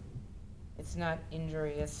 It's not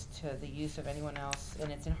injurious to the use of anyone else,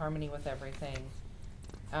 and it's in harmony with everything.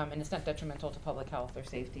 And it's not detrimental to public health or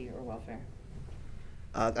safety or welfare.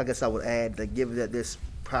 I guess I would add that given that this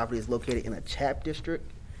property is located in a CHAP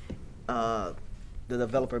district, the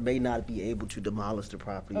developer may not be able to demolish the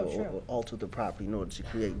property Oh, sure. or alter the property in order to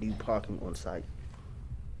create new parking on site.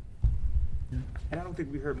 And I don't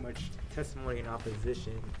think we heard much testimony in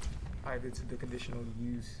opposition either to the conditional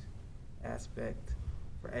use aspect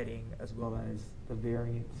for Edding as well as the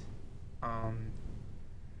variance.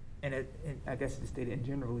 And I guess to state it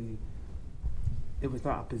generally, it was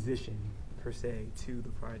not opposition per se to the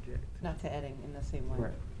project. Not to Edding in the same way.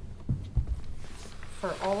 Right.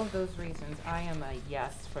 For all of those reasons, I am a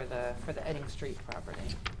yes for the Edding Street property.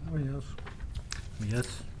 Oh, yes.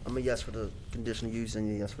 Yes. I'm a yes for the conditional use and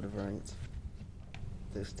a yes for the variance.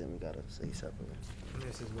 This then we gotta say separately.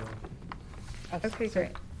 This as well. Okay,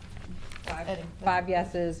 great. Five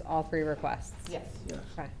yeses, all three requests. Yes. Yes.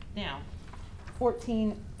 Okay. Now,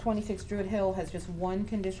 1426 Druid Hill has just one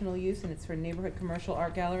conditional use, and it's for neighborhood commercial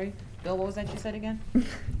art gallery. Bill, what was that you said again?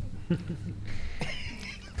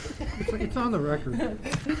 It's on the record.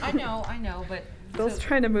 I know, but. Bill's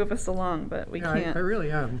trying to move us along, but we Yeah, can't. I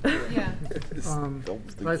really am. Yeah.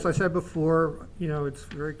 As I said before, it's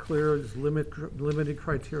very clear, there's limited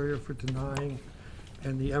criteria for denying,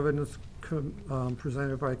 and the evidence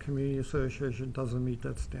presented by a community association doesn't meet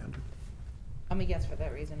that standard. I'm a yes for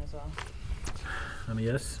that reason as well. I'm a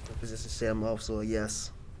yes. Representative Sam also a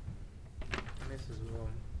yes. This as well.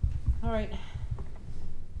 All right.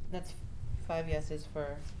 That's 5 yeses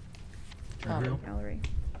for Druid Hill. Gallery.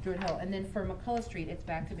 Druid Hill. And then for McCullough Street, it's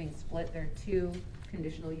back to being split. There are 2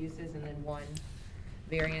 conditional uses and then 1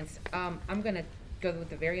 variance. I'm gonna go with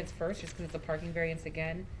the variance first, just because it's a parking variance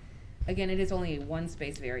again. Again, it is only a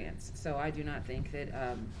 1-space variance, so I do not think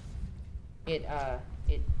that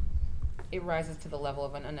it rises to the level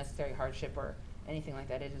of an unnecessary hardship or anything like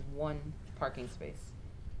that. It is 1 parking space.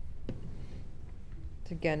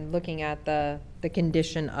 Again, looking at the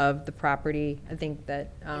condition of the property, I think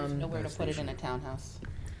that. There's nowhere to put it in a townhouse.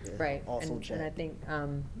 Yeah, Right, also and check. I think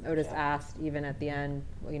Otis asked even at the end,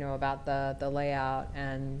 about the layout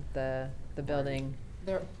and the building.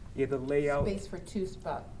 There, Yeah, the layout. space for 2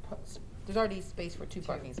 there's already space for 2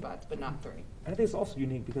 parking spots, but not 3. I think it's also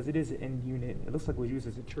unique because it is an end unit. It looks like it was used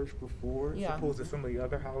as a church before, Yeah. as opposed to some of the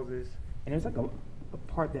other houses. And there's like a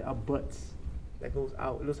part that abuts that goes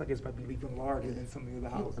out. It looks like it's about to be even larger than some of the other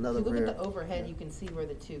houses. If Another you look rear. at the overhead, you can see where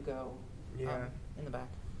the 2 go Yeah. in the back.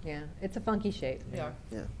 Yeah, it's a funky shape. Yeah.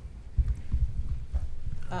 Yeah.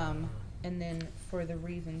 And then for the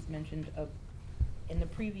reasons mentioned in the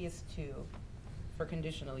previous 2 for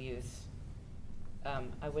conditional use,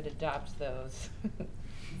 I would adopt those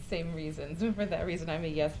same reasons. For that reason, I'm a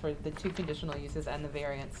yes for the 2 conditional uses and the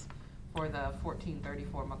variance for the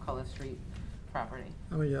 1434 McCullough Street property.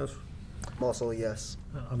 I'm a yes. I'm also a yes.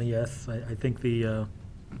 I'm a yes. I think the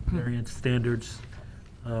variance standards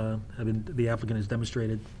the applicant has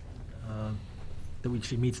demonstrated that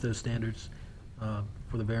she meets those standards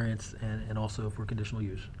for the variance and also for conditional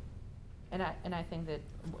use. And I think that,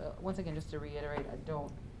 once again, just to reiterate, I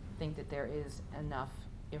don't think that there is enough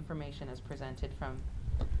information as presented from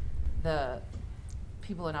the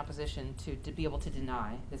people in opposition to be able to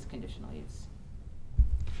deny this conditional use.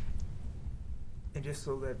 And just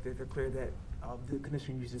so that they're clear that the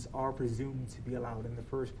conditional uses are presumed to be allowed in the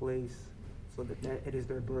first place, so that it is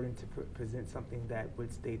their burden to present something that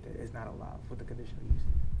would state that is not allowed for the conditional use.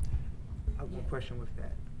 I have a question with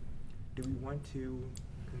that. Do we want to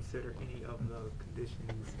consider any of the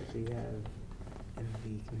conditions that they have in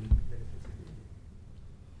the community benefits agreement?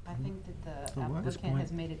 I think that the So what? applicant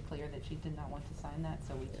has made it clear that she did not want to sign that,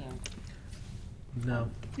 so we can't. No.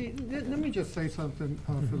 Let me just say something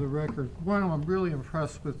for the record. One, I'm really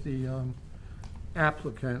impressed with the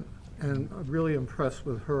applicant, and I'm really impressed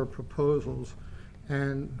with her proposals.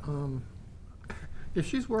 And if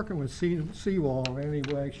she's working with seawall in any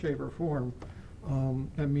way, shape, or form,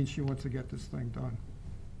 that means she wants to get this thing done.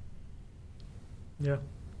 Yeah.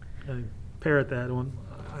 I parrot that one.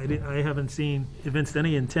 I haven't evinced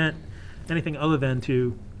any intent, anything other than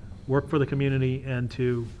to work for the community and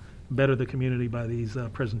to better the community by these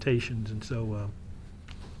presentations. And so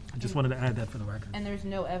I just wanted to add that for the record. And there's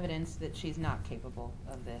no evidence that she's not capable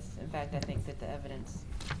of this. In fact, I think that the evidence,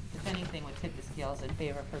 if anything, would tip the scales in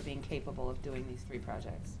favor of her being capable of doing these 3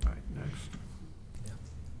 projects. All right,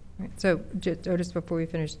 next. So, Otis, before we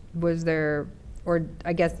finish, was there, or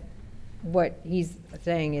I guess what he's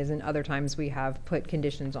saying is in other times we have put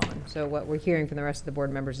conditions on. So what we're hearing from the rest of the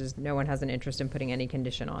board members is no one has an interest in putting any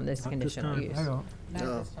condition on this Not this conditional time. use. I don't. Not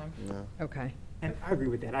No. this time. No. Okay. And I agree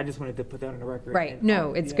with that. I just wanted to put that on the record. Right, And,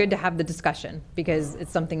 no, it's good to yeah. have the discussion, because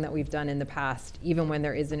it's something that we've done in the past, even when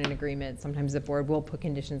there isn't an agreement, sometimes the board will put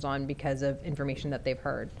conditions on because of information that they've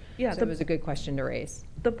heard. Yeah, So it was a good question to raise.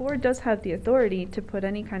 The board does have the authority to put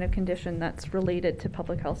any kind of condition that's related to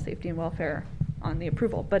public health, safety, and welfare on the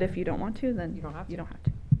approval, but if you don't want to, then You don't have to. you don't have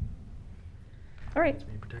to. All right,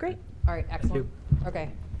 Being protected. great. All right, excellent. Okay.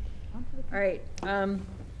 All right,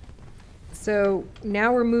 so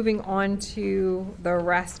now we're moving on to the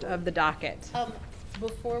rest of the docket.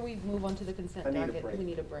 Before we move on to the consent docket, we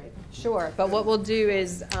need a break. Sure, but what we'll do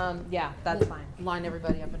is, yeah, that's fine. Line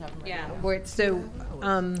everybody up and have them ready. Yeah,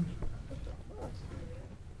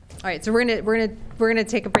 all right, so we're gonna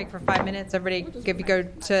take a break for 5 minutes. Everybody, if you go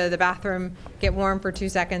to the bathroom, get warm for 2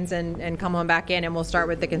 seconds, and come on back in, and we'll start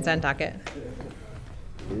with the consent docket.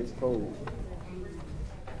 It's cold.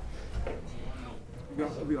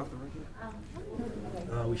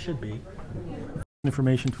 We should be.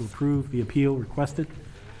 Information to approve the appeal requested.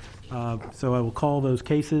 So I will call those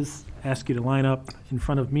cases, ask you to line up in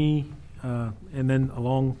front of me, and then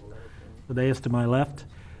along the dais to my left.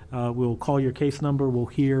 We'll call your case number, we'll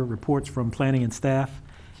hear reports from planning and staff,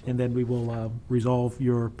 and then we will resolve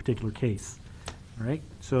your particular case. All right,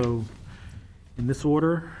 so in this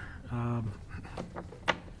order,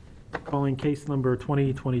 calling case number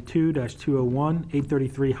 2022-201,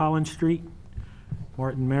 833 Holland Street,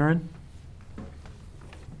 Martin Marin.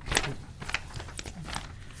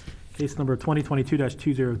 Case number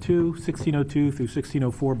 2022-202, 1602 through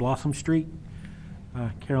 1604 Blossom Street,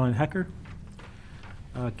 Caroline Hecker.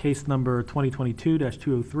 Case number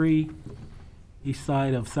 2022-203, east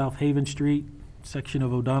side of South Haven Street, section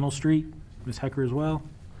of O'Donnell Street, Ms. Hecker as well.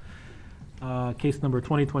 Case number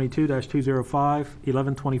 2022-205,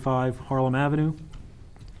 1125 Harlem Avenue.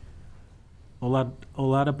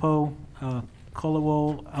 Oladipo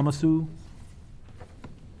Kolawole Amasu.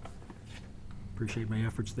 Appreciate my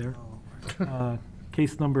efforts there.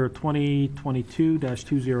 Case number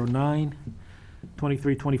 2022-209,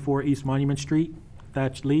 2324 East Monument Street,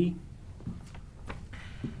 Thatch Lee.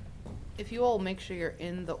 If you all make sure you're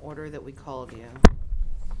in the order that we called you.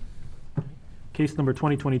 Case number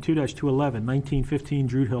 2022-211, 1915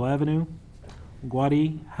 Druid Hill Avenue,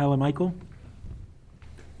 Gwadi Halamichael.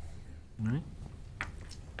 All right.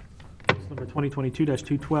 Case number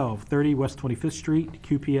 2022-212, 30 West 25th Street,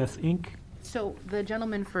 QPS Inc. So the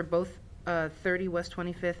gentleman for both 30 West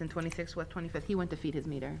 25th and 26 West 25th, he went to feed his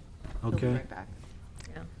meter. He'll be Okay. right back.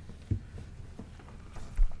 Yeah.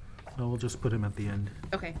 So we'll just put him at the end.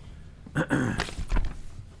 Okay.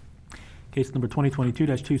 Case number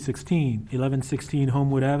 2022-216, 1116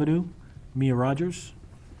 Homewood Avenue, Mia Rogers.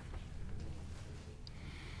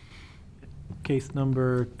 Case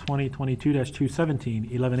number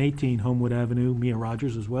 2022-217, 1118 Homewood Avenue, Mia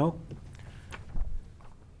Rogers as well.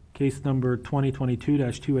 Case number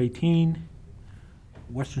 2022-218,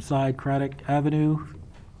 Western Side Craddock Avenue,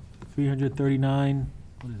 339,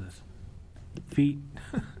 what is this? Feet,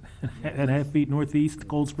 and a half feet northeast,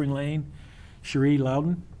 Cold Spring Lane, Cherie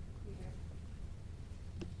Loudon.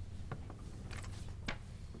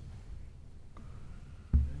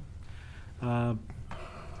 Uh,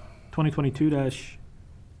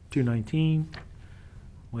 2022-219,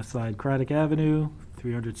 West Side Craddock Avenue,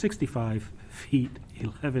 365 feet,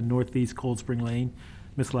 11 Northeast Cold Spring Lane,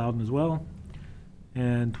 Miss Loudon as well.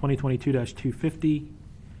 And 2022-250,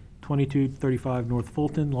 2235 North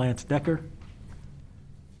Fulton, Lance Decker.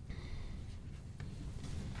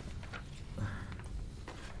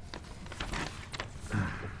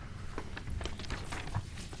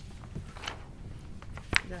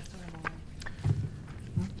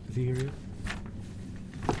 Is he here yet?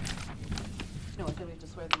 No, I said we have to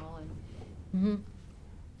swear them all in. Mm-hmm.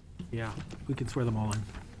 Yeah, we can swear them all in.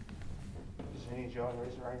 Does any of y'all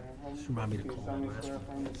raise your right hand? Just remind me to Do you call solemnly that last swear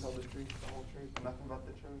one. affirm to tell the truth, the whole truth, and nothing but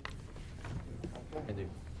the truth? Okay. I do.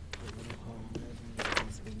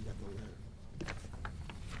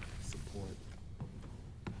 Support.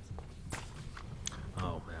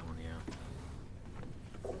 Oh, that one, yeah.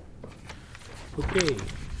 Okay.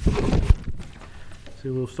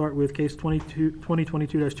 So we'll start with case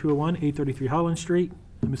 2022-201, 833 Holland Street.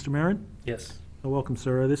 Mr. Marin? Yes. Welcome,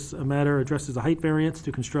 sir. This matter addresses a height variance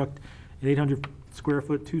to construct an 800 square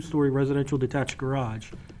foot, two-story residential detached garage.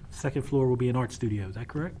 Second floor will be an art studio. Is that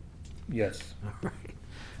correct? Yes. All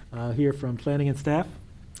right. Here from planning and staff.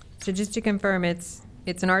 So just to confirm, it's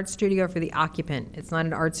an art studio for the occupant. It's not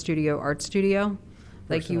an art studio,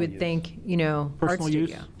 like you Personal would use. think, art Personal use?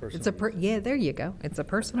 studio. Personal It's a yeah, there you go. It's a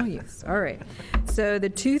personal use. All right. So the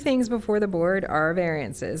two things before the board are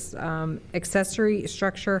variances. Accessory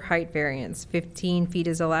structure height variance, 15 feet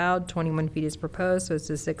is allowed, 21 feet is proposed, so it's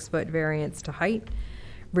a 6-foot variance to height.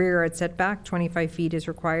 Rear yard setback, 25 feet is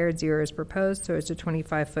required, 0 is proposed, so it's a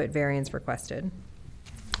 25-foot variance requested.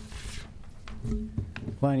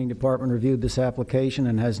 Planning Department reviewed this application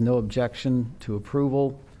and has no objection to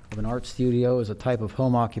approval of an art studio as a type of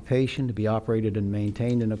home occupation to be operated and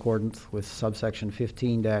maintained in accordance with subsection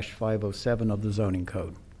 15-507 of the zoning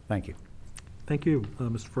code. Thank you. Thank you,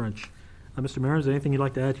 Mr. French. Mr. Marin, is there anything you'd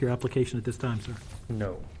like to add to your application at this time, sir?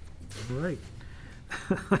 No. All right.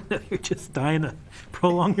 I know you're just dying to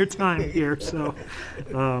prolong your time here, so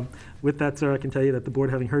with that, sir, I can tell you that the board,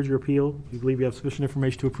 having heard your appeal, we believe you have sufficient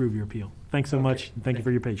information to approve your appeal. Thanks so much, and thank you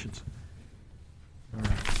for your patience. All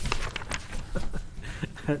right.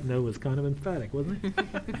 That no was kind of emphatic, wasn't it?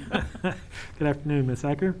 Good afternoon, Ms.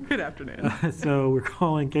 Acker. Good afternoon. So we're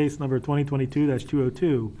calling case number 2022-202,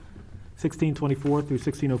 1624 through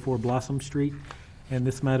 1604 Blossom Street, And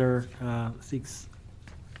this matter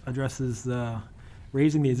addresses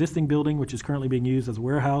raising the existing building, which is currently being used as a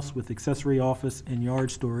warehouse with accessory office and yard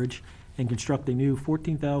storage, and construct a new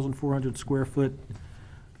 14,400 square foot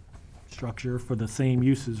structure for the same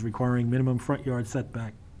uses requiring minimum front yard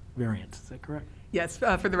setback variance. Is that correct? Yes,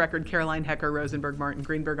 for the record, Caroline Hecker, Rosenberg, Martin,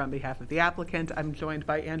 Greenberg on behalf of the applicant. I'm joined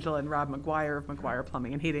by Angela and Rob McGuire of McGuire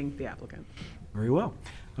Plumbing and Heating, the applicant. Very well.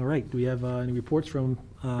 All right. Do we have any reports from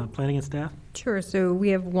planning and staff? Sure. So we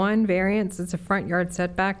have one variance. It's a front yard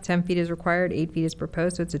setback. 10 feet is required, 8 feet is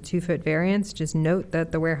proposed, so it's a 2-foot variance. Just note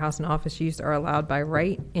that the warehouse and office use are allowed by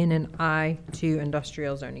right in an I-2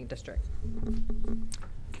 industrial zoning district.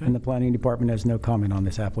 Okay. And the planning department has no comment on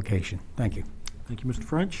this application. Thank you. Thank you, Mr.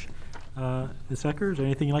 French. Ms. Ecker, is there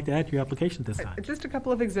anything you'd like to add to your application at this time? Just a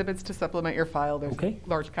couple of exhibits to supplement your file. There's Okay. a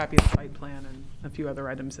large copy of the site plan and a few other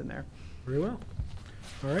items in there. Very well.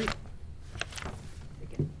 All right.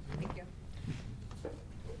 Thank you.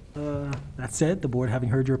 That said, the board having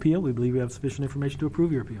heard your appeal, we believe we have sufficient information to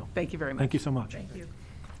approve your appeal. Thank you very much. Thank you so much. Thank you.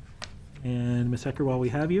 And Ms. Ecker, while we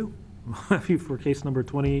have you, we'll have you for case number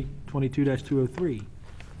 2022-203.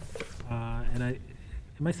 And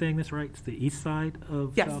am I saying this right? It's the east side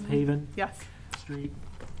of Yes. South Haven Yes. Street,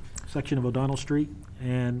 section of O'Donnell Street.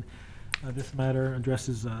 And this matter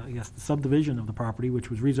addresses, I guess, the subdivision of the property,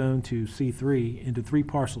 which was rezoned to C3 into 3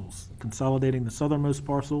 parcels, consolidating the southernmost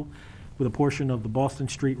parcel with a portion of the Boston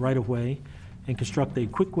Street right-of-way, and construct a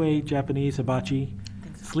Quickway Japanese hibachi,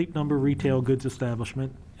 Sleep Number retail goods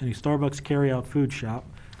establishment, and a Starbucks carry-out food shop,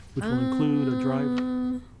 which will include a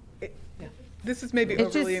drive. This is maybe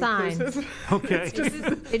It's overly just signs. inclusive. Okay.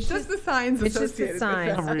 It's just the signs It's just the associated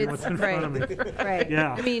signs. I'm reading what's in front of me. Right.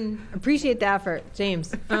 Yeah. I mean, appreciate the effort,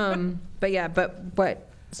 James. But yeah,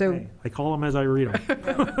 so Hey, I call them as I read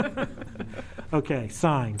them. Okay,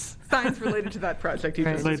 signs. Signs related to that project you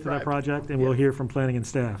just Related to that described. project, and we'll hear from planning and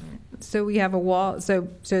staff. So we have a wall, so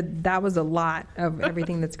that was a lot of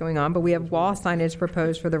everything that's going on, but we have wall signage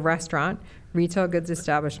proposed for the restaurant, retail goods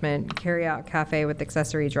establishment, carry-out cafe with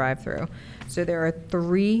accessory drive-through. So there are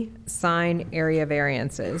 3 sign area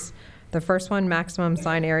variances. The first one, maximum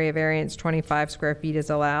sign area variance, 25 square feet is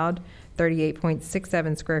allowed,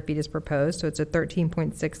 38.67 square feet is proposed, so it's a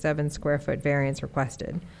 13.67 square foot variance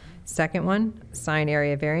requested. Second one, sign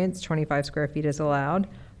area variance, 25 square feet is allowed,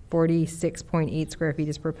 46.8 square feet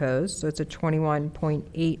is proposed, so it's a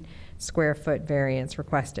 21.8 square foot variance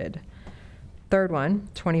requested. Third one,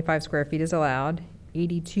 25 square feet is allowed,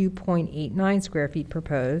 82.89 square feet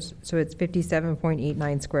proposed, so it's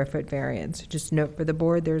 57.89 square foot variance. Just note for the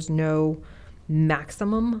board, there's no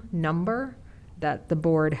maximum number that the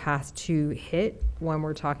board has to hit when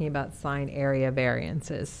we're talking about sign area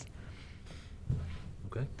variances.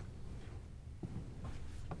 Okay.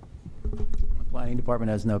 The planning department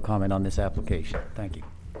has no comment on this application. Thank you.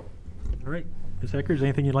 All right. Ms. Eckers,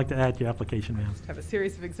 anything you'd like to add to your application, ma'am? Have a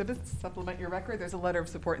series of exhibits to supplement your record. There's a letter of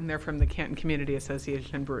support in there from the Canton Community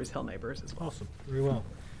Association and Brewers Hill neighbors as well. Awesome. Very well.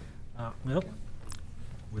 Well,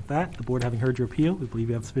 with that, the board having heard your appeal, we believe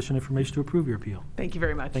you have sufficient information to approve your appeal. Thank you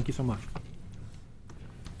very much. Thank you so much.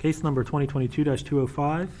 Case number 2022-205,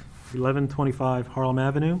 1125 Harlem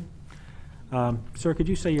Avenue. Sir, could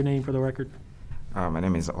you say your name for the record? My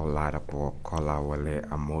name is Oladapo Kolawole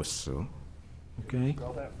Amosu. Okay.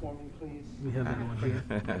 Spell that for me, please. We have it on here.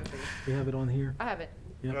 We have it on here. I have it.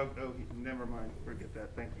 Yep. Oh, never mind. Forget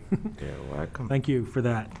that. Thank you. You're welcome. Thank you for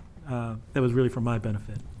that. That was really for my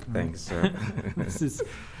benefit. Thanks, sir. This is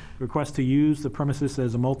request to use the premises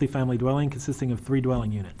as a multifamily dwelling consisting of 3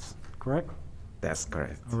 dwelling units, correct? That's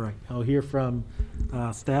correct. All right. I'll hear from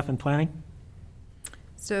staff and planning.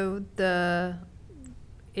 So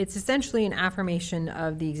it's essentially an affirmation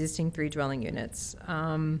of the existing 3 dwelling units.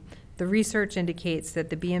 The research indicates that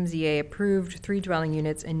the BMZA approved 3 dwelling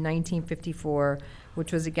units in 1954,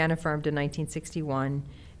 which was again affirmed in 1961. In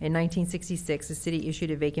 1966, the city issued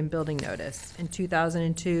a vacant building notice. In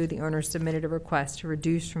 2002, the owner submitted a request to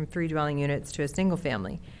reduce from 3 dwelling units to a single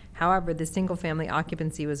family. However, the single family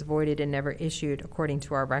occupancy was voided and never issued, according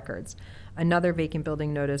to our records. Another vacant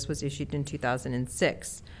building notice was issued in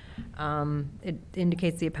 2006. It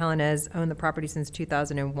indicates the appellant has owned the property since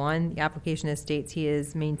 2001. The application states he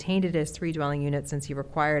has maintained it as 3 dwelling units since he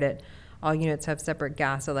required it. All units have separate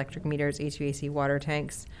gas, electric meters, HVAC, water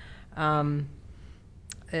tanks. And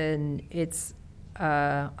it's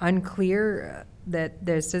unclear that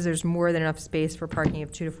says there's more than enough space for parking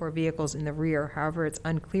of 2 to 4 vehicles in the rear. However, it's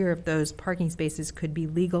unclear if those parking spaces could be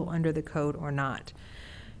legal under the code or not.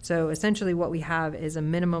 So essentially what we have is a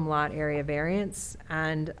minimum lot area variance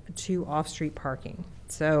and 2 off-street parking.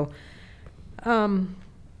 So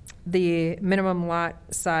the minimum lot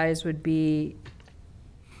size would be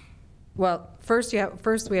Well, first we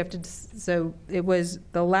have to, so it was,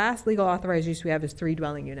 the last legal authorized use we have is 3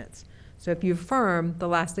 dwelling units. So if you affirm the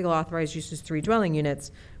last legal authorized use is 3 dwelling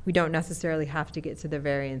units, we don't necessarily have to get to the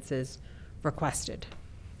variances requested.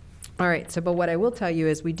 All right, so, but what I will tell you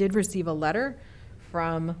is we did receive a letter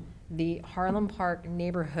from the Harlem Park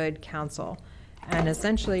Neighborhood Council. And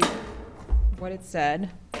essentially, what it said,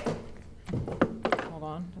 hold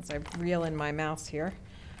on, as I reel in my mouse here,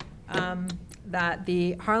 that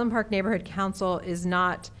the Harlem Park Neighborhood Council is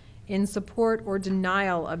not in support or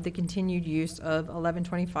denial of the continued use of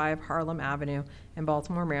 1125 Harlem Avenue in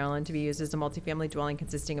Baltimore, Maryland, to be used as a multifamily dwelling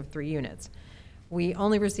consisting of 3 units. We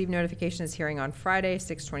only received notification of this hearing on Friday,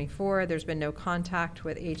 6/24. There's been no contact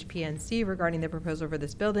with HPNC regarding the proposal for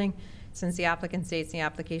this building. Since the applicant states in the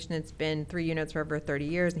application it's been 3 units for over 30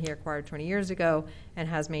 years and he acquired 20 years ago and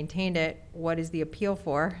has maintained it, what is the appeal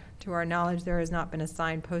for? To our knowledge, there has not been a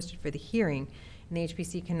sign posted for the hearing, and the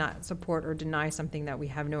HPC cannot support or deny something that we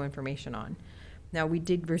have no information on. Now, we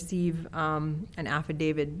did receive an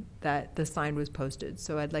affidavit that the sign was posted,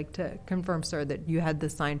 so I'd like to confirm, sir, that you had the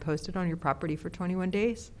sign posted on your property for 21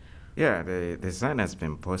 days? Yeah, the sign has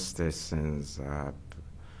been posted since, I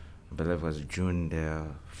believe it was June the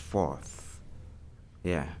 4th.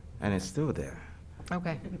 Yeah, and it's still there.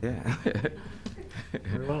 Okay. Yeah.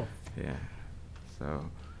 Very well. Yeah, so.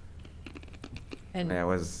 And yeah, I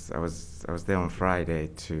was there on Friday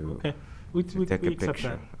to, Okay. to take a accept picture.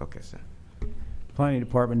 that. Okay, sir. Planning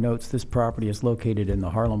Department notes this property is located in the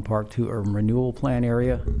Harlem Park 2 Urban Renewal Plan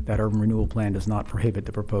area. That urban renewal plan does not prohibit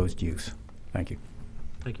the proposed use. Thank you.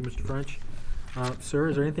 Thank you, Mr. French. Sir,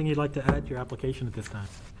 is there anything you'd like to add to your application at this time?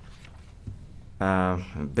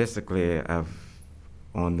 Basically, I've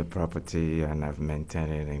owned the property and I've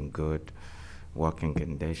maintained it in good working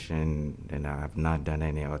condition, and I've not done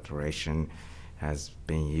any alteration. Has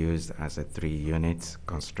been used as a 3 unit,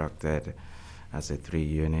 constructed as a 3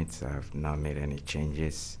 unit. I've not made any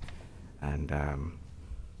changes, and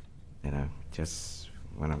just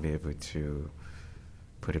want to be able to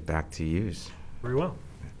put it back to use. Very well.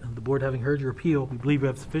 And the board having heard your appeal, we believe we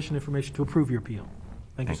have sufficient information to approve your appeal.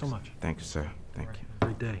 Thank you so much. Thank you, sir. Thank you.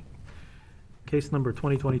 Great day. Case number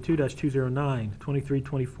 2022-209,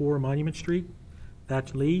 2324 Monument Street.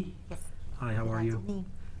 That's Lee. Yes. Hi, how are you? Me.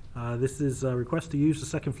 This is a request to use the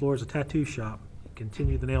second floor as a tattoo shop.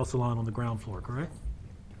 Continue the nail salon on the ground floor, correct?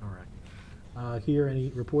 All right. Here, any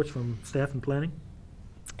reports from staff and planning?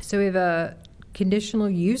 So we have a conditional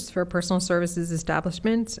use for personal services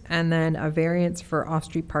establishment, and then a variance for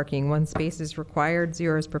off-street parking. 1 space is required,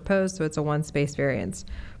 0 is proposed, so it's a 1-space variance.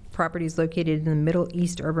 Property is located in the Middle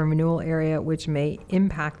East Urban Renewal Area, which may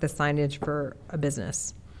impact the signage for a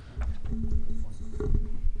business.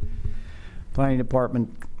 Planning Department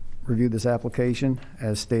reviewed this application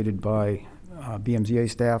as stated by BMZA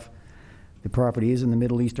staff. The property is in the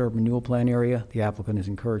Middle East Urban Renewal Plan area. The applicant is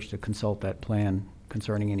encouraged to consult that plan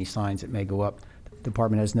concerning any signs that may go up. The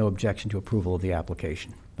department has no objection to approval of the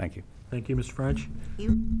application. Thank you. Thank you, Mr. French. Thank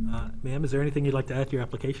you. Ma'am, is there anything you'd like to add to your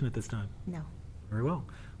application at this time? No. Very well.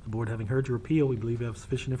 The board having heard your appeal, we believe we have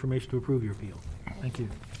sufficient information to approve your appeal. Thank you.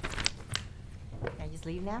 Can I just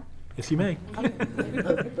leave now? Yes, you may.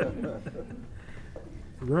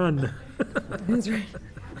 Run. That's right.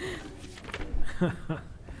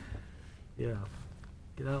 Yeah.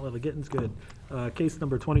 Get out while the getting's good. Case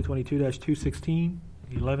number 2022-216,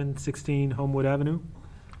 1116 Homewood Avenue.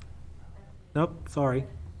 Nope, sorry.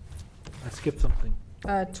 I skipped something.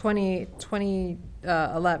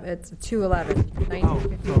 2011, it's 211, Oh,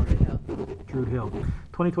 1950 sorry. Hill. Druid Hill.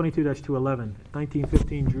 2022-211,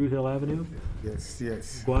 1915 Druid Hill Avenue. Yes,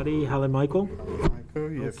 yes. Guadi Hallen Michael.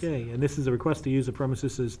 Michael, yes. Okay, and this is a request to use the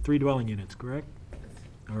premises as 3 dwelling units, correct?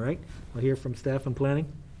 All right. I'll hear from staff and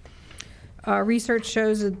planning. Research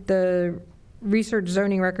shows that the research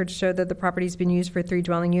zoning records show that the property's been used for 3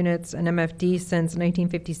 dwelling units, an MFD since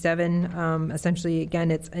 1957. Essentially,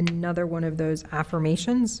 again, it's another one of those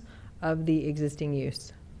affirmations of the existing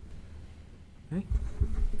use. Okay.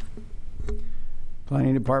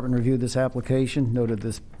 Planning Department reviewed this application, noted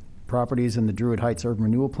this property is in the Druid Heights Urban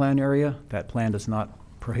Renewal Plan area. That plan does not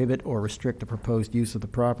prohibit or restrict the proposed use of the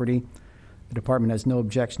property. The department has no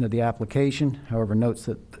objection to the application, however notes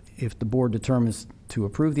that if the board determines to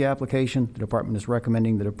approve the application, the department is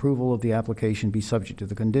recommending that approval of the application be subject to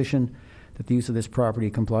the condition that the use of this property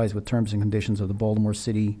complies with terms and conditions of the Baltimore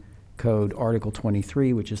City Code Article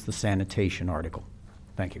 23, which is the sanitation article.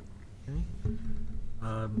 Thank you. Okay.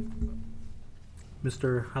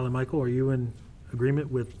 Mr. Hallen Michael, are you in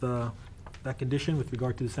agreement with that condition with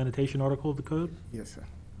regard to the sanitation article of the code? Yes, sir.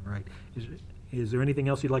 All right. Is there anything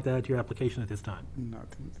else you'd like to add to your application at this time?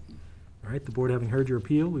 Nothing. All right, the board having heard your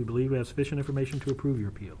appeal, we believe we have sufficient information to approve your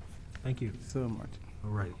appeal. Thank you. So much.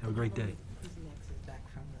 All right, have a great day. Who's next is back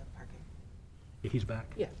from the parking? Yeah, he's back?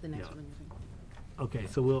 Yeah, the next Yeah. one. Okay,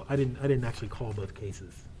 so I didn't actually call both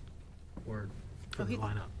cases or Oh, the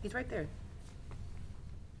lineup. he's right there.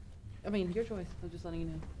 I mean, your choice. I'm just letting you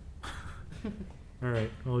know. All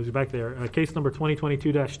right, well, he's back there. Case number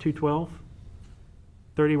 2022-212,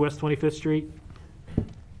 30 West 25th Street.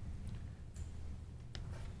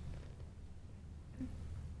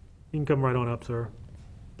 You can come right on up, sir.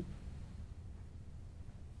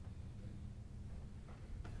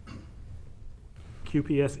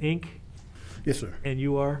 QPS Inc. Yes, sir. And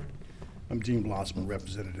you are? I'm Gene Blossom,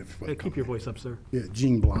 representative for the Keep your voice up, sir. Yeah,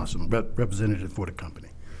 Gene Blossom, representative for the company.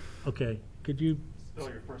 Okay, could you? Spell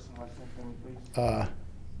your first and last name for me, please.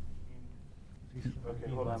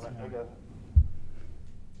 Okay, hold on, I got it.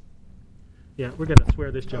 Yeah, we're gonna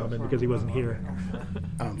swear this gentleman because he wasn't here.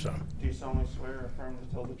 I'm sorry. Do you solemnly swear or affirm to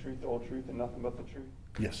tell the truth, the whole truth, and nothing but the truth?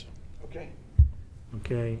 Yes. Okay.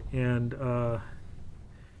 Okay, and the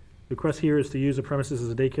request here is to use the premises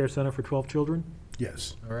as a daycare center for 12 children?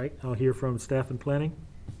 Yes. All right, I'll hear from staff and planning.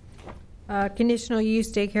 Conditional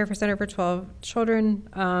use daycare for center for 12 children.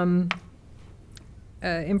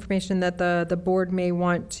 Information that the board may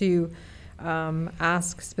want to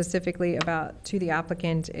ask specifically about to the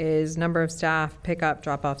applicant is number of staff, pickup,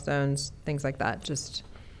 drop-off zones, things like that. Just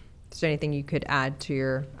anything you could add to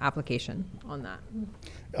your application on that.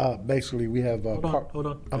 Basically, we have. Hold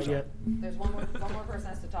on. I'm sorry. There's one more person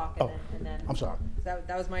has to talk, and then. I'm sorry.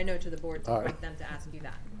 That was my note to the board, to All right. invite them to ask you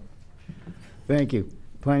that. Thank you.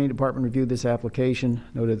 Planning Department reviewed this application,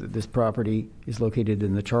 noted that this property is located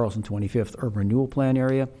in the Charleston 25th Urban Renewal Plan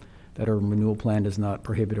area. That urban renewal plan does not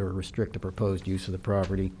prohibit or restrict the proposed use of the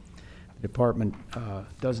property. The department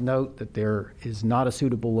does note that there is not a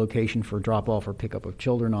suitable location for drop-off or pickup of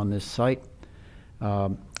children on this site,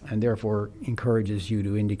 and therefore encourages you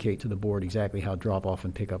to indicate to the board exactly how drop-off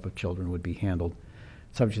and pickup of children would be handled.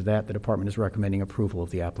 Subject to that, the department is recommending approval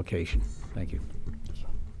of the application. Thank you.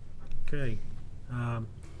 Okay.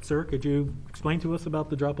 Sir, could you explain to us about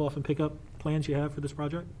the drop-off and pickup plans you have for this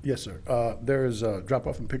project? Yes, sir. There's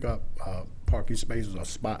drop-off and pickup parking spaces or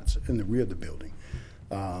spots in the rear of the building.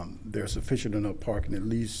 There's sufficient enough parking, at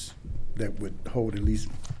least, that would hold at least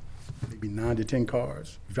maybe 9 to 10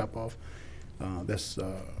 cars drop-off. That's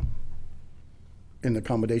in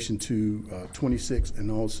accommodation to 26, and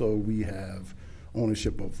also we have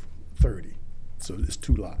ownership of 30. So it's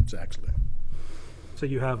 2 lots, actually. So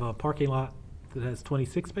you have a parking lot that has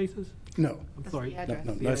 26 spaces? No. I'm sorry.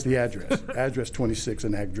 No, that's the address. Address 26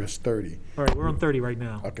 and address 30. All right, we're on 30 right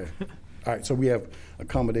now. Okay. All right, so we have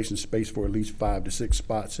accommodation space for at least 5 to 6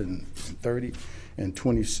 spots in 30 and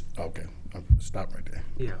 20, okay, I'll stop right there.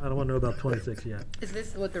 Yeah, I don't want to know about 26 yet. Is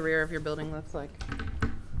this what the rear of your building looks like?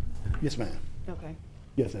 Yes, ma'am. Okay.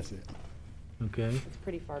 Yes, that's it. Okay, It's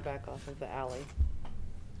pretty far back off of the alley.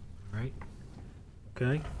 right.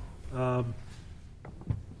 Okay.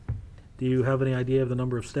 Do you have any idea of the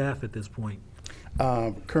number of staff at this point?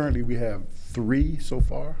 Currently, we have 3 so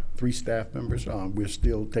far, 3 staff members. We're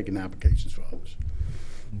still taking applications for others.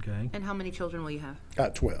 Okay. And how many children will you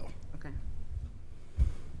have? 12. Okay.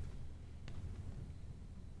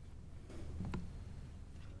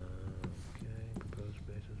 Okay, proposed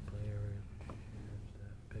spaces, play area,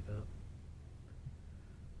 staff pickup.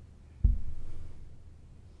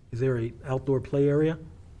 Is there a outdoor play area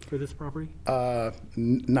for this property?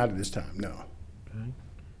 Not at this time, no. Okay.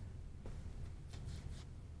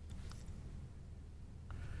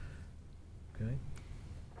 Okay.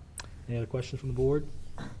 Any other questions from the board?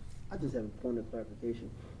 I just have a point of clarification.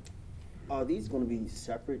 Are these going to be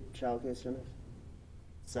separate childcare centers?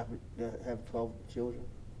 Separate, that have 12 children?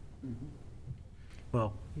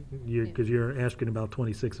 Well, because you're asking about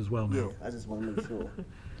 26 as well now. Yeah, I just want to make sure.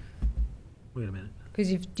 Wait a minute. Because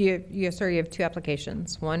you have 2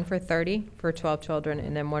 applications, one for 30 for 12 children,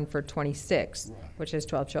 and then one for 26, which is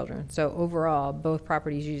 12 children. So overall, both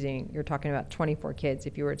properties you're talking about 24 kids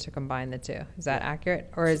if you were to combine the 2. Is that accurate?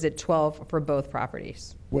 Or is it 12 for both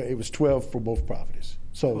properties? Well, it was 12 for both properties.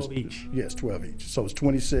 So 12 each? Yes, 12 each. So it's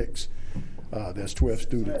 26. There's 12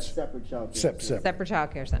 students. So that's separate childcare. Separate. Separate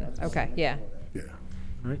childcare centers, okay, yeah. Yeah.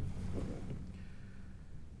 All right.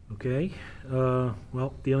 Okay,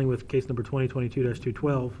 well, dealing with case number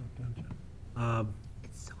 2022-212.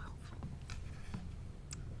 It's so helpful.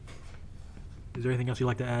 Is there anything else you'd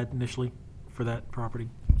like to add initially for that property?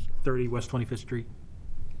 30 West 25th Street?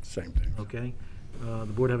 Same thing. Okay. The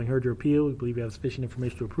board having heard your appeal, we believe you have sufficient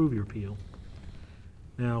information to approve your appeal.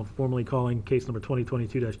 Now, formally calling case number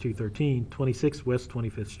 2022-213, 26 West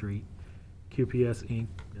 25th Street. QPS Inc.,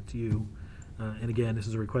 that's you. And again, this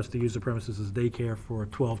is a request to use the premises as daycare for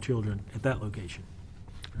 12 children at that location.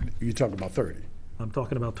 You're talking about 30? I'm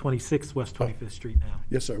talking about 26 West 25th Street now.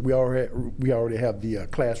 Yes, sir. We already have the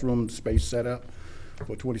classroom space set up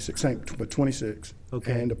for 26,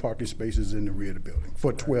 Okay. and the parking spaces in the rear of the building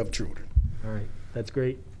for 12 children. All right, that's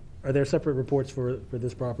great. Are there separate reports for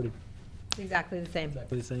this property? Exactly the same.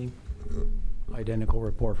 Exactly the same? Identical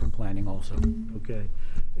report from planning also. Okay.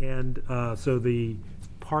 And so the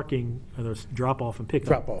parking, there's drop-off and pickup?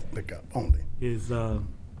 Drop-off, pickup only. Is the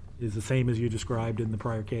same as you described in the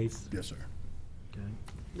prior case? Yes, sir. Okay.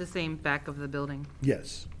 The same back of the building.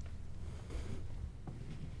 Yes.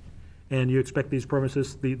 And you expect these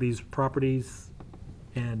premises, these properties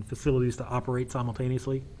and facilities to operate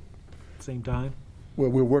simultaneously at the same time? Well,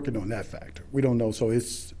 we're working on that factor. We don't know, so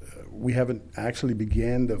it's, we haven't actually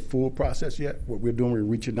began the full process yet. What we're doing, we're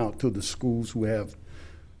reaching out to the schools who have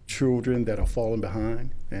children that are falling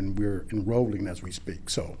behind, and we're enrolling as we speak.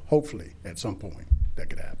 So hopefully, at some point, that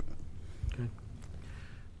could happen. Okay.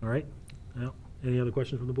 All right. Well, any other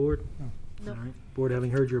questions from the board? No. All right. Board, having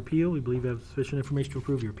heard your appeal, we believe you have sufficient information to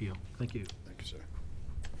approve your appeal. Thank you. Thank you, sir.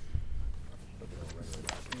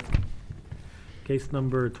 Case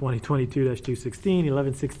number 2022-216,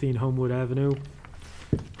 1116 Homewood Avenue.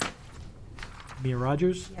 Mia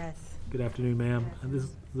Rogers? Yes. Good afternoon, ma'am. And this is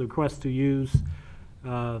the request to use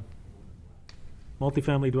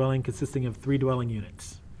multifamily dwelling consisting of 3 dwelling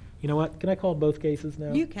units. You know what? Can I call both cases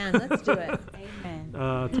now? You can, let's do it. Amen.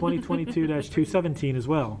 2022-217 as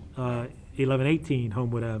well, 1118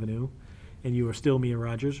 Homewood Avenue. And you are still Mia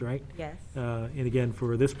Rogers, right? Yes. And again,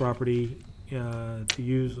 for this property, to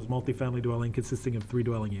use as multifamily dwelling consisting of 3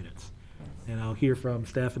 dwelling units. And I'll hear from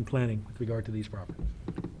staff and planning with regard to these properties.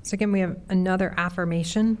 So again, we have another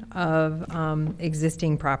affirmation of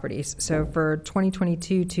existing properties. So for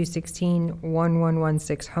 2022-216,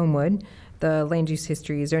 1116 Homewood, the land use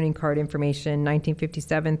history, zoning card information,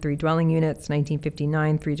 1957, 3 dwelling units,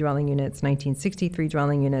 1959, 3 dwelling units, 1960, 3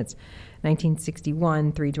 dwelling units,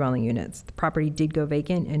 1961, 3 dwelling units. The property did go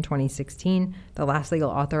vacant in 2016. The last legal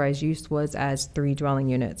authorized use was as 3 dwelling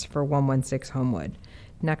units for 116 Homewood.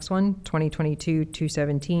 Next one,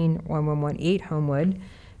 2022-217, 1118 Homewood.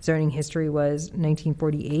 Zoning history was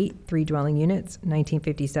 1948, 3 dwelling units,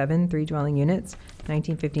 1957, 3 dwelling units,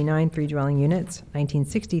 1959, 3 dwelling units,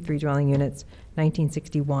 1960, 3 dwelling units,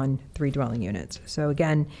 1961, 3 dwelling units. So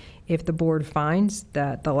again, if the board finds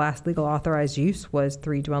that the last legal authorized use was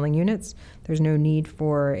 3 dwelling units, there's no need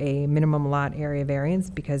for a minimum lot area variance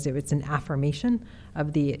because it's an affirmation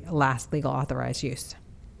of the last legal authorized use.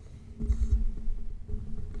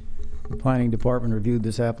 The Planning Department reviewed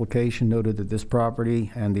this application, noted that this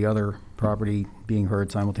property and the other property being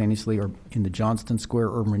heard simultaneously are in the Johnston Square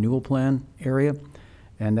Urban Renewal Plan area,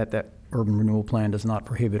 and that urban renewal plan does not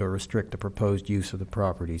prohibit or restrict the proposed use of the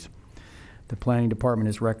properties. The Planning Department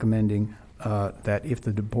is recommending that if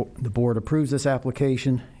the board approves this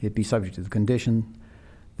application, it be subject to the condition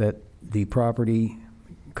that the property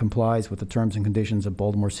complies with the terms and conditions of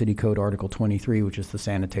Baltimore City Code Article 23, which is the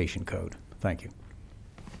sanitation code. Thank you.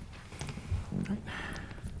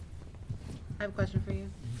 I have a question for you.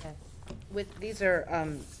 Yes. With, these are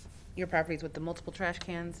your properties with the multiple trash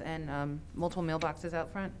cans and multiple mailboxes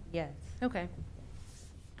out front? Yes. Okay.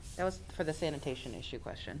 That was for the sanitation issue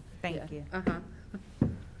question. Thank you. Uh-huh.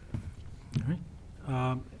 All right.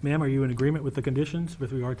 Ma'am, are you in agreement with the conditions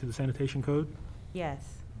with regard to the sanitation code? Yes.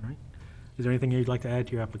 All right. Is there anything you'd like to add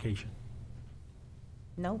to your application?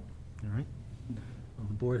 Nope. All right. Well,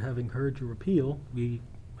 the board having heard your appeal, we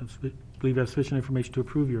believe we have sufficient information to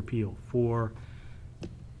approve your appeal for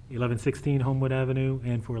 1116 Homewood Avenue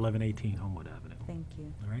and for 1118 Homewood Avenue. Thank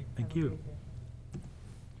you. All right, thank Have a you. great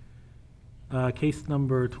day. Case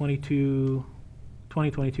number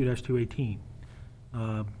 2022-218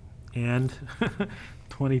 and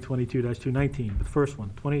 2022-219. The first one,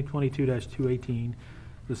 2022-218,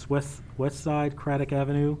 this west side Craddock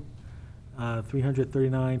Avenue,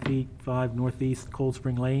 339 feet 5 northeast Cold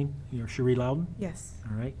Spring Lane. You're Cherie Loudon? Yes.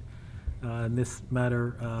 All right. And this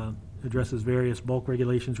matter addresses various bulk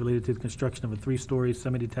regulations related to the construction of a 3-story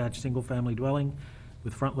semi-detached single-family dwelling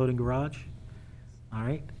with front-loading garage. All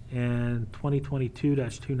right. And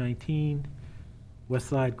 2022-219, west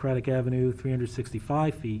side Craddock Avenue,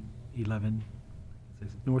 365 feet 11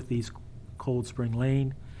 northeast Cold Spring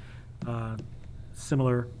Lane.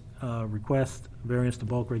 Similar request, variance to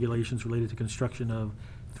bulk regulations related to construction of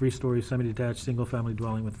 3-story semi-detached single-family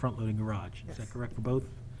dwelling with front-loading garage. Yes. Is that correct for both?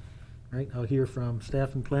 All right, I'll hear from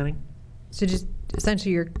staff and planning. So just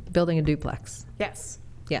essentially you're building a duplex. Yes.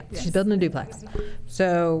 Yeah, she's building a duplex.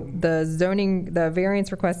 So the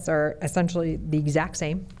variance requests are essentially the exact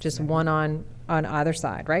same, just one on either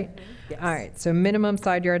side, right? Yes. All right, so minimum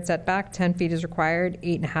side yard setback, 10 feet is required,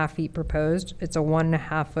 8.5 feet proposed. It's a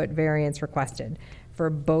 1.5 foot variance requested for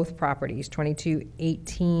both properties,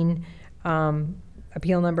 2218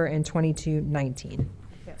 appeal number and 2219.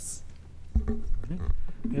 Yes. Okay.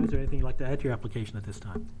 Ma'am, is there anything you'd like to add to your application at this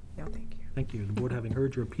time? No, thank you. Thank you. The board, having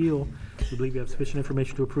heard your appeal, we believe you have sufficient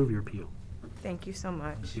information to approve your appeal. Thank you so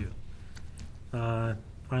much. Thank you.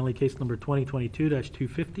 Finally, case number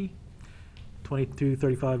 2022-250,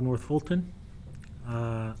 2235 North Fulton.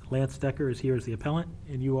 Lance Decker is here as the appellant,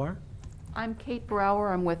 and you are? I'm Kate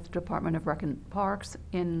Brower. I'm with the Department of Rec and Parks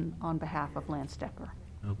on behalf of Lance Decker.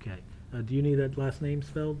 Okay. Do you need that last name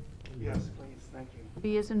spelled? Yes, please, thank you.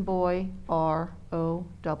 B as in boy, R-O-W-E-R.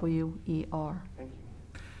 Thank you.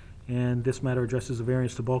 And this matter addresses a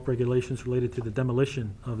variance to bulk regulations related to the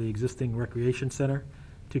demolition of the existing recreation center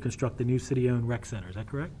to construct the new city-owned rec center. Is that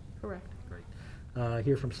correct? Correct. Great.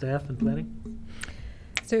 Hear from staff and planning?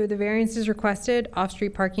 So the variance is requested,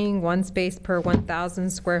 off-street parking, 1 space per 1,000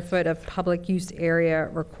 square foot of public use area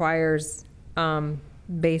requires,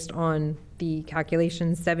 based on the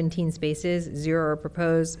calculations, 17 spaces, 0 are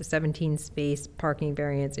proposed, a 17-space parking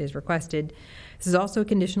variance is requested. This is also a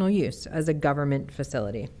conditional use as a government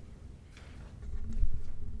facility.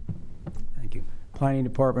 Thank you. Planning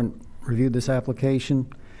Department reviewed this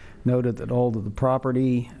application, noted that all of the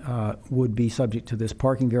property would be subject to this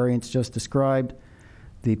parking variance just described.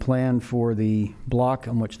 The plan for the block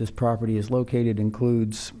on which this property is located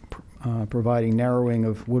includes providing narrowing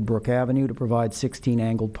of Woodbrook Avenue to provide 16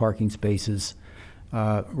 angled parking spaces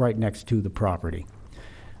right next to the property.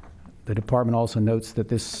 The department also notes that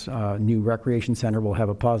this new recreation center will have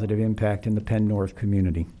a positive impact in the Penn North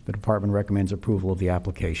community. The department recommends approval of the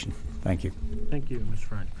application. Thank you. Thank you, Ms.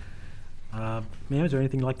 French. Ma'am, is there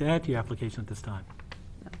anything you'd like to add to your application at this time?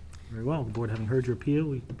 No. Very well. The board, having heard your appeal,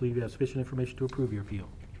 we believe you have sufficient information to approve your appeal.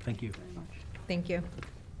 Thank you. Very much. Thank you.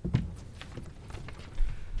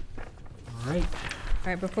 All right. All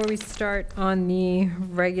right, before we start on the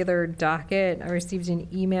regular docket, I received an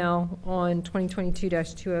email on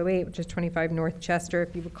 2022-208, which is 25 North Chester.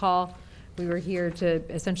 If you recall, we were here to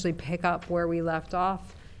essentially pick up where we left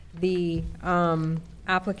off. The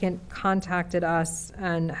applicant contacted us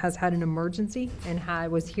and has had an emergency and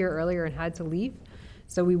was here earlier and had to leave.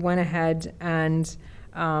 So we went ahead and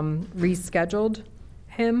rescheduled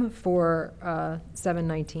him for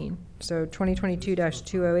 7/19. So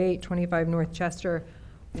 2022-208, 25 North Chester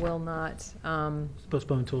will not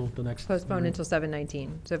Postpone until the next. postpone until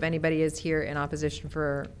 7/19. So if anybody is here in opposition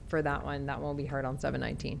for that one, that won't be heard on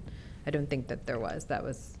 7/19. I don't think that there was. That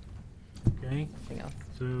was Okay. something else.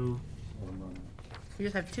 So, We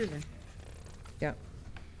just have two then. Yeah.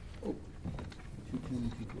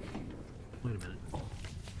 wait a minute.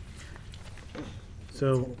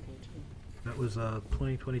 So that was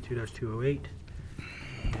 2022-208.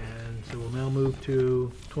 And so we'll now move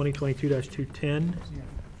to 2022-210.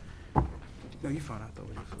 No, you fine. I thought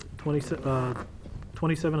we were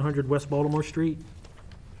 2700 West Baltimore Street.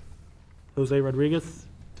 Jose Rodriguez.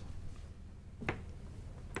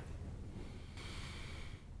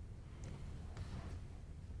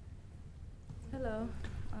 Hello,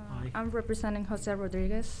 Hi. I'm representing Jose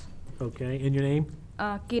Rodriguez. Okay, and your name?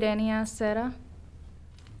 Kirenia Cera,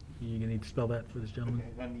 You're gonna need to spell that for this gentleman.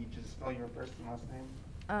 Okay, then you just spell your first and last name.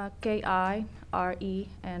 Kirenia,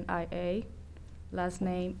 last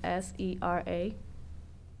name Sera. Okay.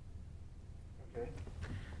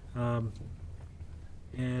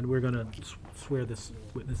 And we're gonna swear this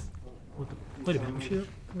witness. Wait a minute, was she up?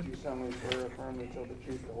 Do you solemnly swear or affirm to tell the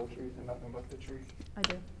truth, the whole truth, and nothing but the truth? I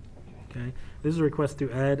do. Okay. This is a request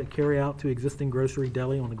to add a carryout to existing grocery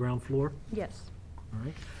deli on the ground floor. Yes. All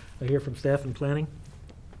right. I hear from staff and planning.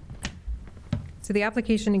 So the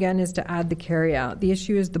application, again, is to add the carryout. The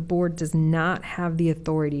issue is the board does not have the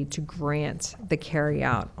authority to grant the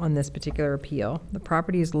carryout on this particular appeal. The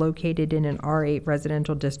property is located in an R8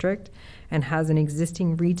 residential district and has an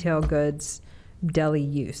existing retail goods deli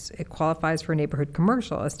use. It qualifies for a neighborhood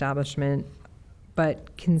commercial establishment, but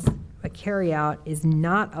a carryout is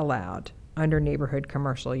not allowed under neighborhood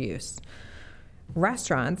commercial use.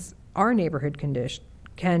 Restaurants are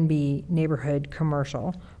can be neighborhood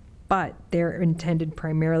commercial, but they're intended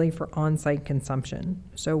primarily for on-site consumption.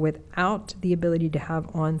 So without the ability to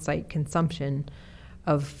have on-site consumption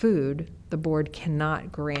of food, the board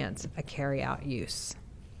cannot grant a carry-out use.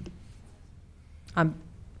 What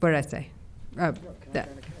did I say?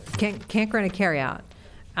 Can't grant a carry-out,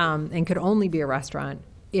 and could only be a restaurant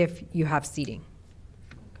if you have seating.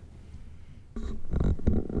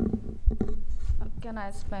 Can I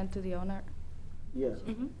explain to the owner? Yes.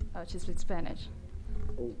 Oh, she speaks Spanish.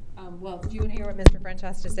 Well, do you want to hear what Mr. French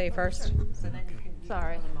has to say first? So then you can.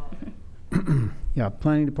 Sorry. Yeah,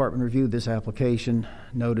 Planning Department reviewed this application,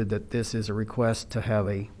 noted that this is a request to have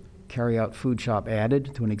a carry-out food shop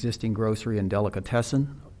added to an existing grocery and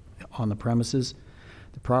delicatessen on the premises.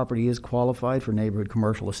 The property is qualified for neighborhood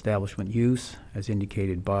commercial establishment use, as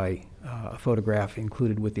indicated by a photograph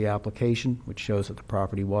included with the application, which shows that the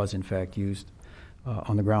property was in fact used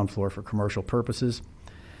on the ground floor for commercial purposes.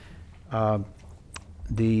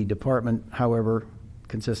 The department, however,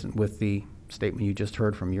 consistent with the statement you just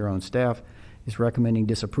heard from your own staff, is recommending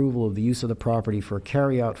disapproval of the use of the property for a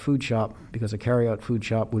carry-out food shop because a carry-out food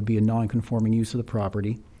shop would be a non-conforming use of the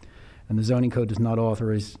property, and the zoning code does not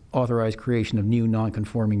authorize creation of new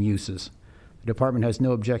non-conforming uses. The department has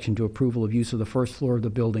no objection to approval of use of the first floor of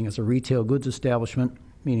the building as a retail goods establishment,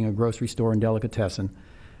 meaning a grocery store and delicatessen,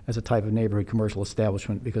 as a type of neighborhood commercial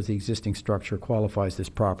establishment because the existing structure qualifies this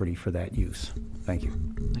property for that use. Thank you.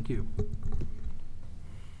 Thank you.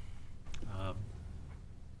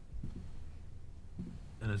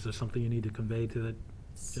 And is there something you need to convey to the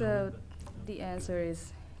So gentleman? the answer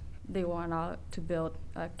is they want out to build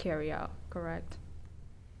a carry-out, correct?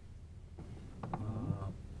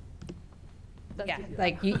 Yeah,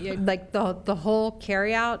 like like the whole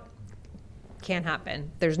carryout can't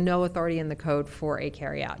happen. There's no authority in the code for a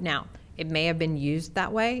carryout. Now, it may have been used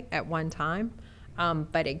that way at one time,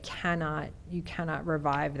 but you cannot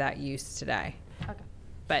revive that use today. Okay.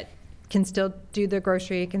 But can still do the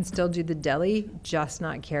grocery, can still do the deli, just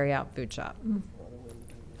not carry out food shop.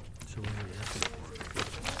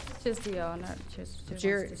 Just the owner, just It's wants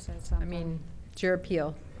your, to say something. I mean, it's your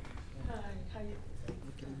appeal.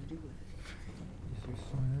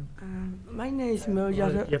 My name is Mel. You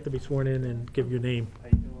have to be sworn in and give your name. How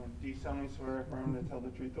you doing? Do you solemnly swear or affirm to tell the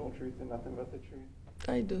truth, the whole truth, and nothing but the truth?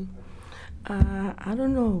 I do. I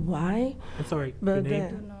don't know why. That's all right. But Your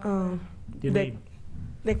name? Your the, name.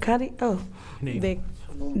 the carry Name.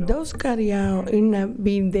 those carry out in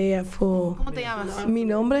been there for. ¿Cómo te llamas? Mi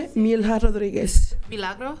nombre Milja Rodríguez.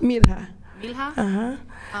 Milagro? Milja. Milja? Ajá.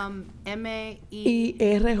 M-A-E.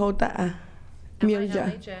 IRJA.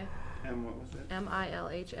 Milja. And what was it?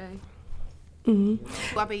 M-I-L-H-A. Mhm.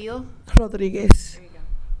 ¿Tu apellido? Rodríguez.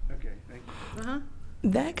 Okay, thank you. Uh-huh.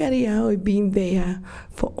 That carry out been there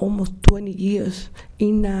for almost 20 years,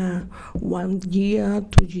 in 1 year,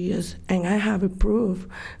 2 years, and I have a proof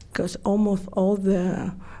because almost all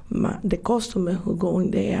the customers who go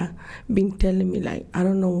in there been telling me like, I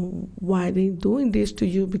don't know why they doing this to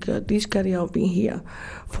you because this carry out been here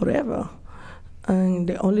forever, and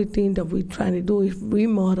the only thing that we're trying to do is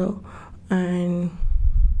remodel and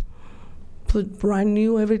put brand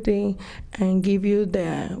new everything and give you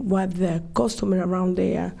what the customer around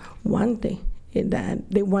there wanted,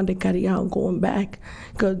 that they want to carry out going back.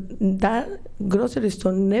 Because that grocery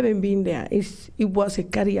store never been there. It was a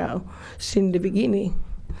carry out since the beginning.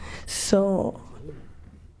 So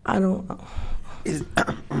I don't know.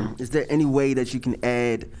 Is there any way that you can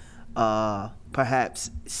add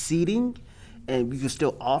perhaps seating and you can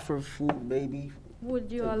still offer food maybe?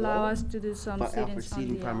 Would you allow us to do some But sittings offer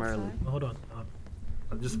seating on the primarily. outside? Hold on.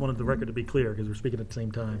 I just wanted the record to be clear because we're speaking at the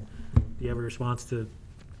same time. Do you have a response to?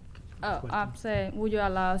 Oh, I'm saying, would you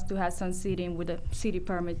allow us to have some seating with a city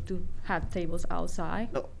permit to have tables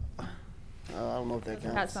outside? No. I don't know if that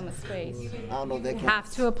counts. Have some space. I don't know if that You counts.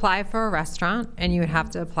 have to apply for a restaurant, and you would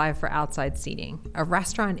have to apply for outside seating. A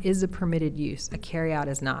restaurant is a permitted use. A carryout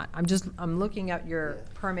is not. I'm looking at your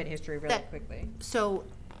permit history really quickly. So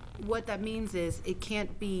what that means is it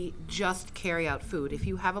can't be just carry-out food. If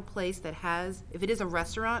you have a place that has, if it is a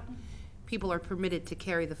restaurant, people are permitted to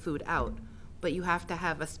carry the food out, but you have to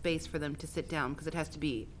have a space for them to sit down because it has to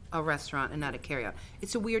be a restaurant and not a carry-out.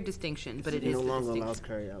 It's a weird distinction, but it is no the longer allows distinction.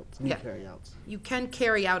 carryouts. New carryouts. You can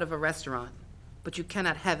carry out of a restaurant, but you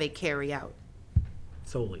cannot have a carry-out.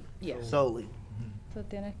 Solely. Yeah. Solely. So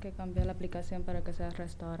tienes que cambiar la aplicación para que sea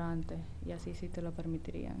restaurante y así sí te lo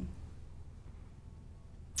permitirían.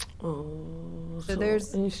 Oh, So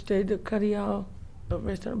there's- instead of carry out a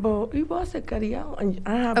restaurant, but it was a carry out, and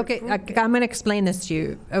I have. a Okay, proof I'm going to explain this to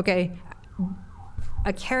you, okay?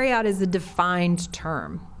 A carryout is a defined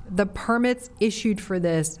term. The permits issued for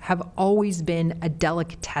this have always been a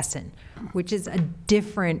delicatessen, which is a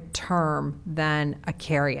different term than a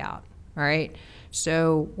carryout, all right?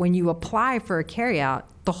 So when you apply for a carryout,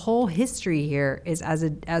 the whole history here is as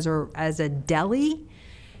a deli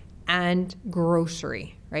and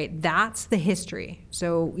grocery, right? That's the history.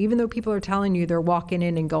 So even though people are telling you they're walking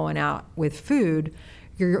in and going out with food,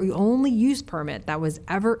 Your only use permit that was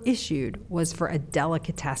ever issued was for a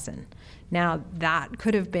delicatessen. Now, that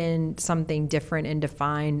could have been something different and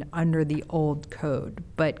defined under the old code,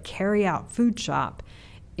 but carry-out food shop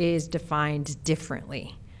is defined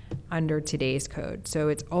differently under today's code. So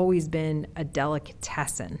it's always been a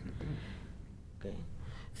delicatessen. Okay.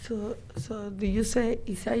 So do you say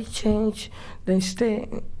if I change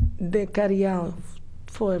the carry out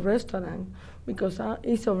for a restaurant, because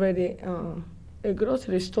it's already a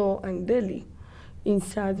grocery store and deli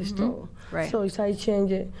inside the store. Right. So if I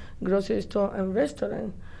change a grocery store and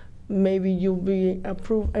restaurant, maybe you'll be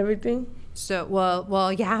approve everything? So,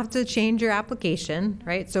 well, you have to change your application,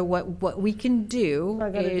 right? So what we can do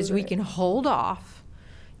is we can hold off.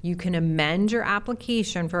 You can amend your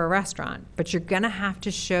application for a restaurant, but you're gonna have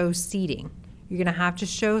to show seating. You're gonna have to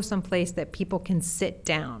show some place that people can sit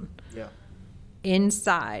down. Yeah.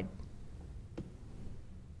 Inside.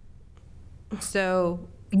 So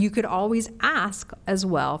you could always ask as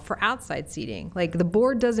well for outside seating. Like the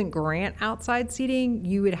board doesn't grant outside seating,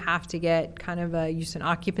 you would have to get kind of a use and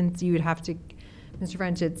occupancy. You would have to, Mr.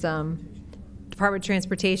 French, it's Department of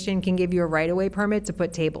Transportation can give you a right-of-way permit to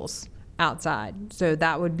put tables outside. So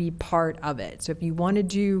that would be part of it. So if you want to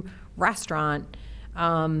do restaurant,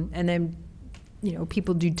 and then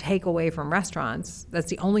people do takeaway from restaurants, that's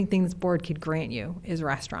the only thing this board could grant you is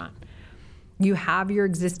restaurant. You have your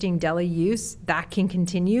existing deli use, that can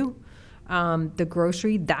continue. The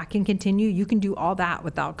grocery, that can continue. You can do all that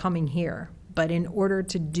without coming here. But in order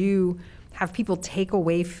to have people take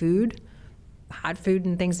away food, hot food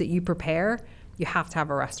and things that you prepare, you have to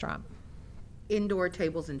have a restaurant. Indoor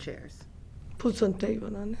tables and chairs. Put some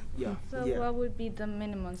table on it. Yeah. So what would be the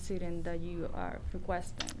minimum seating that you are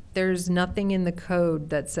requesting? There's nothing in the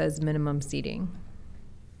code that says minimum seating.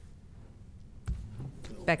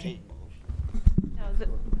 Becky?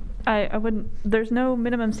 I wouldn't, there's no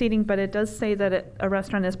minimum seating, but it does say that a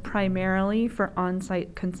restaurant is primarily for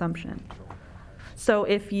on-site consumption. So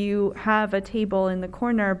if you have a table in the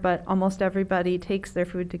corner, but almost everybody takes their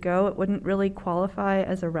food to go, it wouldn't really qualify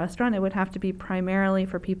as a restaurant. It would have to be primarily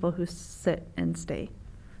for people who sit and stay.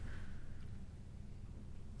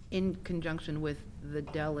 In conjunction with the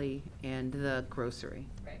deli and the grocery.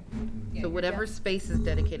 Right. So whatever space is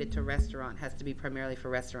dedicated to restaurant has to be primarily for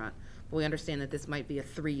restaurant. But we understand that this might be a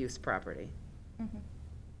 3-use property. Mm-hmm.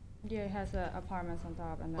 Yeah, it has apartments on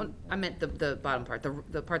top and then. Well, I meant the bottom part,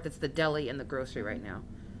 the part that's the deli and the grocery right now.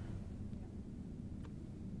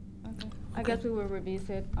 Okay. I guess we will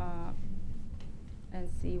revisit and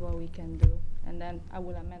see what we can do, and then I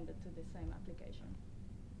will amend it to the same application.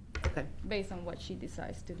 Okay. Based on what she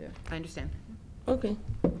decides to do. I understand. Okay.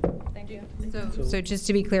 Thank you. So just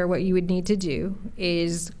to be clear, what you would need to do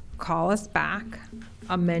is call us back,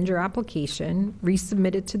 amend your application,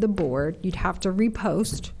 resubmit it to the board. You'd have to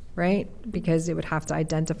repost, right? Because it would have to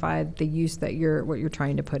identify the use that what you're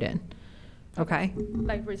trying to put in. Okay?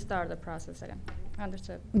 Like restart the process again.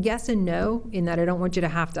 Understood. Yes and no, in that I don't want you to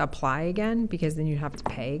have to apply again, because then you'd have to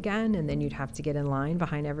pay again, and then you'd have to get in line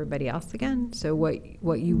behind everybody else again. So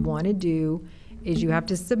what you want to do is you have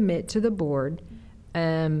to submit to the board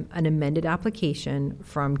an amended application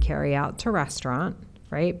from carry out to restaurant,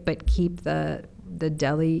 right? But keep the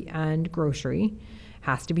deli and grocery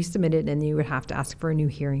has to be submitted, and you would have to ask for a new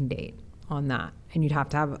hearing date on that. And you'd have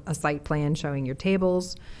to have a site plan showing your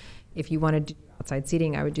tables. If you wanted to do outside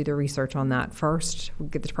seating, I would do the research on that first. We'd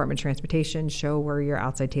get the Department of Transportation, show where your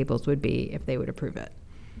outside tables would be if they would approve it.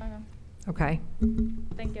 Okay?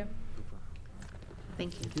 Thank you.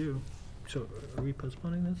 Thank you. Thank you. So are we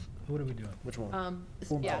postponing this? What are we doing? Which one?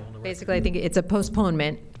 Yeah, basically, I think it's a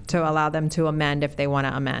postponement to allow them to amend if they want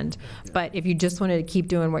to amend. But if you just wanted to keep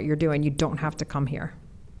doing what you're doing, you don't have to come here.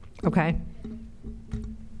 Okay?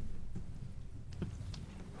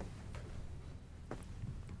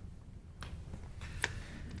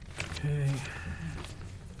 Okay.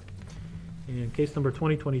 And case number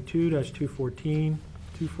 2022-214,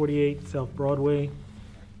 248 South Broadway,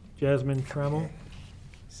 Jasmine Trammell.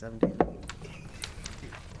 7 days.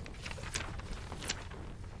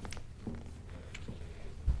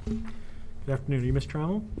 Good afternoon. Are you Ms.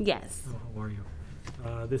 Trammell? Yes. Oh, how are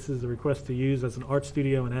you? This is a request to use as an art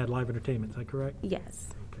studio and add live entertainment. Is that correct? Yes.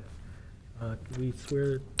 Okay. Can we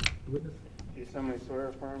swear the witness? Do you solemnly swear or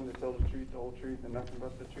affirm to tell the truth, the whole truth, and nothing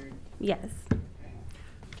but the truth? Yes.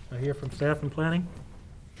 I hear from staff and planning.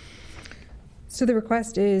 So the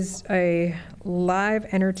request is a live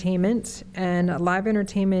entertainment, and live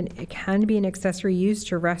entertainment, it can be an accessory use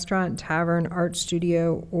to restaurant, tavern, art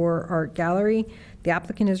studio, or art gallery. The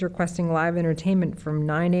applicant is requesting live entertainment from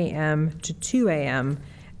 9 a.m. to 2 a.m.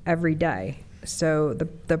 every day. So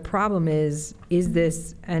the problem is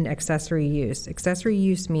this an accessory use? Accessory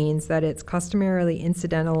use means that it's customarily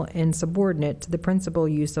incidental and subordinate to the principal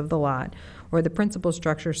use of the lot or the principal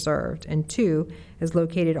structure served, and 2, is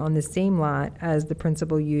located on the same lot as the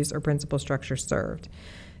principal use or principal structure served.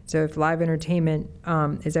 So if live entertainment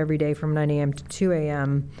is every day from 9 a.m. to 2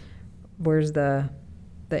 a.m., where's the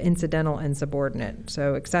incidental and subordinate?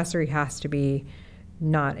 So accessory has to be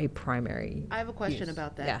not a primary. I have a question use.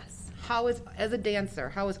 about that. Yes. How is, as a dancer,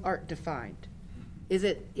 how is art defined? Is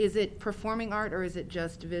it performing art or is it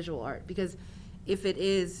just visual art? Because if it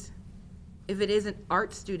is an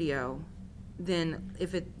art studio, then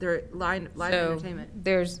they're live entertainment.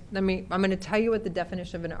 I'm going to tell you what the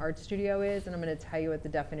definition of an art studio is, and I'm going to tell you what the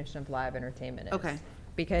definition of live entertainment is. Okay.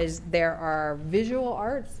 Because there are visual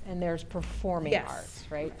arts and there's performing Yes. arts,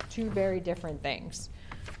 right? Two very different things.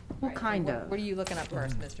 What kind What of? are you looking up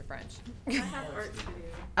first, Mr. French?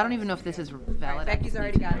 I don't even know if this is valid. Becky's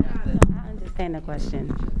already got it. I understand the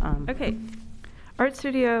question. Okay. Art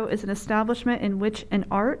studio is an establishment in which an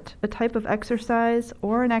art, a type of exercise,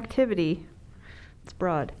 or an activity, it's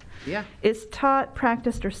broad, Yeah. is taught,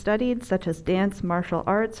 practiced, or studied, such as dance, martial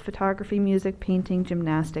arts, photography, music, painting,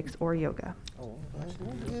 gymnastics, or yoga. Oh.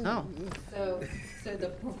 So the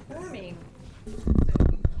performing, so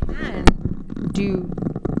you can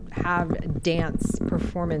have dance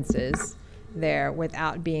performances there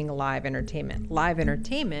without being live entertainment. Live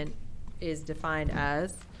entertainment is defined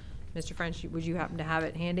as, Mr. French, would you happen to have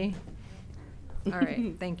it handy? All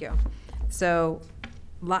right, thank you. So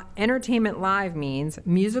entertainment live means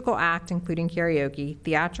musical act including karaoke,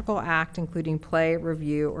 theatrical act including play,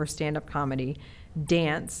 review, or stand-up comedy,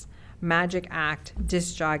 dance, magic act,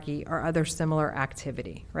 disc jockey, or other similar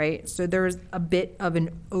activity, right? So there's a bit of an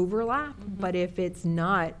overlap, but if it's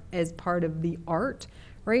not as part of the art,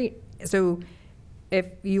 right? So if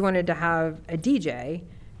you wanted to have a DJ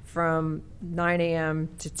from 9 a.m.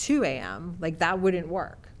 to 2 a.m., like that wouldn't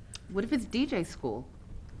work. What if it's DJ school?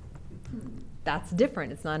 That's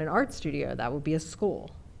different. It's not an art studio. That would be a school.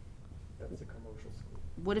 That's a commercial school.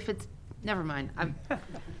 What if it's, never mind.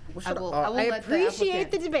 I will I let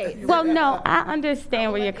appreciate the debate. Well, no, I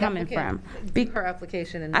understand where you're coming from. Her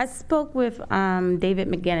application and I spoke with David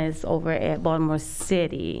McGinnis over at Baltimore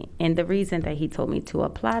City, and the reason that he told me to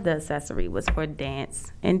apply the accessory was for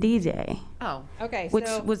dance and DJ. Oh, okay. Which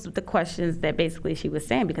was the questions that basically she was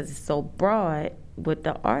saying, because it's so broad with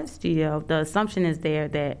the art studio. The assumption is there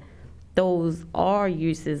that those are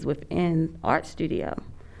uses within art studio.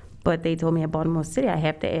 But they told me at Baltimore City I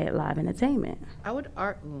have to add live entertainment. I would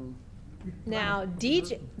art. Now,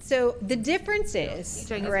 DJ, so the difference is,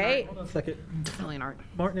 DJing is right? Hold on a second. Definitely an art.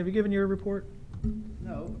 Martin, have you given your report?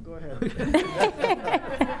 No, go ahead.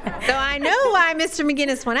 So I know why Mr.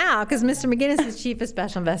 McGinnis went out, because Mr. McGinnis is chief of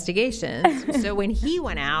special investigations. So when he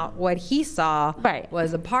went out, what he saw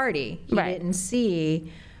was a party. He didn't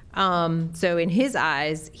see. So in his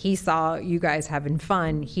eyes, he saw you guys having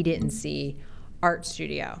fun. He didn't see art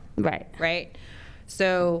studio. Right. Right?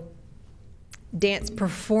 So dance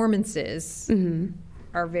performances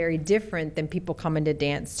are very different than people coming to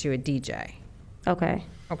dance to a DJ. Okay.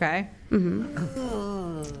 Okay?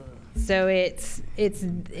 So it's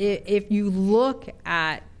if you look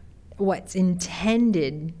at what's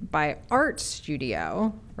intended by art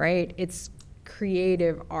studio, right? It's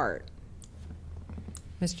creative art.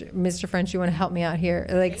 Mr. French, you want to help me out here?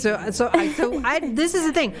 Like, this is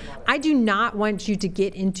the thing. I do not want you to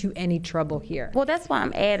get into any trouble here. Well, that's why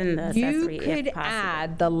I'm adding the accessory. You could if possible.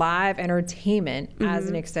 add the live entertainment as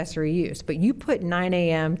an accessory use, but you put 9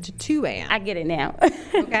 a.m. to 2 a.m. I get it now.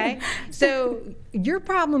 Okay? So your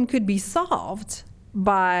problem could be solved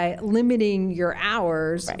by limiting your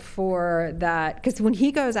hours for that. Because when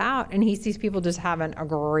he goes out and he sees people just having a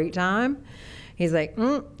great time, he's like,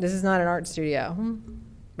 this is not an art studio.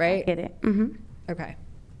 Right? I get it. Okay.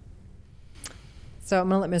 So I'm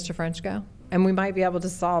going to let Mr. French go. And we might be able to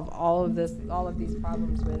solve all of these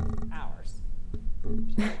problems with hours.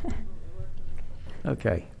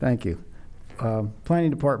 Okay, thank you. Planning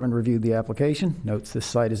Department reviewed the application, notes this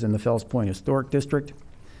site is in the Fells Point Historic District.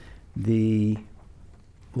 The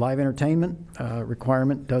live entertainment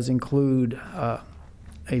requirement does include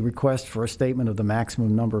a request for a statement of the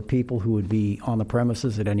maximum number of people who would be on the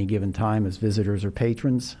premises at any given time as visitors or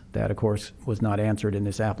patrons. That, of course, was not answered in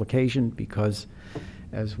this application because,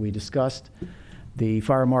 as we discussed, the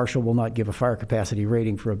fire marshal will not give a fire capacity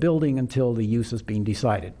rating for a building until the use is being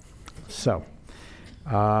decided. So,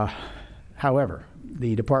 however,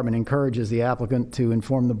 the department encourages the applicant to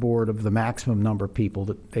inform the board of the maximum number of people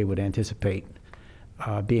that they would anticipate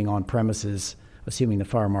being on premises, assuming the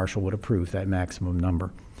fire marshal would approve that maximum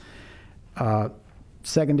number.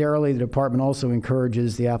 Secondarily, the department also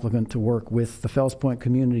encourages the applicant to work with the Fells Point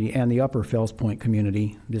community and the upper Fells Point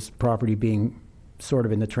community, this property being sort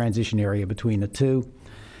of in the transition area between the two,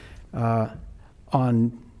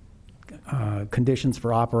 on conditions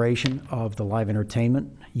for operation of the live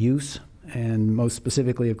entertainment use, and most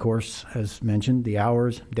specifically, of course, as mentioned, the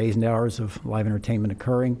hours, days and hours of live entertainment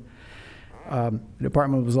occurring. The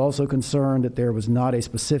department was also concerned that there was not a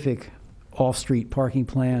specific off-street parking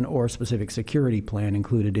plan or specific security plan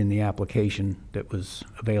included in the application that was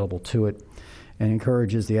available to it, and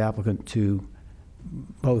encourages the applicant to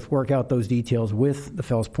both work out those details with the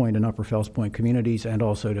Fells Point and Upper Fells Point communities, and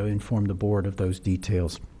also to inform the board of those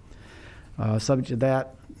details. Subject to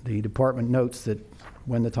that, the department notes that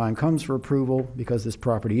when the time comes for approval, because this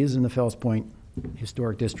property is in the Fells Point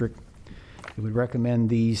Historic District, it would recommend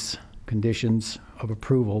these conditions of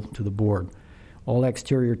approval to the board. All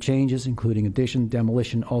exterior changes, including addition,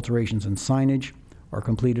 demolition, alterations, and signage, are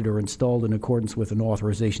completed or installed in accordance with an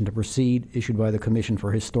authorization to proceed issued by the Commission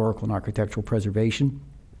for Historical and Architectural Preservation.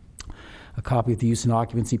 A copy of the use and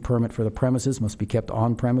occupancy permit for the premises must be kept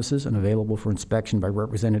on premises and available for inspection by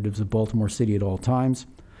representatives of Baltimore City at all times.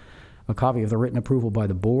 A copy of the written approval by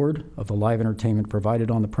the board of the live entertainment provided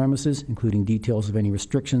on the premises, including details of any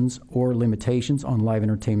restrictions or limitations on live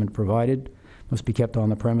entertainment provided, must be kept on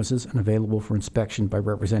the premises and available for inspection by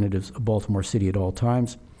representatives of Baltimore City at all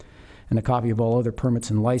times. And a copy of all other permits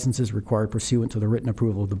and licenses required pursuant to the written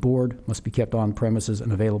approval of the board must be kept on premises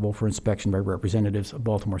and available for inspection by representatives of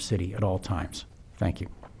Baltimore City at all times. Thank you.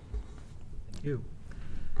 Thank you.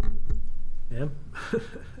 Ma'am?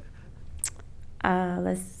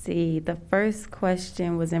 Let's see. The first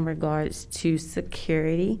question was in regards to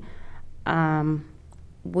security.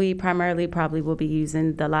 We primarily probably will be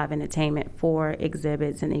using the live entertainment for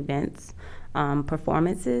exhibits and events,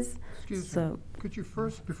 performances. Excuse me. Could you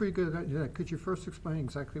first, before you go to that, could you first explain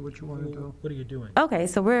exactly what you want to do? What are you doing? Okay,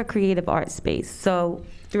 so we're a creative arts space. So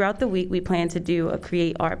throughout the week, we plan to do a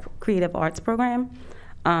creative arts program.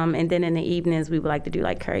 And then in the evenings, we would like to do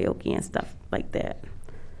like karaoke and stuff like that.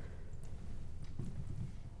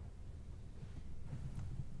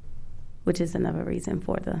 Which is another reason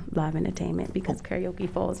for the live entertainment, because karaoke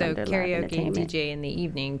falls under live entertainment. So karaoke DJ in the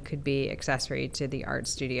evening could be accessory to the art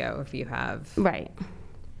studio if you have. Right.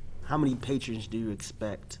 How many patrons do you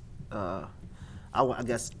expect? I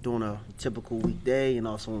guess during a typical weekday and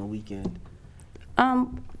also on a weekend.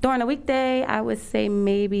 During a weekday, I would say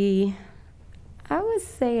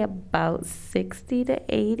about 60 to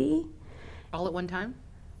 80. All at one time?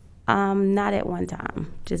 Not at one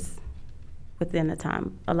time, just within a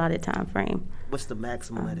allotted time frame. What's the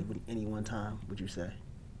maximum at any one time, would you say?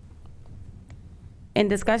 In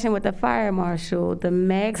discussion with the fire marshal, the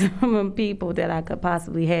maximum people that I could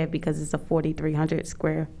possibly have, because it's a 4,300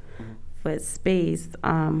 square foot space,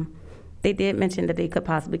 they did mention that they could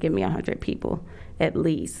possibly give me 100 people at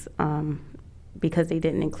least, because they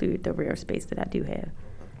didn't include the rear space that I do have.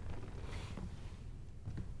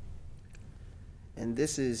 And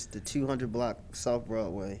this is the 200 block South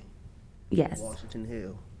Broadway. Yes. Washington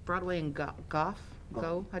Hill. Broadway and Goff?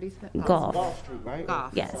 Go? How do you say that? Goff. Wall Street, right?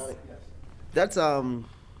 Goff. Yes. That's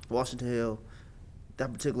Washington Hill.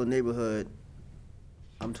 That particular neighborhood,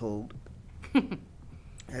 I'm told,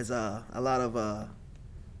 has a lot of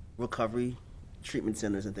recovery treatment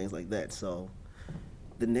centers and things like that. So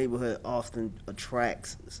the neighborhood often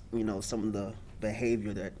attracts, some of the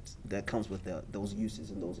behavior that comes with those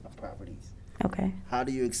uses and those properties. Okay. How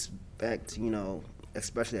do you expect,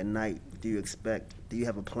 especially at night, do you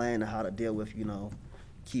have a plan on how to deal with,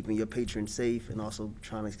 keeping your patrons safe and also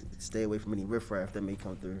trying to stay away from any riffraff that may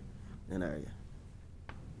come through an area?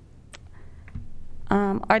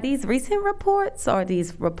 Are these recent reports, or are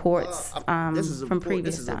these reports from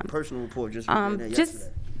previous This is times? a personal report just from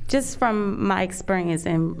yesterday. Just from my experience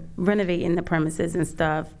in renovating the premises and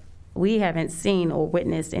stuff, we haven't seen or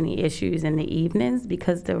witnessed any issues in the evenings,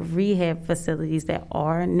 because the rehab facilities that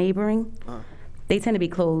are neighboring, they tend to be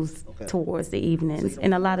closed towards the evenings. So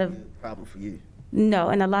and a lot of problem for you. No,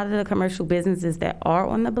 and a lot of the commercial businesses that are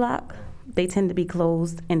on the block, they tend to be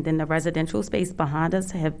closed, and then the residential space behind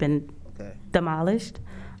us have been demolished.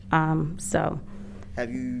 So,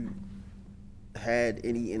 have you had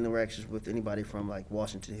any interactions with anybody from like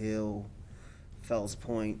Washington Hill, Fells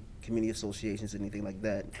Point, community associations, anything like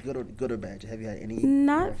that, good or bad? Have you had any?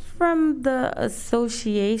 Not from the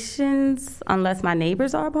associations, unless my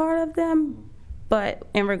neighbors are a part of them. But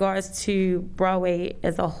in regards to Broadway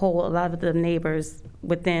as a whole, a lot of the neighbors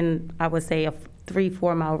within, I would say, a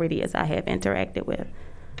 3-4 mile radius I have interacted with.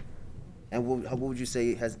 And what would you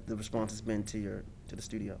say has the response has been to the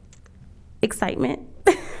studio? Excitement.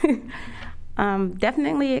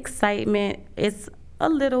 Definitely excitement. It's a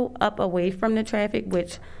little up away from the traffic,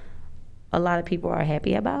 which a lot of people are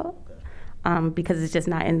happy about, because it's just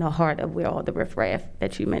not in the heart of where all the riffraff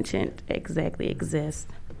that you mentioned exactly exists.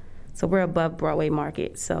 So we're above Broadway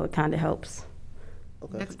Market, so it kind of helps.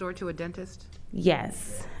 Okay. Next door to a dentist?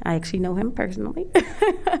 Yes, I actually know him personally.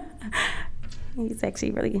 He's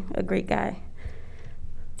actually really a great guy.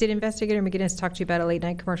 Did Investigator McGinnis talk to you about a late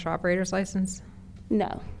night commercial operator's license?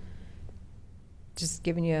 No. Just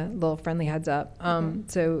giving you a little friendly heads up.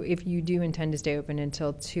 So if you do intend to stay open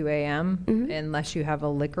until 2 a.m., unless you have a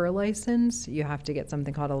liquor license, you have to get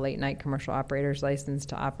something called a late night commercial operator's license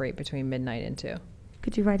to operate between midnight and 2.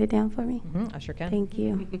 Could you write it down for me? I sure can. Thank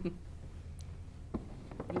you.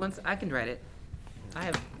 Once I can write it. I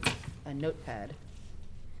have a notepad.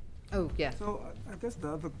 Oh, yeah. So I guess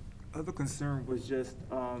the other concern was just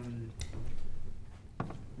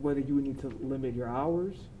whether you would need to limit your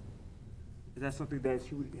hours. Is that something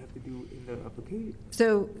that you would have to do in the application?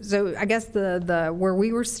 So I guess the where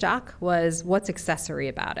we were stuck was what's accessory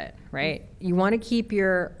about it, right? You want to keep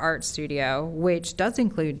your art studio, which does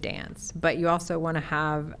include dance, but you also want to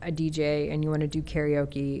have a DJ and you want to do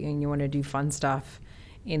karaoke and you want to do fun stuff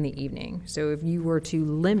in the evening. So if you were to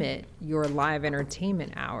limit your live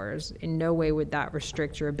entertainment hours, in no way would that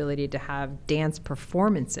restrict your ability to have dance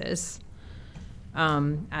performances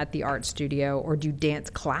at the art studio or do dance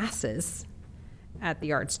classes at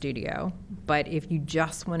the art studio. But if you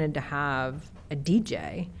just wanted to have a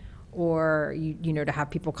DJ or you know to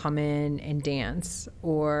have people come in and dance,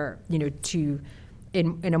 or to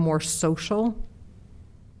in a more social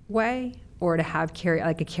way, or to have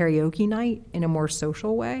like a karaoke night in a more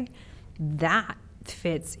social way, that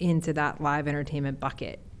fits into that live entertainment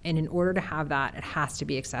bucket. And in order to have that, it has to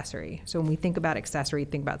be accessory. So when we think about accessory,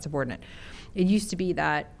 think about subordinate. It used to be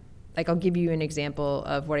that, like, I'll give you an example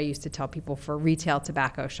of what I used to tell people for retail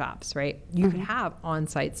tobacco shops, right? You could have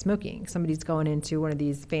on-site smoking. Somebody's going into one of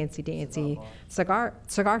these fancy dancy cigar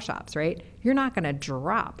shops, right? You're not going to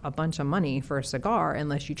drop a bunch of money for a cigar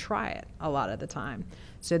unless you try it a lot of the time.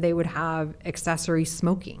 So they would have accessory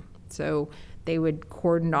smoking. So they would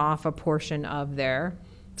cordon off a portion of their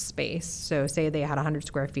space. So say they had 100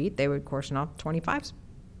 square feet, they would cordon off 25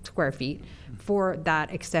 square feet for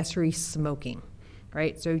that accessory smoking.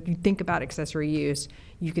 Right? So you think about accessory use,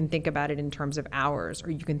 you can think about it in terms of hours,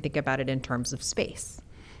 or you can think about it in terms of space.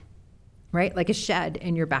 Right? Like a shed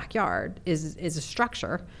in your backyard is a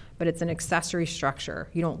structure, but it's an accessory structure.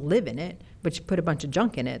 You don't live in it, but you put a bunch of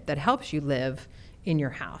junk in it that helps you live in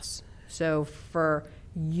your house. So for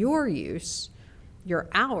your use, your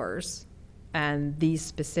hours and these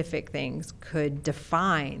specific things could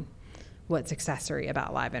define what's accessory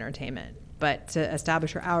about live entertainment. But to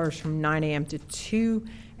establish your hours from 9 a.m. to 2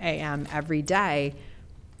 a.m. every day,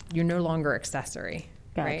 you're no longer accessory,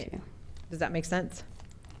 right? Does that make sense?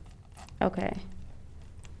 Okay.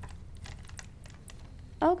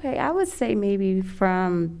 Okay, I would say maybe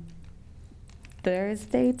from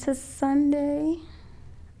Thursday to Sunday,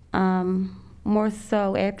 more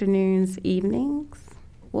so afternoons, evenings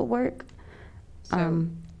would work. So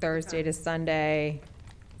Thursday to Sunday.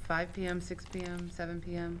 5 p.m., 6 p.m., 7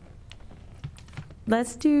 p.m.?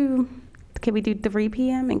 Can we do 3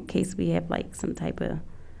 p.m. in case we have like some type of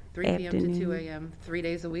 3 p.m. to 2 a.m., 3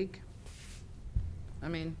 days a week? I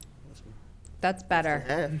mean. That's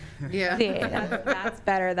better. Yeah. That's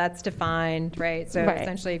better. That's defined, right? So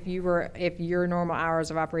essentially, if your normal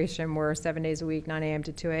hours of operation were 7 days a week, 9 a.m.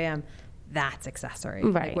 to 2 a.m., that's accessory.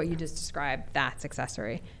 Right. Like what you just described, that's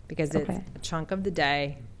accessory because it's a chunk of the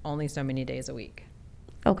day, only so many days a week.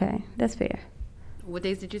 Okay, that's fair. What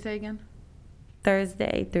days did you say again?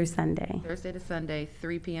 Thursday through Sunday. Thursday to Sunday,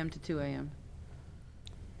 3 p.m. to 2 a.m.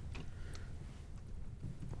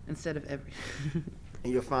 Instead of every.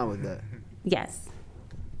 And you're fine with that? Yes.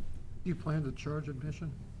 Do you plan to charge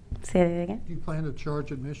admission? Say that again? Do you plan to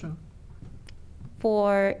charge admission?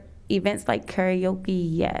 For events like karaoke,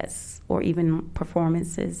 yes. Or even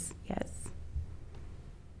performances, yes.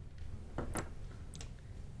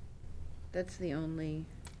 That's the only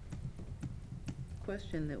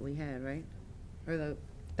question that we had, right? Or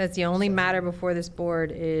that's the only matter before this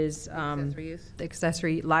board is accessory use? The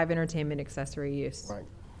accessory, live entertainment accessory use. Right.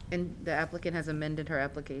 And the applicant has amended her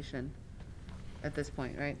application at this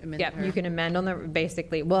point, right? Yeah, you can amend on the,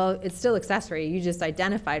 basically, well, it's still accessory. You just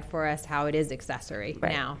identified for us how it is accessory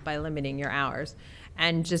now by limiting your hours.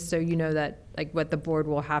 And just so you know that, like, what the board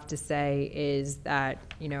will have to say is that,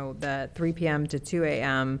 the 3 p.m. to 2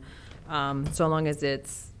 a.m., so long as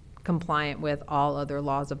it's compliant with all other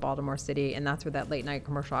laws of Baltimore City, and that's where that late night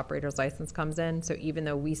commercial operator's license comes in. So even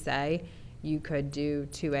though we say you could do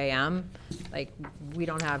 2 a.m. Like, we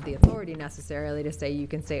don't have the authority necessarily to say you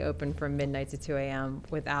can stay open from midnight to 2 a.m.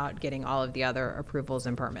 without getting all of the other approvals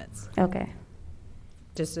and permits. Okay,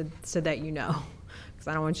 Just so that you know, because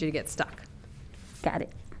I don't want you to get stuck. got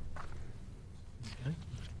it. Okay.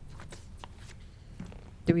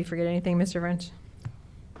 Did we forget anything, Mr. French?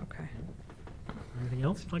 Okay. Anything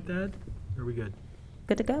else you'd like to add? Are we good?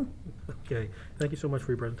 Good to go. Okay, thank you so much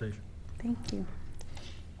for your presentation. Thank you.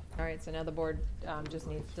 All right, so now the board just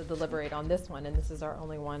needs to deliberate on this one, and this is our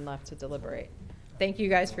only one left to deliberate. Thank you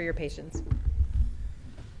guys for your patience.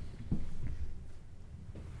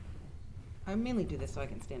 I mainly do this so I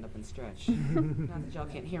can stand up and stretch. Not that y'all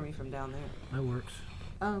can't hear me from down there. That works.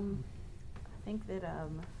 I think that,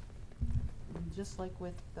 just like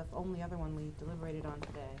with the only other one we deliberated on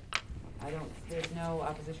today, there's no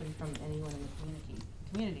opposition from anyone in the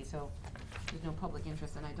community, so there's no public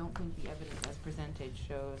interest, and I don't think the evidence as presented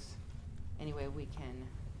shows any way we can,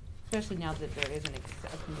 especially now that there is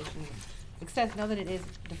a condition, now that it is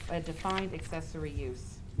a defined accessory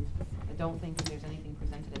use. I don't think that there's anything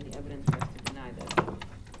presented in the evidence for us to deny this.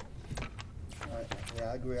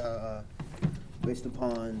 Yeah, I agree. Based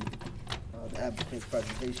upon the applicant's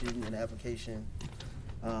presentation and application,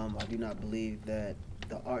 I do not believe that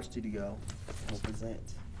the art studio will present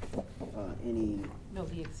any. No,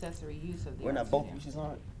 the accessory use of the We're art not studio. both uses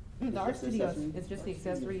on it? The art studio, it's just the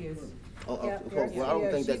accessory use. Oh, Yeah, okay. the Well, art I don't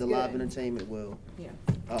studio, think that she's the live good. entertainment will Yeah.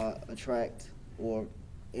 attract or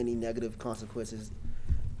any negative consequences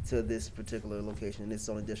to this particular location in this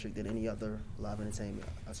zoning district than any other live entertainment.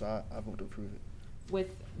 So I vote to approve it.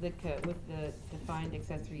 With the defined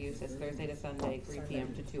accessory use as Thursday to Sunday, 3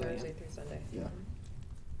 p.m. to 2 a.m. Thursday through Sunday. Yeah.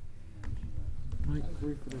 I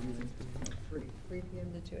agree for the reasons. 3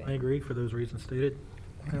 p.m. to 2 a.m. I agree for those reasons stated.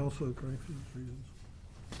 I also agree for those reasons.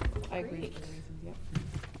 I agree for the reasons,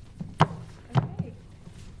 yep. Okay.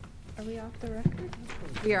 Are we off the record?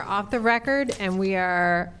 We are off the record, and we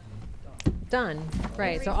are done.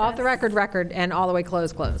 Right, so off the record, and all the way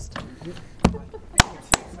closed.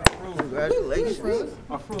 Congratulations.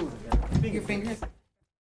 I froze. Your fingers.